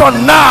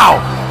restoration now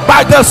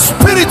by the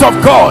Spirit of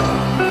God.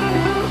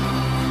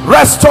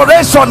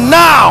 Restoration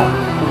now.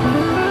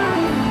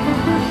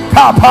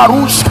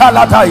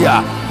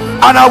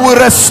 And I will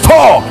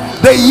restore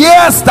the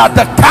years that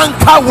the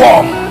canker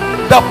worm,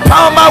 the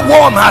palmer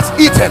worm has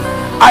eaten.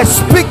 I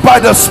speak by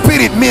the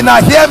Spirit.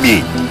 Mina, hear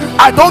me.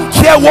 I don't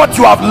care what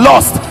you have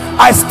lost.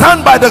 I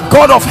stand by the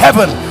God of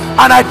heaven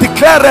and I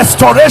declare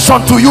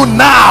restoration to you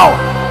now.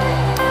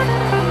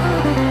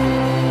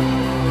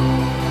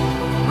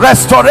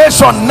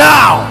 Restoration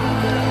now.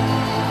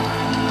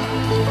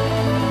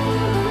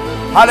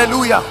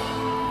 Hallelujah.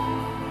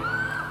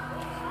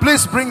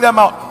 Please bring them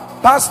out.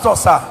 Pastor,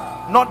 sir,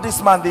 not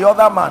this man, the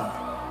other man.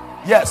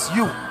 Yes,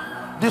 you,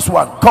 this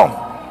one, come.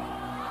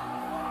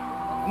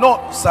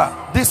 No, sir,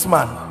 this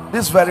man,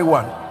 this very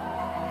one.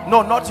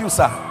 No, not you,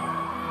 sir,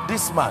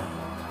 this man.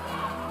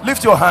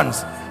 Lift your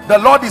hands. The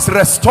Lord is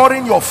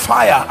restoring your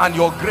fire and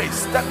your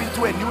grace. Step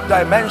into a new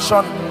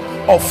dimension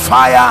of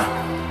fire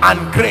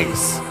and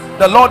grace.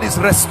 The Lord is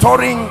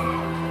restoring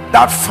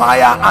that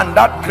fire and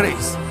that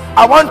grace.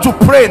 I want to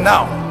pray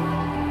now.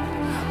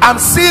 I'm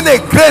seeing a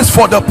grace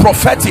for the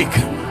prophetic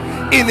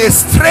in a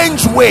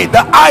strange way.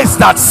 The eyes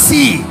that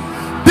see,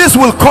 this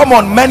will come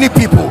on many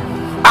people.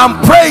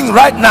 I'm praying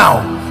right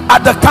now.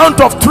 At the count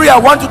of 3, I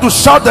want you to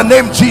shout the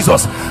name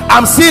Jesus.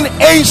 I'm seeing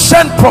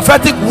ancient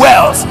prophetic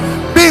wells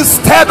being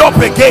stirred up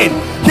again.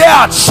 Here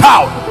at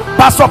shout.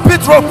 Pastor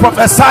Petro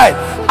prophesied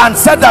and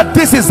said that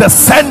this is the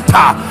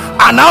center,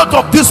 and out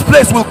of this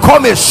place will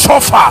come a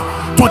shofar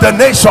to the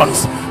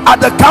nations.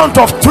 At the count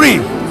of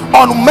 3,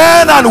 on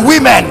men and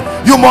women,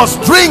 you must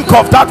drink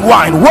of that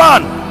wine.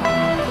 1,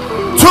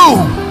 2,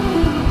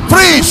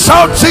 3.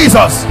 Shout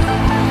Jesus.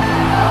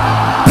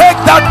 Take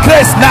that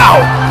grace now.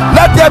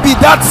 Let there be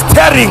that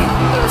stirring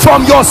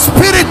from your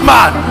spirit,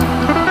 man.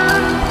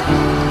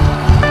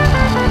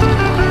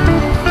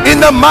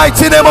 In the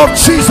mighty name of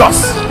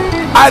Jesus,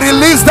 I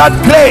release that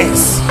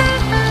grace.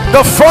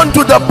 The front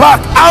to the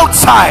back,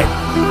 outside.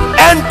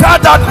 Enter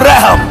that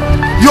realm.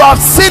 You have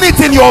seen it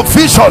in your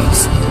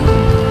visions.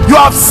 You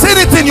have seen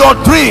it in your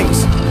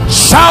dreams.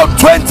 Shout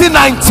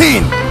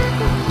 2019.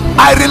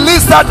 I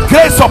release that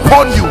grace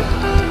upon you.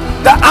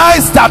 The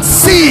eyes that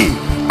see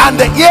and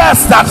the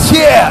ears that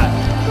hear.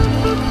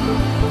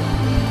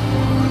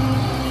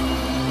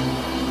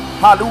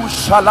 Halu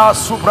shala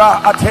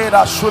subra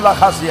atera shula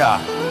hazia.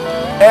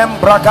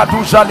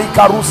 Embragadu jali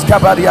karus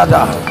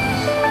kabariada.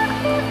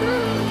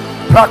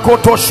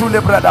 Prakoto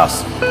shule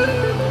brothers.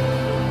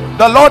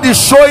 The Lord is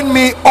showing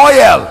me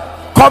oil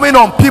coming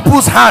on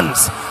people's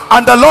hands,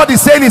 and the Lord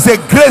is saying it's a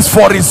grace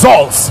for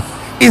results,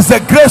 it's a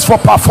grace for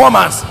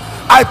performance.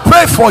 I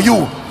pray for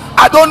you.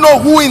 I don't know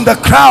who in the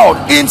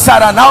crowd,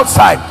 inside and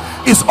outside,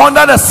 is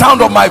under the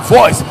sound of my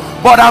voice,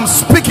 but I'm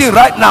speaking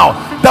right now.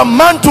 The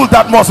mantle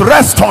that must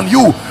rest on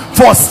you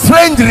for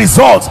strange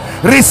results,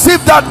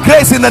 receive that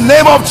grace in the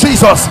name of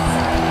Jesus.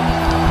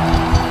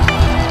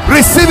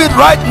 Receive it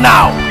right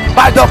now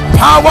by the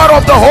power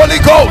of the Holy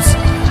Ghost.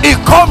 It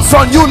comes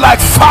on you like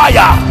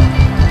fire.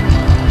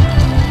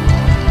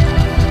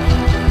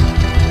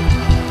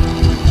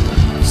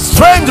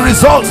 Strange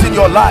results in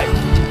your life.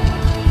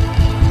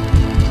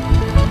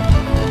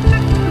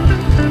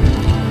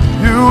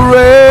 You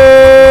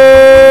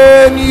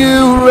reign,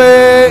 you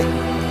reign,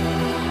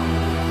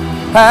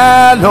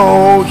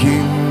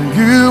 Elohim,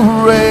 you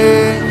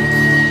reign,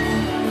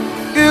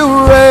 you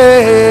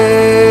reign,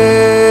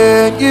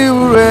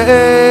 you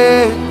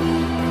reign,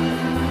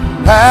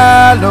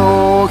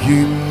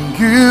 Elohim,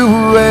 you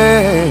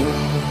reign,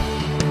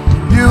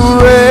 you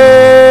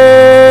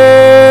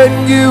reign,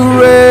 you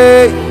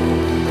reign,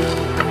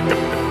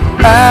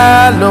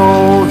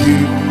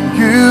 Elohim,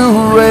 you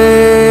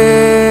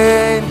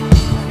reign.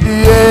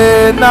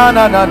 Yeah, na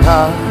na na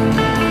na,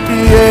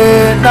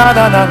 yeah, na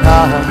na na na,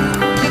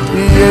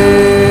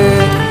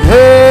 yeah,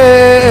 yeah,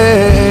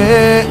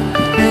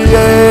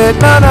 yeah,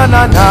 na na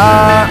na na,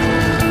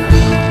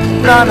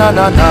 na na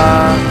na na.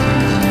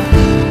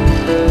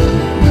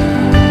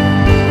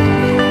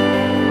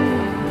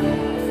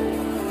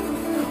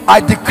 I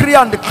decree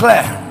and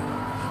declare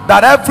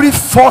that every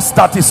force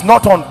that is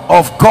not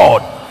of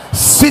God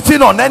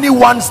sitting on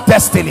anyone's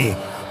destiny,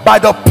 by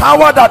the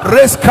power that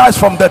raised Christ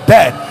from the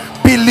dead,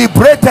 be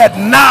liberated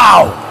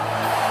now.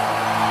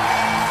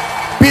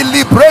 Be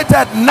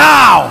liberated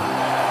now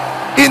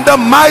in the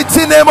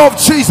mighty name of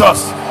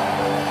Jesus.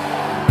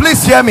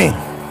 Please hear me.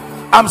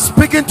 I'm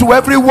speaking to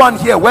everyone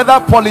here, whether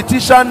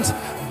politicians,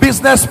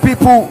 business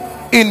people,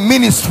 in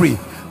ministry.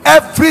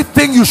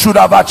 Everything you should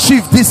have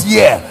achieved this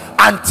year,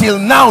 until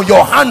now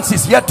your hands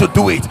is yet to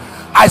do it.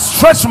 I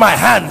stretch my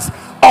hands.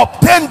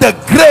 Obtain the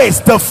grace,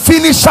 the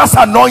finisher's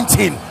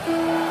anointing.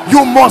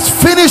 You must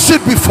finish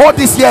it before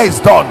this year is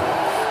done,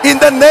 in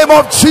the name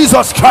of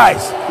Jesus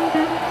Christ.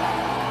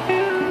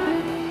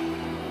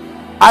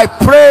 I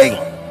pray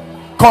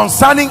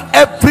concerning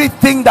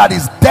everything that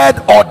is dead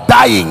or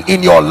dying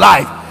in your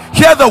life.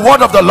 Hear the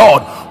word of the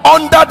Lord.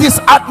 Under this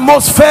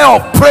atmosphere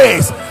of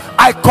praise,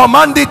 I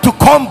command it to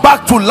come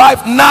back to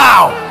life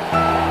now.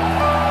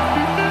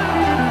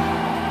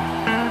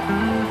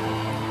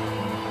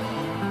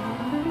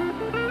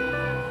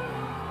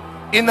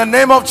 In the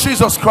name of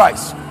Jesus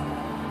Christ.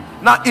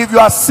 Now, if you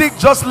are sick,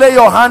 just lay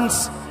your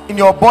hands in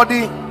your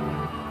body.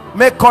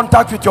 Make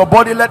contact with your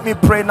body. Let me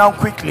pray now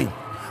quickly.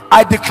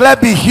 I declare,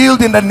 be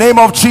healed in the name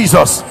of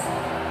Jesus.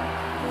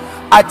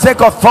 I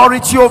take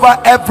authority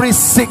over every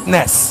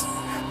sickness,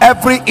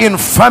 every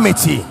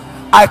infirmity.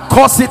 I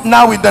curse it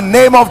now in the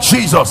name of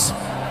Jesus.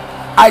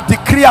 I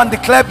decree and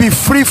declare, be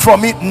free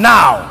from it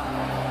now.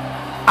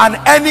 And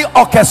any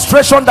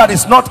orchestration that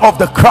is not of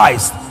the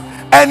Christ,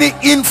 any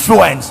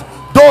influence,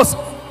 those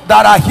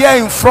that are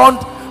here in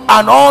front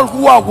and all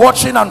who are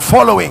watching and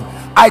following,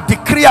 I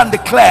decree and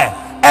declare,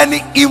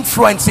 any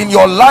influence in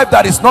your life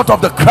that is not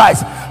of the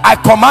Christ, I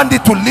command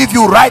it to leave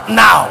you right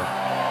now.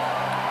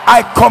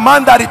 I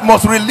command that it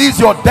must release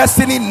your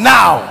destiny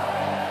now.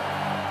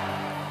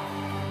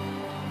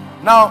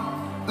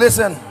 Now,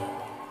 Listen,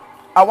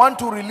 I want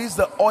to release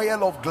the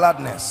oil of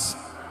gladness.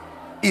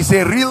 It's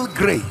a real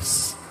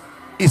grace.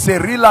 It's a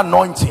real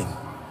anointing.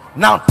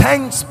 Now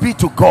thanks be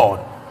to God,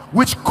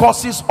 which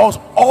causes us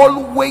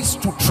always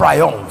to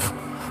triumph.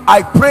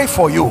 I pray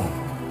for you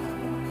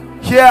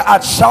here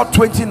at Shout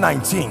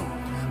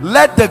 2019.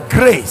 Let the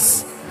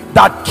grace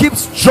that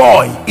keeps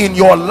joy in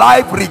your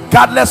life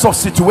regardless of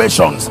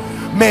situations,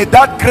 may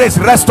that grace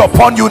rest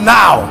upon you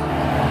now.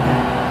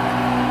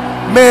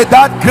 May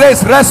that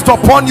grace rest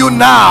upon you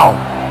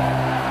now.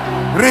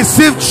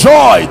 Receive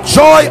joy,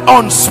 joy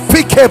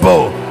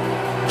unspeakable,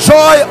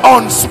 joy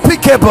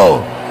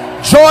unspeakable,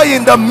 joy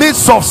in the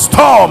midst of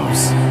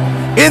storms,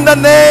 in the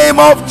name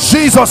of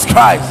Jesus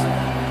Christ.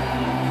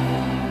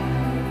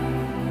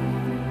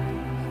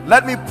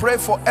 Let me pray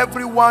for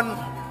everyone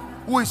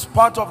who is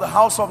part of the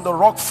House of the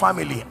Rock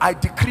family. I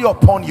decree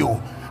upon you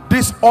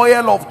this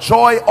oil of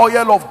joy,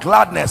 oil of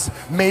gladness,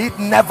 may it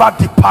never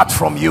depart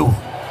from you.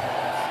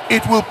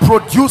 It will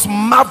produce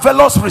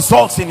marvelous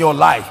results in your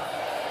life,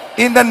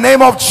 in the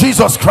name of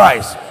Jesus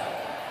Christ.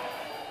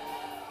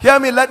 Hear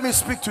me, let me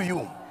speak to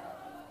you.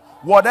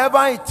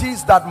 Whatever it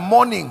is that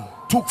mourning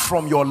took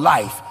from your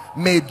life,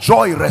 may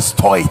joy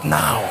restore it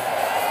now.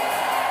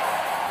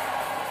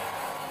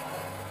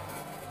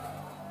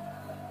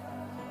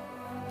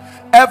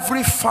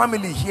 Every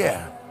family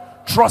here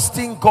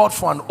trusting God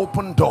for an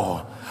open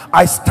door,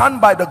 I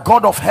stand by the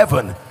God of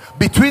heaven.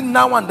 Between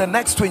now and the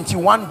next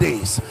 21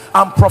 days,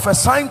 I'm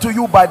prophesying to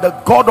you by the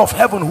God of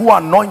heaven who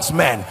anoints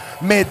men.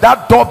 May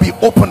that door be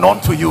opened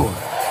unto you,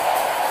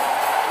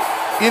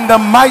 in the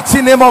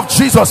mighty name of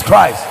Jesus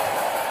Christ.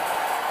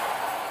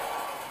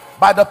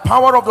 By the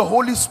power of the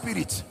Holy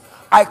Spirit,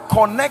 I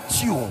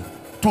connect you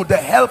to the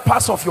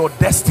helpers of your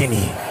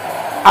destiny,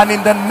 and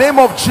in the name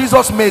of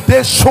Jesus, may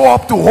they show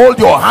up to hold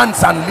your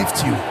hands and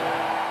lift you.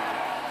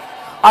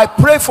 I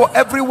pray for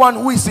everyone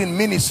who is in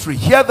ministry.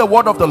 Hear the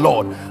word of the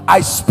Lord.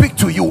 I speak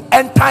to you.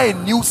 Enter a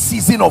new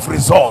season of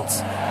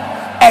results,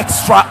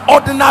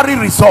 extraordinary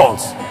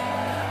results,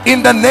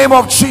 in the name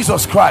of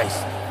Jesus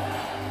Christ.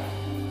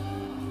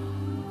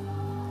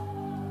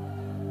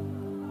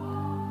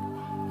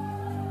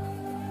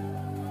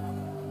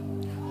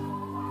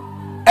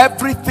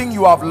 Everything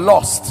you have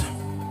lost,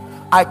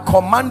 I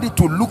command it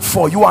to look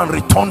for you and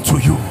return to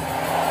you,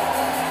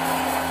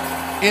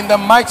 in the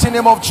mighty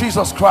name of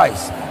Jesus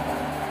Christ.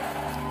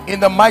 In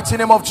the mighty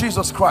name of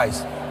Jesus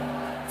Christ.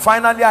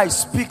 Finally, I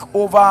speak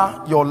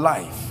over your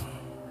life.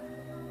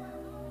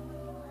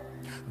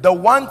 The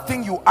one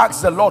thing you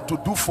ask the Lord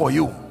to do for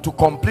you to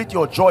complete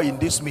your joy in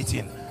this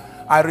meeting,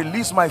 I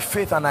release my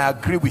faith and I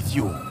agree with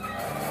you.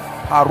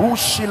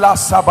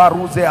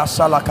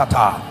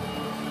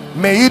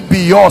 May it be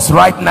yours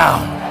right now.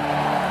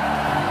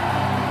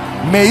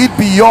 May it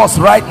be yours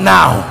right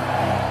now,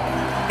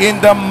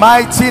 in the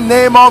mighty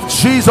name of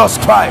Jesus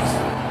Christ.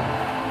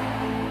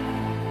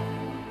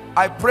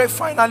 I pray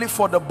finally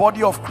for the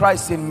body of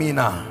Christ in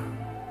Mina,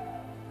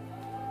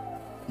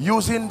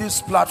 using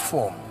this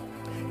platform.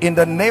 In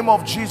the name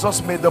of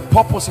Jesus, may the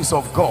purposes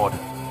of God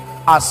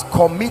as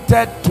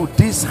committed to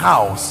this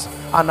house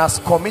and as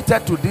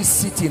committed to this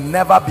city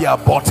never be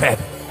aborted.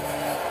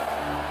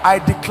 I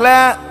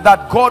declare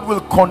that God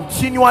will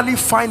continually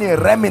find a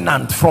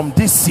remnant from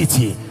this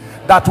city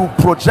that will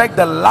project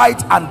the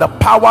light and the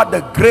power,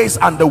 the grace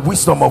and the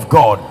wisdom of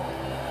God.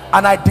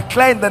 And I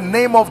declare in the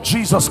name of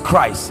Jesus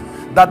Christ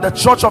that the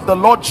church of the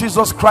Lord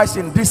Jesus Christ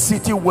in this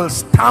city will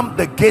stamp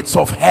the gates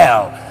of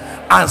hell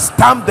and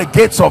stamp the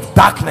gates of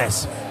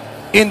darkness,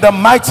 in the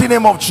mighty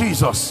name of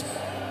Jesus.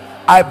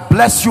 I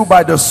bless you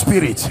by the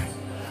Spirit.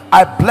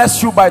 I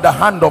bless you by the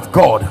hand of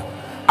God.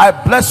 I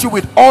bless you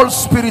with all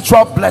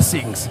spiritual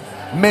blessings.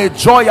 May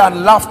joy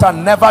and laughter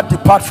never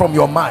depart from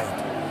your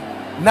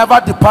mind, never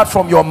depart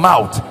from your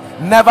mouth,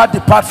 never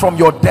depart from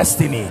your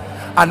destiny.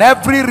 And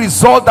every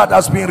result that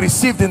has been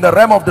received in the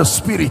realm of the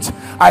Spirit,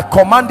 I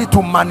command it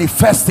to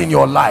manifest in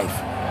your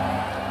life,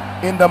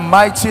 in the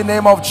mighty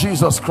name of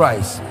Jesus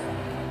Christ.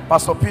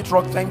 Pastor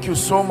Petrock, thank you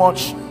so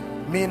much.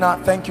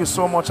 Mina, thank you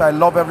so much. I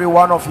love every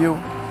one of you,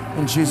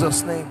 in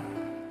Jesus' name.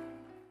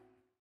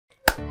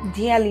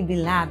 Dearly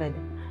beloved,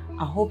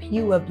 I hope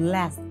you were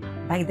blessed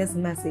by this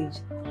message.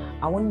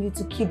 I want you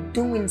to keep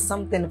doing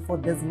something for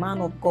this man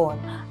of God,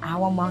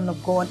 our man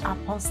of God,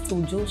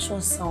 Apostle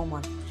Joshua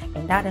Selman.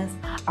 And that is,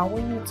 I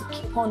want you to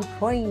keep on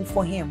praying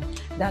for him,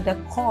 that the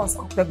cause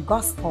of the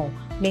gospel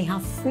may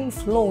have free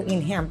flow in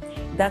him,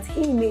 that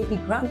he may be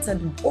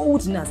granted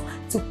boldness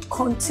to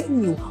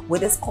continue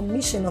with this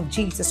commission of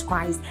Jesus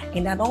Christ,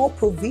 and that all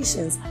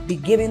provisions be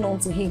given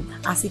unto him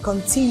as he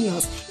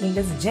continues in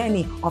this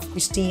journey of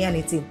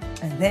Christianity.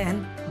 And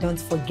then don't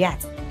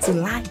forget to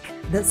like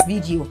this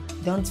video.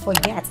 Don't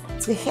forget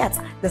to hit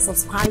the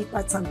subscribe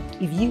button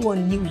if you are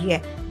new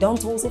here.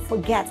 Don't also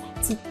forget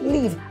to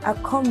leave a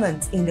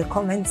comment in the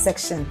comment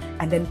section,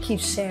 and then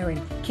keep sharing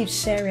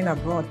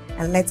abroad,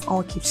 and let's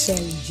all keep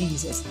sharing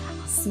Jesus.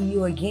 I'll see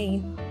you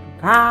again.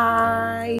 Bye.